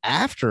until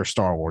after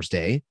Star Wars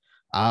Day,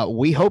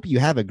 we hope you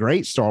have a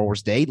great Star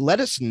Wars Day. Let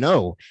us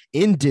know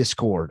in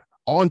Discord,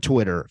 on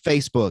Twitter,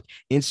 Facebook,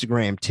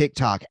 Instagram,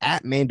 TikTok,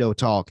 at Mando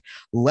Talk.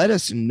 Let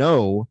us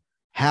know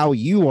how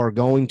you are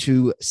going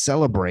to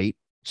celebrate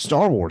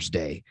Star Wars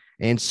Day.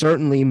 And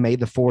certainly May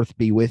the 4th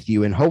be with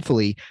you. And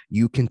hopefully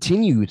you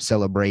continue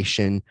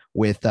celebration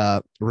with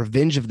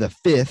Revenge of the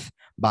 5th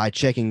by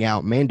checking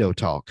out Mando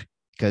Talk,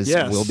 because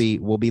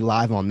we'll be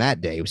live on that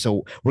day.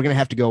 So we're going to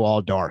have to go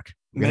all dark.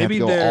 Maybe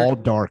go all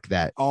dark,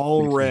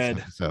 all red.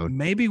 Episode.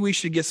 Maybe we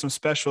should get some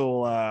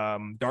special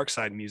dark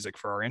side music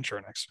for our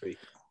intro next week.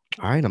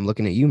 All right, I'm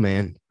looking at you,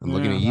 man. I'm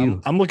looking at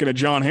you. I'm looking at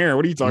John Hare.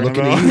 What are you talking about?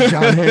 Looking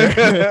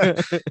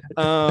at you,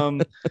 John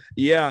Hare.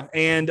 Yeah,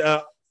 and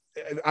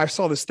I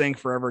saw this thing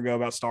forever ago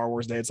about Star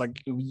Wars Day. It's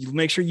like you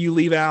make sure you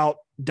leave out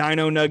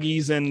Dino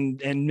Nuggies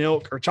and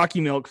milk or chalky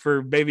milk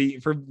for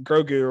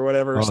Grogu or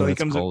whatever. So he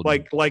comes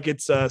like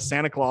it's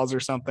Santa Claus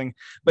or something.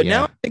 But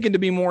now I'm thinking to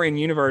be more in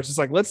universe. It's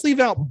like let's leave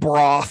out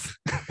broth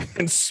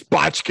and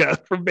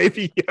Spotchka from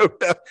Baby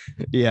Yoda.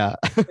 Yeah.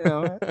 You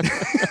know?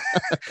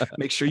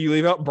 Make sure you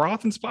leave out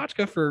broth and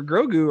Spotchka for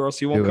Grogu, or else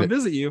he won't come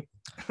visit you.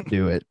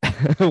 Do it.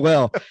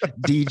 Well,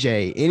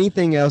 DJ,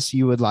 anything else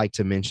you would like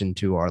to mention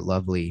to our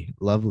lovely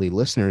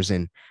listeners?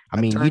 And I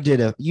mean, you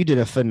did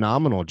a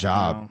phenomenal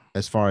job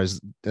as far as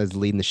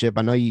leading the ship.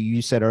 I know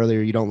you said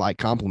earlier you don't like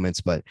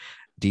compliments, but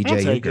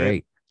DJ, you're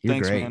great.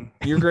 Thanks, great. Man.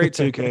 You're great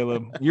too,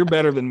 Caleb. You're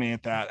better than me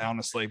at that,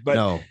 honestly. But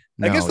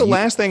I guess the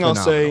last thing I'll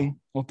say,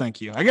 well,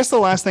 thank you. I guess the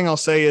last thing I'll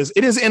say is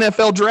it is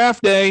NFL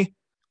draft day.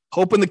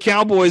 Hoping the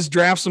Cowboys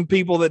draft some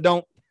people that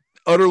don't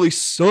utterly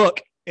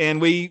suck, and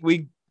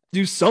we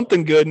do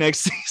something good next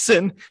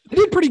season. They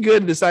did pretty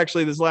good this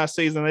last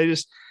season. They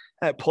just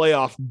that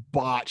playoff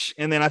botch.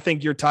 And then I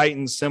think your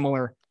Titans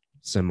similar.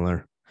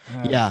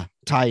 Yeah.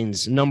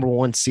 Titans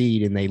 #1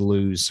 seed and they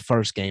lose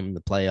first game in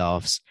the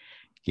playoffs.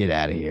 Get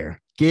out of here.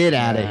 Get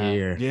out of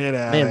here. Get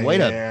out man,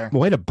 of here.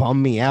 Way to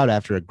bum me out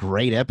after a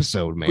great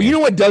episode, man. Well, you know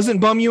what doesn't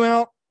bum you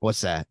out?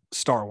 What's that?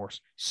 Star Wars.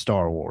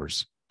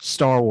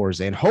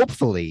 And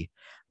hopefully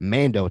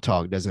Mando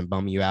talk doesn't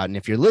bum you out. And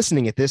if you're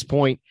listening at this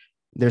point,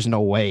 there's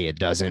no way it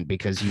doesn't,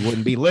 because you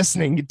wouldn't be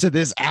listening to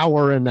this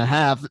hour and a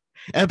half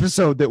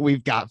episode that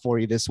we've got for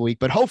you this week.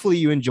 But hopefully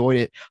you enjoyed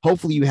it.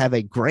 Hopefully you have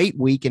a great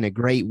week and a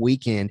great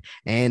weekend.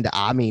 And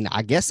I mean,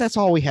 I guess that's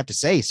all we have to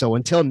say. So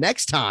until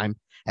next time,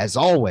 as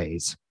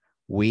always,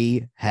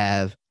 we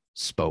have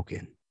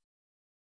spoken.